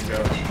 look at him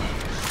go.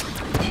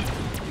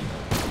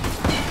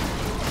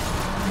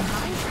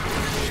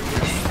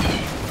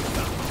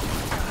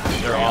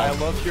 They're I all.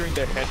 love hearing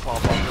their head pop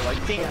up. They're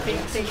like, ding, ding,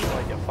 ding. You're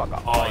like, yeah, fuck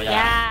off. Oh yeah.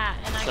 Yeah,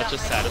 and I Such got a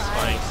my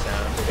satisfying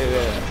sound.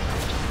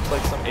 It's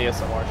like some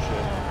ASMR shit.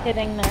 friends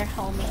hitting their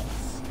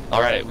helmets.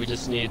 Alright, we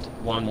just need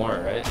one more,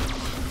 right?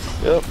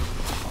 Yep.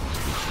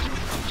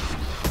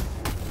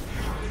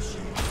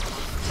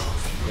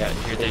 Yeah,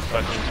 here they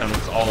fucking come.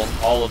 It's all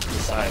of the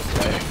sides,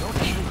 right?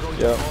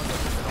 Yep.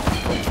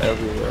 From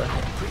everywhere.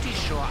 Pretty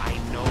sure I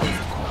know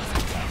the cause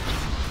of that.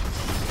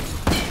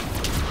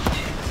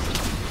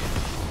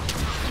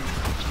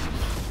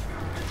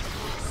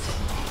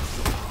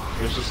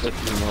 There's just a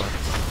few more.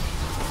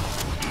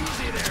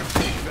 Easy there,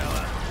 big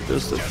fella.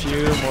 Just a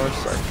few more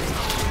seconds.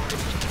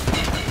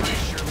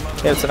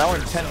 Yeah, it's an hour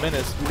and 10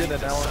 minutes. We did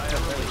an hour and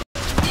 10 minutes.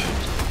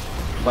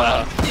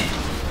 Wow.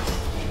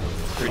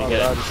 Pretty good.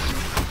 God.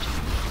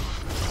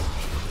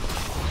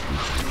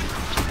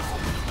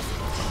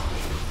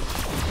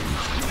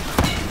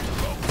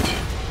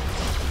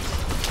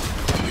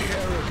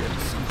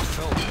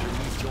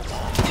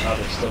 Oh,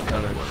 they're still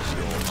coming.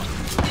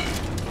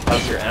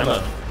 How's your ammo?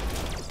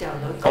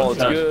 Download Oh, it's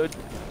done. good.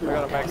 I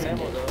got a max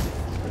ammo though.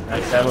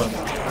 Nice ammo.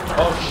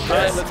 Oh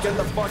Alright, shit! let's get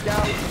the fuck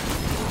out.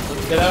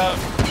 Let's get out.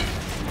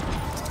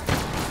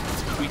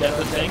 We get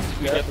the thing?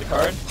 We get the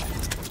card?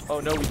 Oh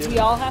no, we didn't. We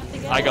all have to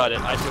get I got it.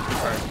 I took the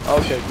card.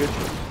 Okay, good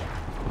shit.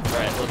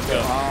 Alright, let's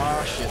go.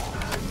 Ah, shit.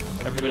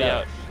 Everybody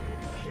out.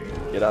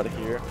 Get out of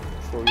here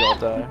before we all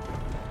die.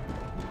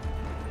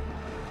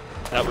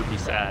 That would be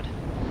sad.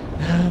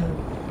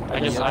 I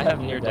guess I have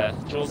near death.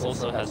 Jules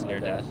also has near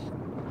death.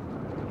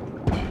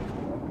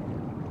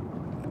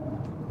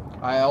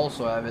 I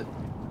also have it.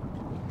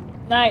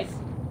 Nice.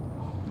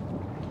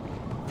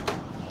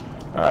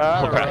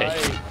 Alright.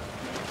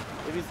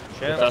 Ladies and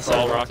gents, That's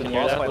all rocking the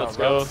near boss death. fight Let's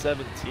on round go.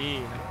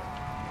 17.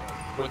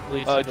 Quickly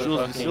to the Jules, you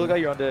fucking... still got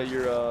your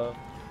undead,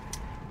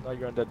 not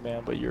your undead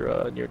man, but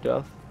your near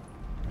death.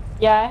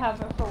 Yeah, I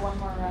have it for one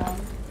more round.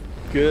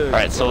 Good.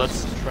 Alright, so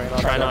let's try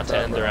not to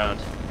that end the round.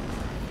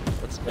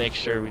 Let's make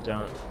sure we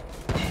don't.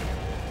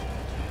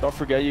 Don't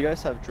forget, you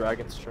guys have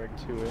Dragon Strike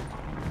too, eh?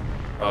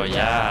 Oh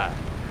yeah.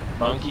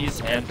 Monkeys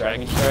and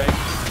Dragon Strike.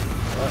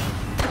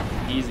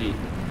 Easy.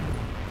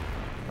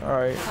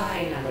 Alright.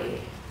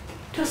 Finally.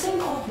 To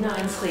think Group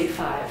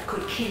 935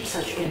 could keep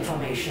such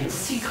information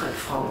secret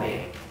from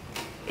me.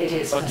 It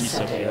is Fuck you,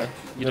 pathetic. Sophia.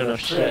 You don't know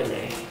shit.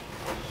 Really.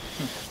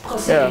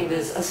 Proceeding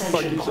with Fuck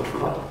Ascension you, Sophia.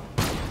 Protocol.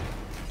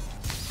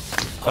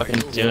 Fucking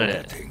doing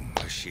it.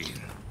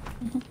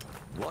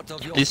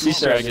 This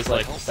Easter egg is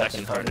like the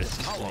second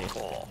hardest to me.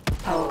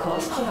 Power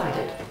cores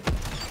provided.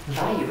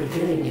 Why you would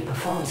willingly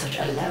perform such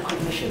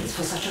elaborate missions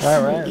for such a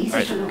Alright. simple,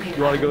 easy to locate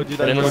You wanna go item do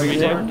that? And then what do we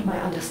is do? beyond my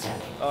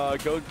understanding.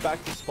 Go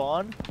back to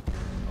spawn.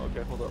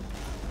 Okay, hold up.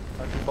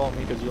 You can follow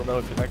me because you'll know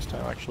it for next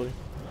time, actually.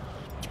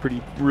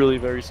 It's really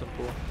very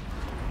simple.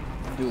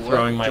 Do what?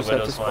 Throwing my Just head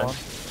to widow's spawn.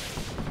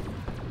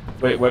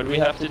 wine. Wait, what do we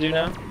have to do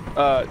now?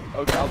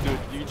 Okay, I'll do it.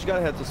 You just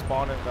gotta head to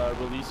spawn and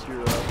release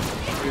your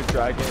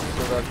dragon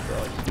so that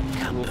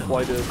he will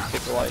fly to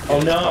Nikolai and Oh, get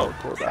his no. power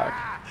core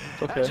back. It's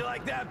How'd okay. you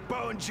like that,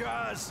 Bone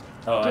Jaws?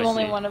 Oh, Do I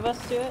only see. one of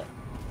us do it?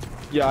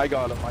 Yeah, I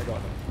got him.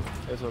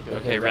 It's okay.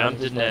 Okay, round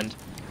didn't end.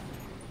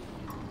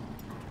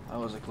 That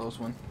was a close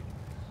one.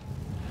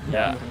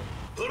 Yeah.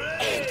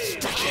 Hooray!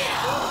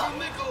 Power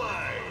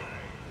Nikolai!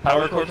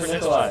 Power core for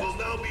Nikolai. Will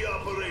now be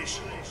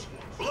operational.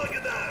 Plug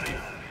it out.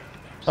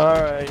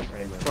 Alright,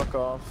 fuck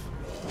off.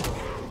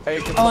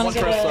 Hey, can I wanna someone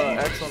get press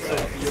a- X on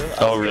Sophia?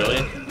 Oh, really?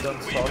 Done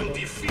talking.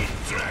 Defeat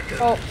Dragon.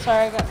 Oh,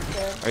 sorry, I got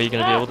scared. Are you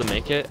gonna be able to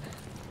make it?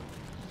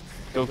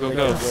 Go, go,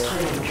 go.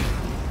 Strange.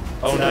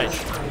 Oh,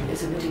 nice. The train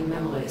is emitting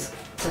memories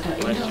that are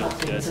Nice job,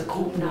 interrupting good. the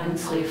Group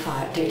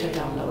 935 data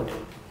download.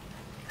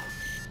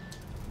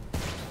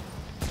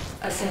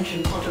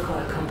 Ascension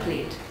protocol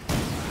complete.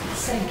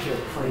 Thank you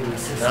for your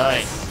assistance.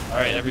 Nice.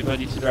 Alright,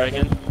 everybody to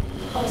Dragon.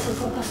 Also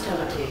for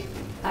posterity,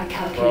 I We're all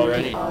calculated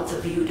ready. the odds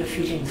of you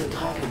defeating the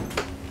dragon.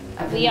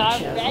 I will We not are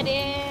share them.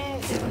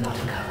 ready! They will not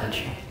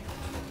encourage you.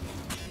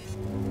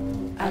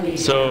 I leave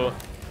So,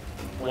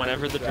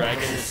 whenever the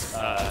dragon is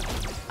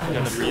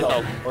gonna breathe,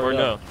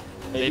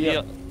 maybe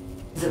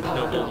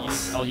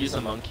I'll use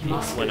a monkey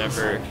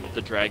whenever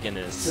the dragon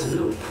is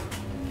to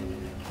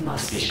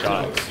be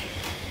shot.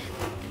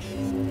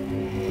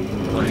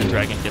 When the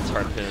dragon gets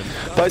harpooned.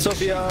 Bye,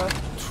 Sophia.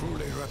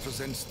 Truly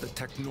represents the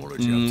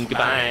technology.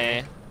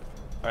 Goodbye.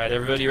 Alright,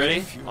 everybody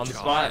ready? On the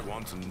spot.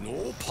 Want no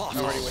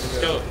Let's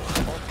go.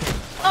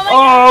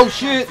 Oh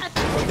shit!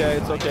 Okay,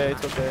 it's okay,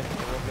 it's okay.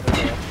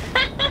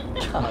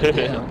 God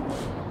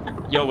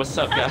damn. Yo, what's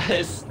up,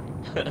 guys?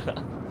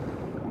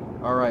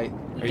 Alright.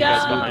 Are you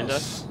guys behind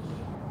us?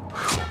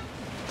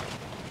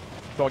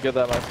 Don't get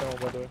that last time,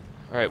 by the way.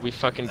 Alright, we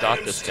fucking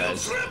got this,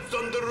 guys. Trapped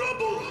on the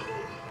rubble.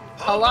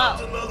 Hello.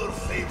 About another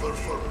favor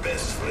for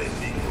best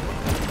friending.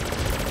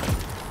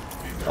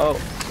 Oh,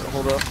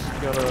 hold up.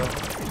 You gotta...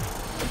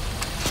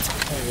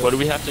 What do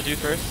we have to do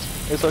first?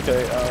 It's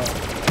okay, I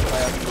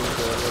have to move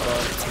the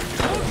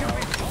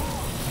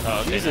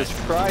Oh, okay. Jesus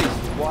Christ,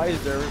 why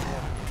is there...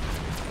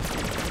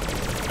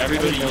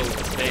 Everybody use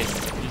the space.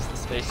 Use the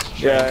space to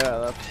train.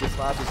 Yeah, that's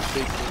not the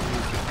space to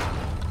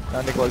use.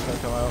 Now Nikolai's gonna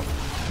come out.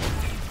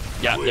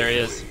 Yeah, there he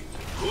is.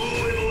 Who in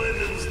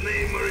Lennon's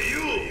name are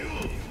you?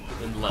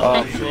 In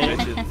Lennon's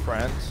name. In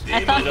France.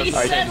 I thought he It doesn't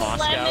say said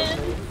Moscow. Lennon.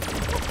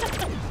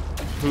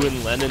 Who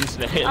in Lennon's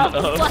name? I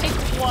was like,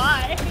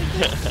 why?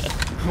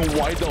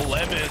 Why the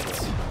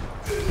lemons?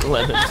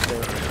 Lennon's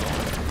name.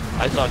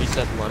 I thought he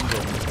said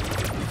London.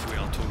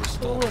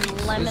 Ooh,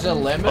 lemon. There's a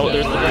lemon. Oh,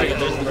 there's the dragon,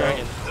 there's the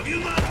dragon. Have you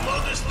not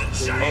noticed the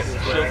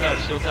giant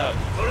Shields out.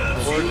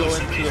 Perhaps Or you go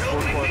must into be the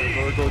four hurting corners,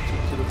 me. or go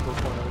to the four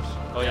corners.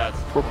 Oh yeah, it's,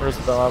 Four corners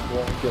of the lab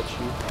won't get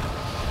you.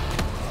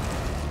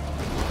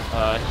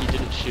 he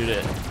didn't shoot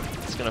it.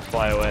 It's gonna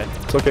fly away.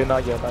 It's okay,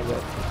 not yet, not yet.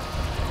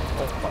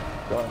 Oh my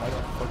god, my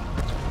god.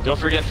 Fuck. Don't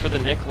forget for the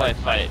Nikolai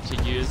fight to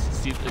use,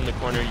 see in the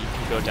corner you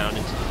can go down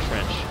into the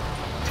trench.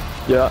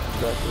 Yeah,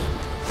 exactly.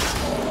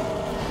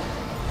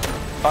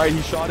 Alright,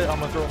 he shot it, I'm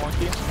gonna throw a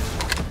monkey.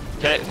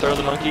 Okay, throw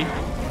the monkey. Do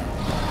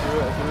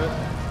it.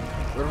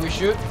 Where do we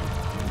shoot?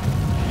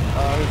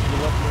 Here's the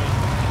left wing.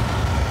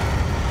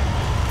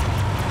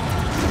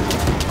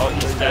 Oh,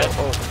 he's dead.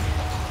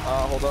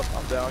 Hold up,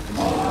 I'm down. Can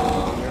you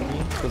hear me?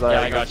 Because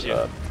Yeah, I got you.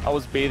 I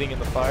was bathing in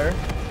the fire.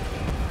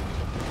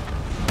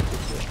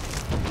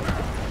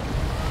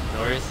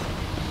 No worries.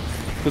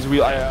 Because we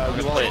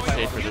Let's play it lost time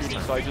safer on this shooting,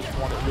 time. so I just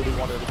really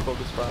wanted to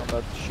focus fire on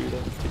that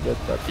shooting to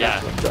get that Yeah.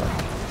 first one done.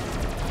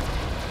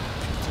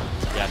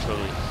 Yeah,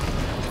 totally.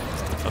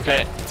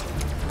 Okay.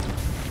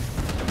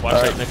 Watch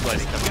out,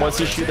 Nikolai's coming. Once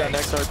you shoot that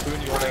next harpoon,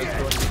 you want to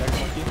throw in the next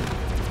monkey?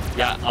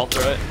 Yeah, I'll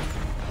throw it.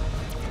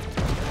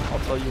 I'll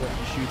tell you when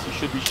he shoots. He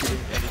should be shooting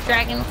anytime.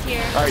 Dragon's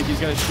here. Alright, he's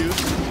gonna shoot.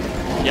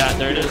 Yeah,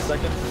 there it is.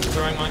 Second.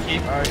 Throwing monkey.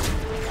 Alright.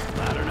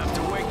 Loud enough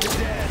to wake the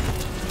dead.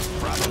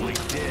 Probably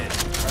dead.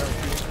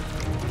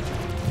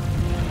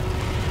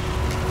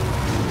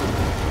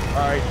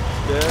 Alright,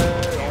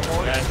 dead.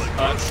 Almost.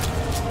 Guys,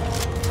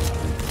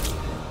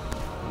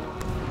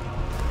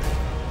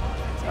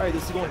 Alright,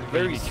 this is going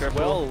very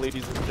well,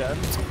 ladies and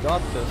gents. We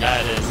got this.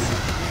 yeah, it is.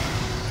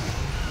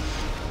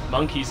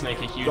 Monkeys make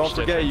a huge Don't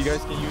forget, difference. you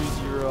guys can use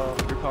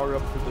your power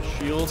up for the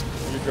shield,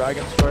 your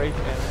dragon strike,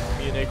 and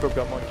me and Acro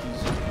got monkeys.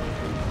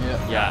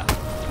 Yeah.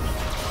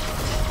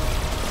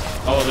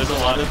 Oh, there's a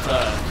lot of,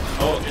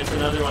 oh, it's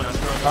another one. I'm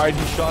throwing. Alright,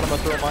 he shot him. I'm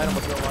gonna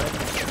throw mine.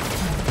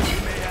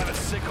 You may have a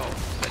sickle,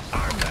 but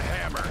I'm the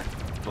hammer.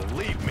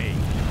 Believe me.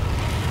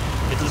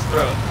 It's his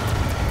throat.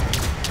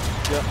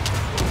 Yeah.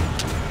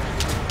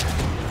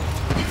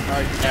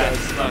 Alright, Yeah,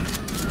 it's fucked.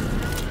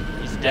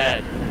 He's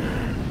dead.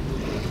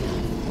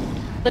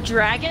 The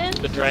dragon?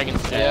 The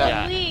dragon's dead,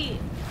 yeah. Sweet.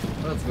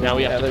 Now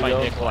we have to there fight you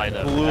go. Nikolai,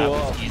 though. Blew That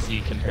up. was easy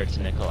compared to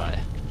Nikolai.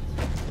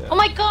 Oh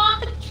my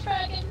god,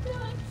 dragon.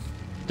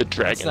 The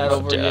dragon It's not is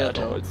over dead. yet,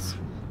 though. No,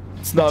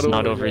 it's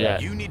not over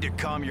yet. You need to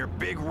calm your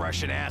big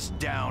Russian ass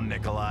down,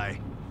 Nikolai.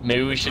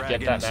 Maybe we should get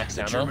that Dragons, max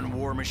the ammo. German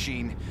war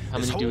machine. How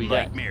this many do whole we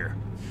get? nightmare.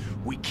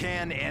 We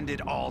can end it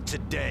all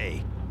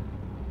today.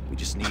 We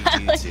just need I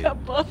you like to how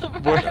both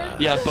of us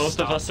Yeah, both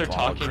of us are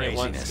Stop talking at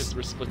once craziness. because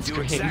we're split do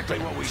screen. exactly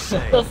what we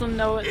say. doesn't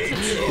know what to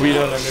do. We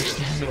don't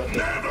understand what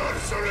Never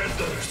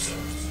surrenders.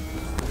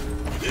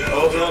 You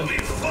will be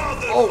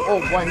father.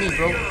 Oh, why me,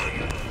 bro?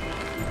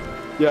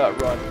 Yeah,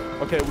 run.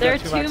 Okay, we There are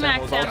got two two max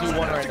max ammos. I'll do ammos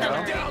one right center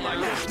now.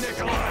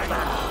 right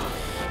now.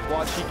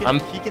 Watch,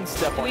 he can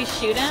step Do on we you.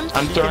 shoot him?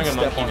 I'm He throwing can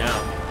a step monkey on you.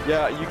 now.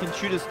 Yeah, you can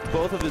shoot his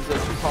both of his two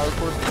power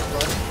cores in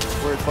front,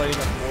 where it's lighting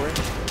up orange.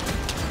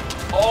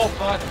 Oh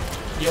fuck!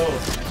 Yo!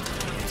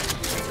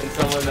 Can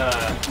someone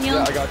Neil?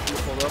 Yeah, I got you.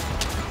 Hold up.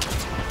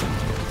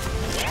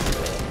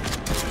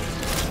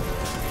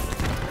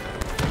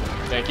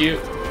 Thank you.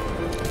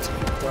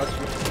 Got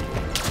you.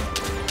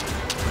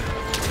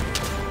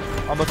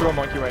 I'm gonna throw a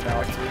monkey right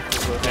now, actually.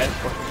 Okay.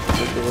 Fucking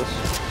ridiculous.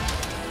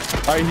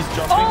 Alright, he's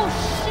jumping. Oh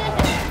shit!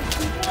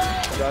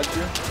 What? Got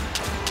you.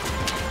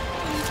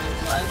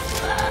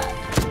 What's that?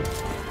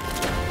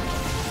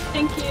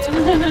 Thank you.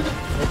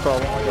 No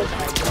problem. I got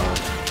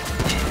you.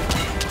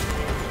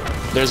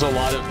 There's a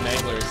lot of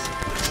naglers.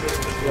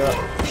 Yeah.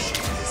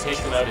 Just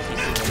take them out if you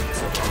see them.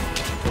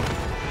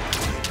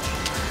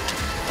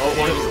 Oh,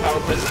 one of his power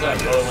puts is up.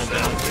 Oh, it went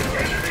down.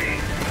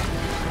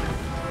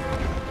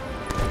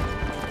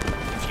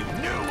 If you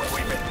knew what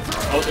we've been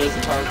through, Oh, there's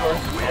the power core.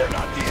 we're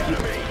not the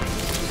enemy.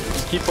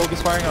 Just keep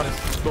focus firing on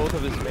both of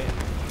his main.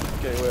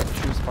 Okay, wait,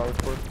 choose power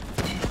core.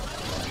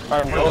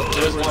 Alright, Oh,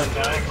 there's one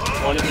down.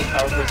 One of his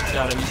power cores is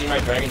down. I'm using my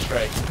Dragon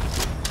Strike.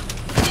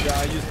 Yeah,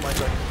 I used my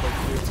Dragon Strike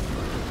too.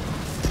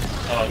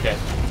 Oh, okay.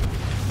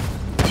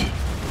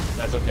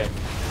 That's okay.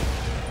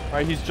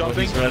 Alright, he's Oh,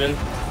 jumping. he's running.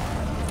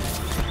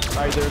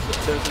 Alright,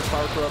 there's his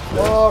power core up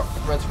there. Whoa,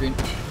 red screen.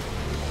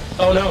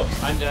 Oh no,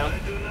 I'm down.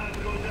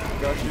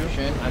 Got you.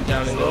 Shane. I'm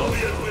down in those.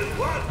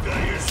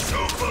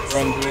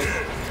 Run, Jules.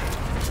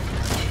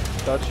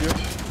 Got you.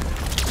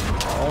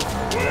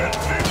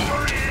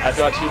 I've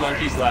got 2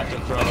 monkeys left.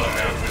 I'm throwing one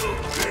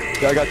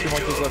now. Yeah, I got 2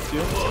 monkeys left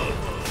too.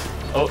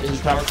 Oh, his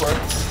power core,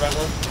 front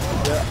one.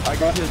 Yeah, I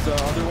got his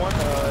other one.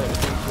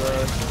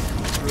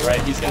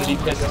 Right, he's gonna be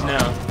pissed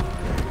now.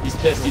 He's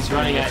pissed. He's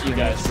running at you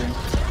guys.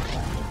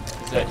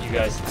 He's at you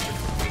guys.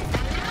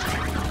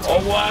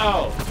 Oh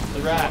wow!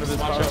 The rats.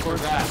 Watch out for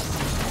rats.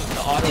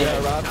 The auto.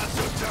 Yeah, rats.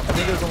 I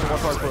think there's only one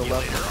power core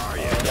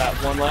left. Yeah,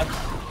 one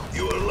left.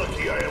 You are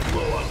lucky I am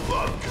low on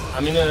vodka.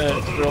 I'm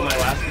gonna throw my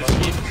last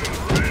monkey.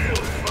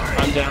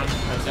 I'm down.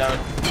 I'm down.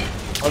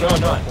 Oh no, I'm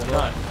not. I'm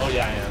not. Oh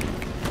yeah, I am.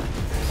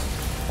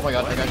 Oh my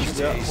god, I got you.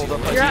 Yeah, hold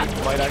up. You're up.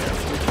 Might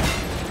actually.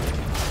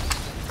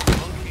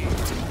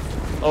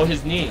 Oh,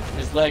 his knee,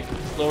 his leg,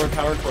 his lower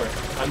power core.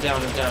 I'm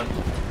down. I'm down.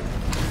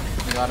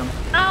 I got him.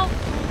 Ow!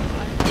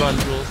 Run,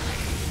 Jules.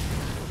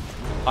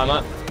 I'm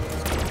up.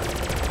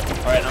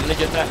 Alright, I'm gonna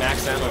get that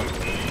max ammo.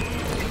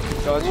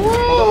 Got you.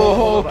 Whoa,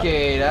 Hold up.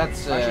 okay,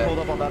 that's Actually, hold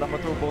up on that. I'm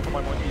gonna throw both of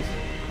my monkeys.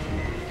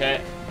 Okay,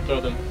 throw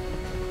them.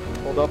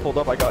 Hold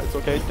up. I got it. It's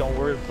okay. Don't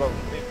worry about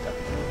me.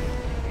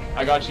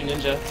 I got you,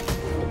 Ninja.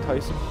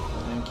 Entice him.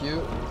 Thank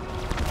you.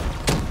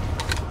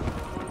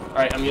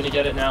 Alright, I'm gonna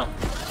get it now.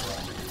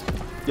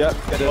 Yep,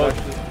 get it Oh.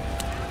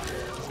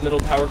 actually.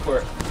 Middle power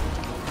core.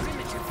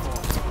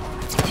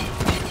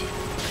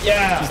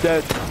 Yeah! He's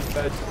dead. He's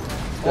dead.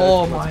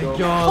 Oh Let's my go.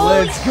 god,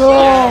 let's go!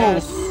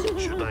 Yes!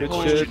 Should I Good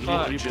tell shit. you the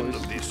Fuck. legend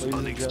of this Ladies and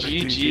unexpected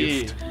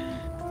GG. gift?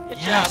 Good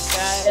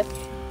Yes. job,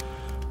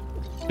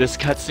 guys. This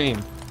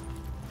cutscene.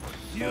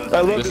 You I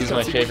love This is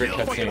my favorite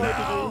cutscene.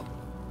 now.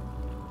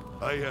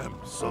 I am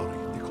sorry,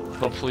 Nikolai.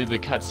 Hopefully the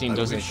cutscene I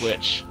doesn't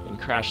wish- glitch and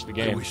crash the I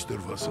game. wish there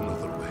was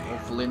another way.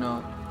 Hopefully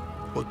not.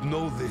 But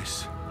know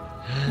this.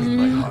 In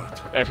my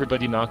heart,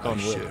 Everybody knock I on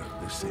wood. share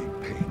the same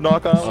pain.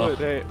 Knock on Oh. wood.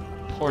 Hey,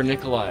 Poor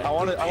Nikolai. I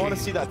wanna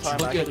see that time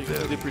Look at actually. 'Cause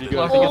they did pretty good.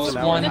 I Black think Ops it's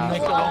an hour 1 and a half.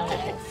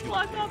 Nikolai.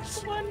 Black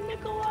Ops 1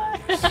 Nikolai.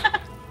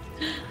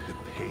 The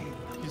pain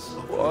He's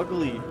so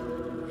ugly.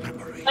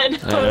 memory. I know,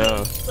 I know.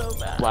 it's so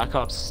bad. Black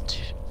Ops 2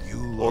 You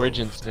loved,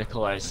 Origins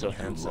Nikolai is so you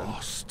handsome.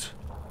 lost.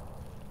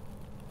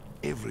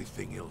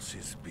 Everything else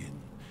has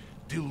been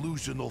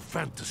delusional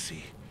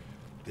fantasy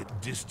that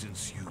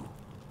distance you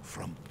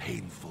from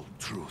painful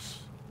truth.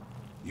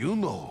 You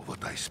know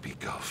what I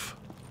speak of.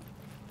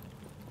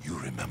 You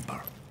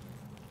remember.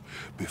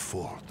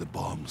 Before the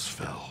bombs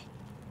fell.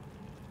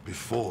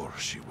 Before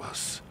she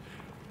was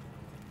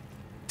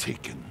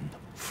taken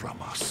from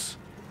us.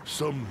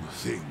 Some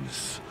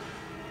things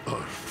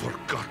are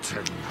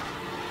forgotten.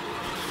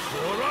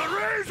 For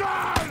a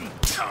reason!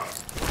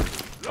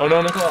 Oh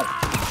no, Nikolai!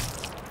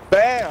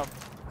 Bam!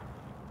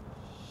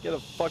 Get a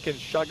fucking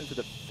shotgun to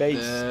the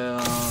face.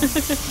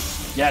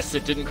 Yes,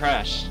 it didn't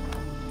crash.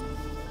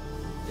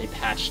 They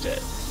patched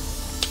it.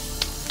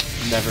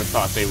 Never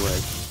thought they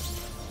would.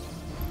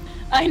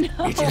 I know,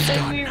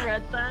 when we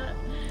read that,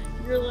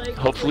 you're like...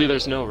 Hopefully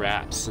there's no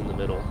rats in the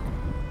middle.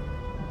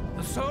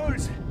 The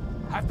souls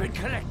have been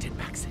collected,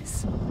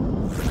 Maxis.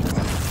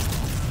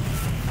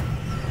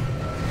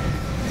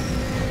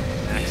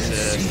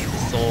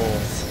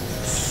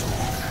 Souls.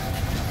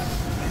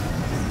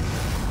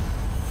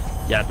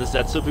 Yeah, the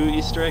Zetsubu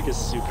Easter egg is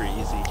super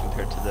easy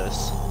compared to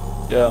this.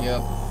 Yeah.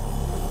 Yep.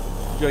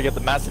 You gotta get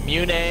the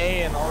Masamune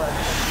and all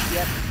that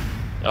shit.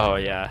 Oh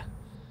yeah.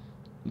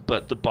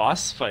 But the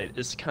boss fight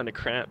is kind of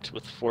cramped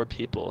with 4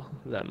 people.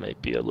 That might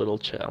be a little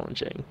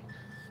challenging.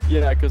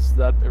 Yeah, because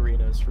that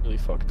arena is really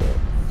fucked up.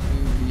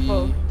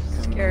 Oh,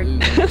 scared.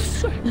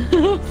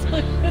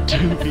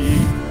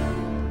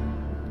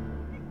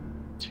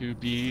 To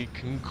be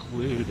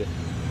concluded.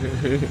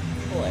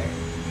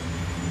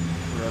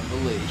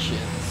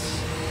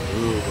 Revelations.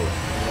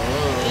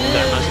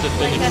 That must have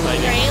been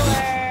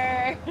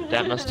exciting.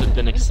 That must have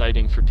been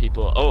exciting for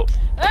people. Oh,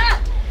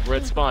 Ah! we're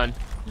at spawn.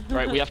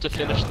 Right, we have to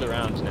finish the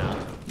round now.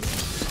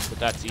 But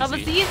that's That was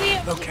easy. easy.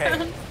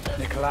 Okay,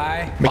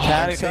 Nikolai.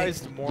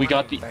 Mechanized more. We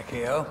got the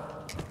Vecchio.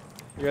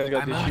 You gotta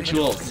got I'm these out.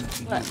 Jules.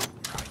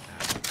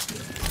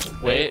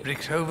 Wait.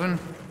 Brixhoven.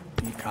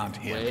 You can't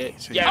hear me. Wait.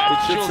 So Yeah,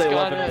 It should Jules say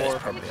got 11 it. more.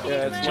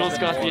 Yeah, it's Jules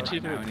 11 got the more.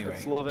 achievement. Anyway.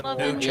 It's 11 Love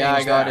more. it. Yeah,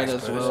 I got that, it I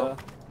as suppose. well.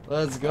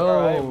 Let's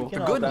Alright, we go. can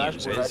The all good dash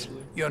news for it, is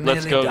actually. you're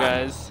Let's nearly go, done.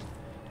 guys.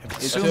 It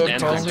Let's took end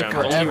this Tony round.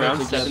 Only forever round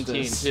to get 17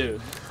 this.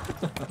 too.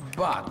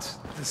 But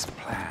this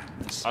plan.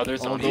 Are there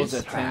All those zombies?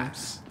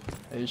 attempts.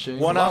 Are you sure?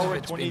 1 hour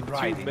and It's been 22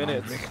 riding on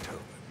minutes. Victor.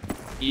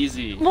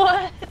 Easy.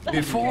 What?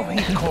 Before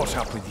he caught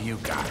up with you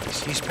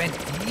guys, he spent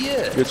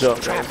years Good job,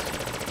 traveling,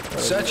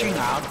 guys. searching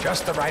out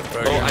just the right Oh,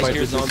 version. I Might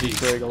hear just zombies.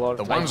 drag a lot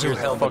The of ones who time.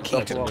 held the Fucked key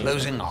up a to lot.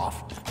 closing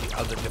off the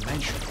other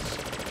dimensions.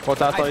 What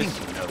that I Dice?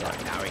 think you know by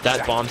now That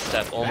exactly bomb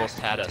step almost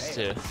had us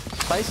too.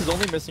 Dice is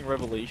only missing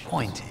Revelation.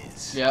 point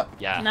is. Yeah.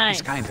 Yeah. Nice.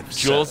 It's kind of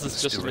Jules is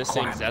serves just the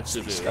missing requirements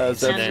these Zetsubu.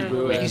 days. And then Zetsubu we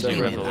and can do He's been in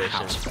the Revelation.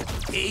 house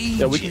for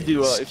Yeah, we can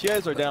do. ages. If you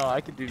guys are down,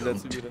 I can do Don't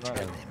Zetsubu tell tonight.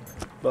 him.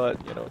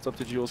 But you know, it's up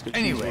to Jules.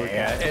 Anyway,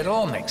 it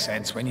all makes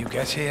sense when you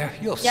get here.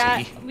 You'll Yeah,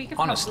 see. we could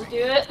Honestly. probably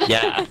do it.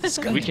 Yeah,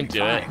 gonna we be can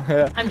do it.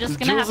 fine. I'm just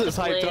gonna Jules have is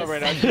to hyped up blaze.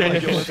 right now. She's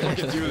like, yo, let's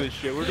fucking do this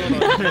shit. We're going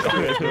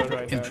on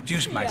right now.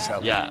 Introduce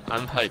myself. Yeah,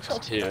 I'm hyped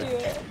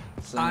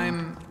too.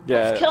 I'm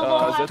Yeah, Kill the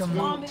last Zetsubu,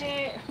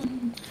 zombie.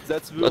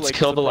 Zetsubu, Let's like,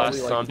 kill the probably, last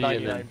like, zombie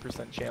and then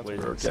 99% chance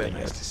wait, for so getting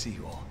nice it. to see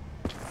you all.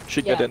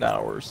 Should get Yeah. an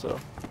hour, so.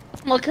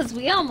 Well, cause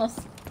we almost,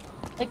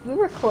 like, we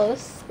were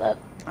close. But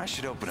I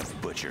should open a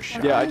butcher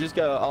shop. Yeah, I just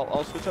got.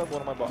 I'll switch out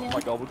one of my Yeah. my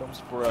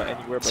gobblegums for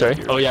anywhere. But Sorry?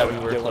 here, Oh, yeah, so I we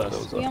can were get one of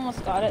close. those We up.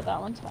 almost got it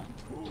that one time.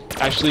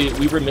 Actually,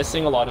 we were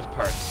missing a lot of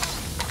parts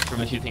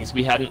from a few things.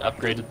 We hadn't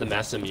upgraded the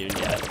mass immune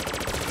yet.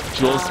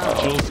 Jules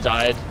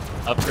died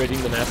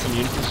upgrading the mass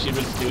immune because she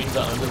was doing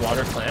the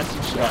underwater plant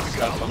and she got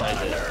stuck behind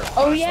it.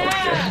 oh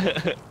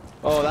yeah.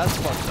 Oh, that's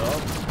fucked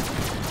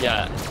up.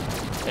 Yeah,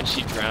 and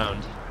she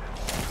drowned.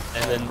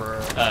 And then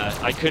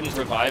I couldn't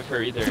revive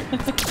her either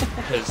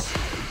because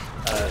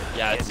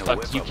yeah, it's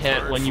fucked. You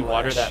can't, when you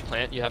water that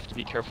plant, you have to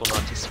be careful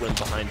not to swim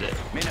behind it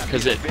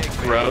because it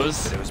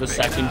grows the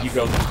second you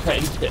go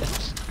behind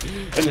it,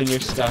 and then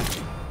you're stuck.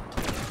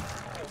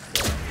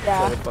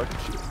 Yeah.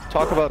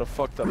 Talk about a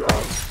fucked up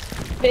house.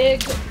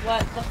 Big. What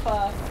the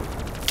fuck?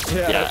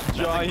 Yeah, Yeah. that's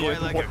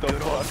giant. Like What a the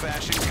good fuck?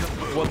 old-fashioned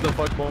kaboom. What the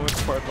fuck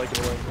moments part like it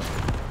was.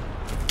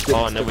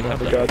 Oh, and then we have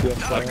the the goddamn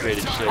plan.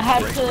 upgraded I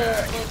had shit. to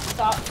like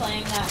stop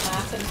playing that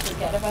map and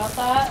forget about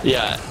that.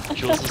 Yeah,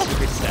 Jules is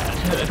super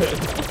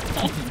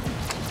sad.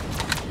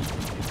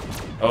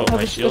 Oh, I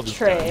my was shield is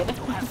down.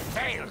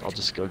 betrayed. I'll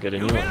just go get a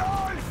new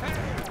one.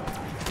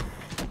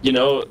 You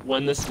know,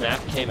 when this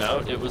map came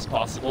out, it was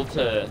possible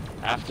to,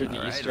 after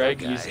the Easter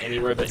egg, use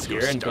anywhere but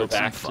here and go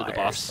back to the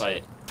boss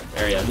fight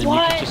area, and then you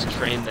What? could just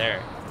train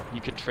there.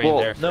 You could train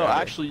there no, forever.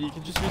 actually, you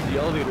can just use the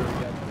elevator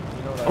again.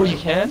 You know that, Oh, right? you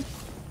can?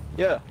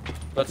 Yeah.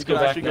 Let's You go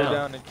can back actually now. go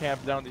down and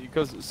camp down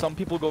because some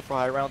people go for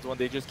high rounds when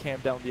they just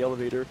camp down the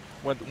elevator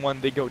when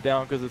they go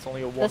down because it's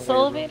only a one-way This room.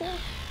 elevator?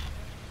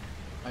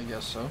 I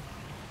guess so.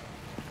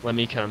 Let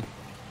me come.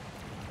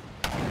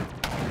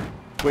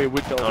 Wait,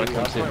 which wanna elevator?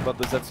 come I'm too. talking about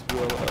the Zetsubu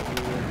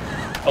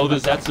elevator. Oh, the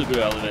Zetsubu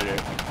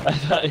elevator. I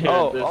thought you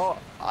Oh, had this. oh,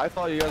 I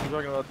thought you guys were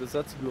talking about the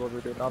Zetsubu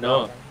elevator, not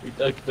No, that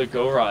one. the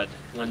Gorod.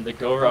 When the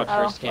Gorod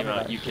Oh. first came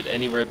out, you could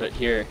anywhere but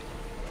here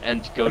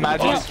and go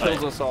Imagine to it the boss kills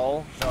fight. us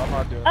all. No, I'm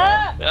not doing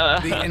that. Ah!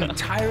 The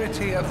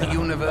entirety of the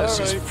universe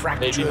is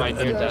fractured Maybe my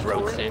near and death will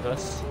broken. save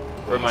us.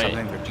 Or my.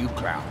 Something that you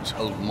clowns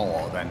hold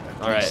more than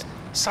at All right. least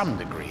some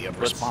degree of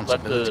Let's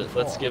responsibility for.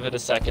 let's give it a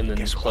second and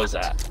Guess close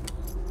what? that.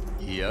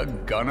 You're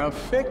gonna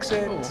fix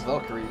it. Oh,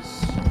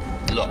 Valkyries.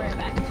 Look,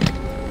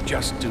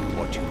 just do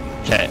what you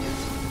need. Okay.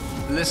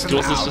 Listen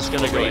Jules is out just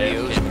gonna for go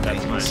radios AFK, and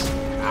that's things.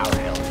 fine. I'll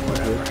help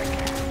wherever I can.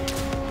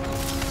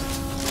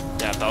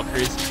 Yeah,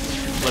 Valkyries.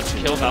 Let's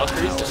kill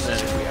Valkyries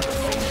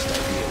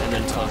and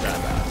then close that.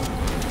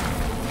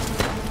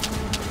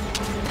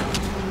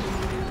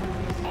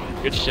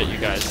 Good shit, you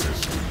guys.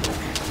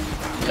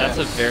 That's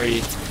a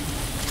very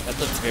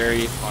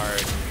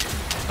hard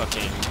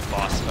fucking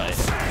boss fight.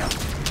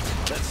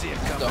 Let's see it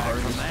come The back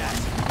hardest from that.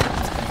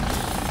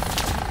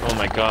 Oh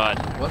my god.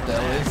 What the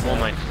hell is Oh that?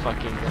 my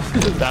fucking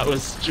god. That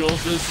was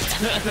Jules's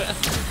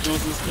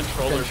Jules's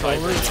controller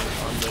vibrating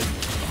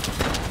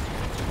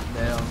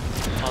Damn.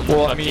 on the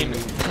Well, I fucking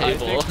mean,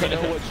 table. I think we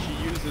know what she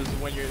uses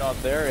when you're not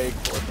there,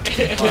 Acorn.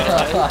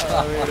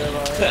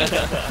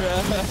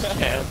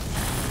 Yeah,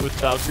 with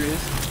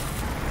Valkyries.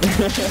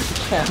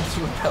 Camps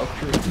with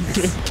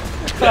Valkyries.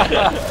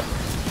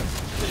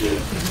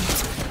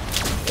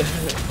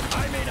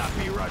 I may not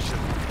be Russian,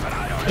 but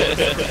I don't have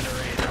a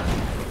generator.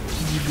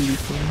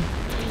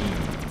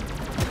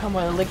 Come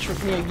on,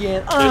 electric me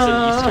again. There's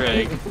an Easter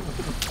egg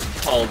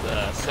called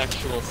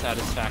sexual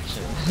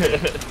satisfaction.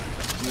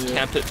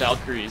 Camp at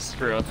Valkyries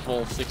for a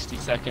full 60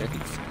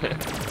 seconds.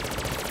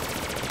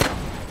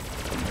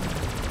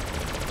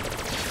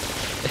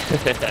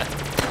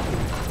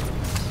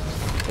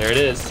 There it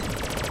is.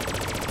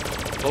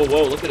 Oh,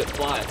 whoa, look at it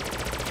fly.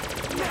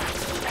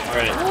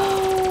 Alright.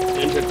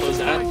 Ninja, close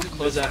that.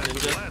 Close that,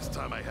 Ninja. Last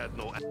time I had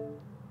no.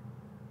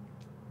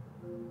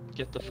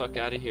 Get the fuck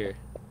out of here.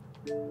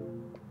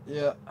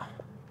 Yeah.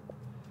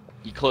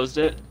 You closed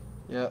it?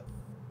 Yeah.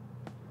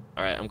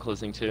 Alright, I'm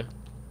closing too.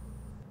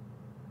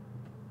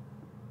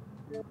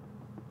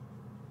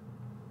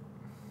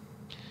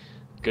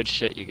 Good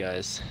shit, you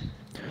guys.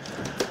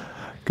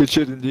 Good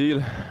shit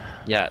indeed.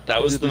 Yeah,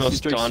 that was the This most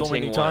Easter egg daunting so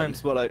many one.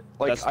 times, but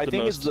That's I the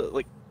think most-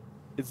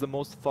 it's the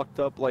most fucked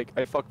up. Like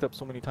I fucked up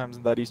so many times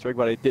in that Easter egg,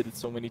 but I did it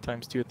so many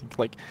times too. I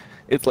think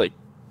it's like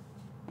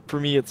for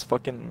me, it's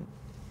fucking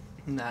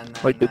Nah,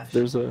 like nah.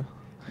 there's a.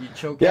 You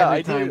choke Yeah, every I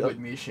did time it, with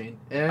me, Shane.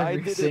 I Every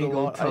did it a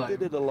single lot. time. I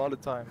did it a lot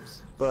of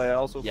times, but I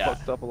also Yeah.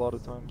 fucked up a lot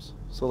of times.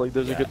 So like,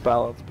 there's a Yeah. good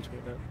balance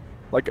between it.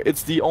 Like,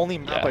 it's the only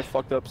map Yeah. I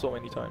fucked up so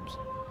many times.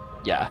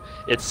 Yeah,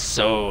 it's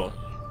so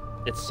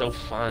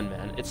fun,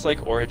 man. It's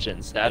like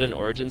Origins. That and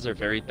Origins are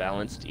very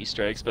balanced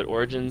Easter eggs, but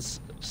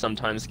Origins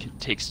sometimes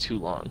takes too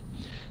long.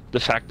 The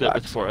fact that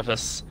with 4 of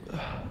us,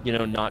 you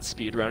know, not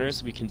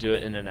speedrunners, we can do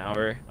it in an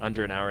hour,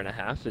 under an hour and a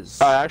half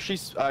is. I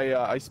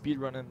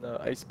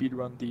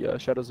speedrun the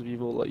Shadows of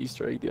Evil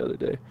Easter egg the other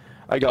day.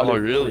 I got it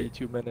in really?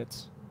 42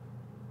 minutes.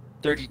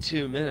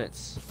 32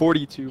 minutes.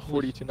 42,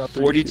 not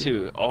 32.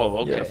 42. Oh,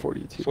 okay. Yeah,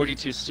 42.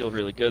 42 is still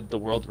really good. The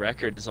world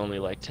record is only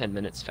like 10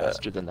 minutes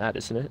faster than that,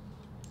 isn't it?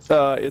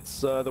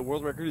 It's the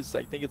world record is,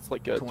 I think it's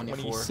like 24.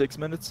 26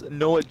 minutes.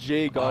 Noah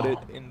J got it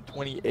in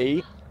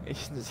 28.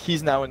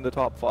 He's now in the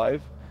top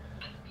 5.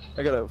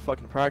 I gotta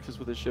fucking practice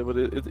with this shit, but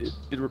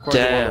it requires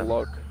a lot of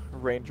luck,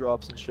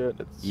 raindrops and shit.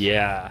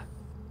 Yeah,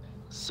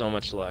 so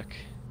much luck.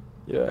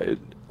 Yeah,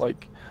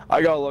 like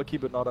I got lucky,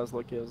 but not as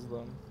lucky as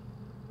them.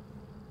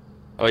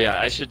 Oh yeah,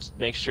 I should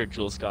make sure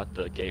Jules got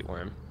the gate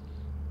worm.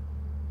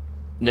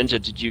 Ninja,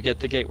 did you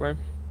get the gate worm?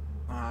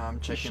 I'm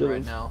checking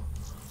right now.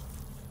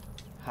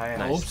 I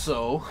hope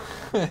so.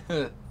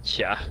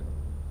 Yeah.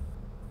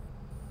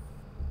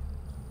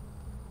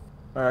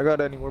 Alright, I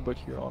got anywhere but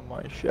here on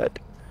my shed.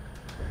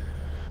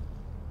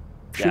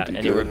 Yeah,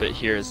 anywhere but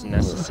here is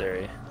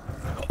necessary.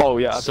 Oh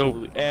yeah,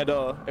 absolutely. And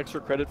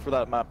extra credit for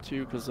that map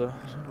too, because it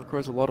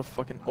requires a lot of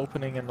fucking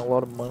opening and a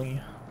lot of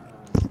money.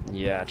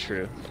 Yeah,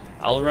 true.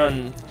 I'll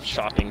run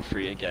shopping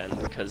free again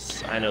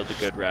because I know the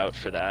good route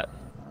for that.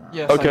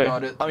 Yes, Okay. I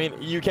got it. I mean,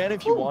 you can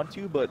if you want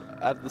to, but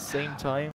at the same time,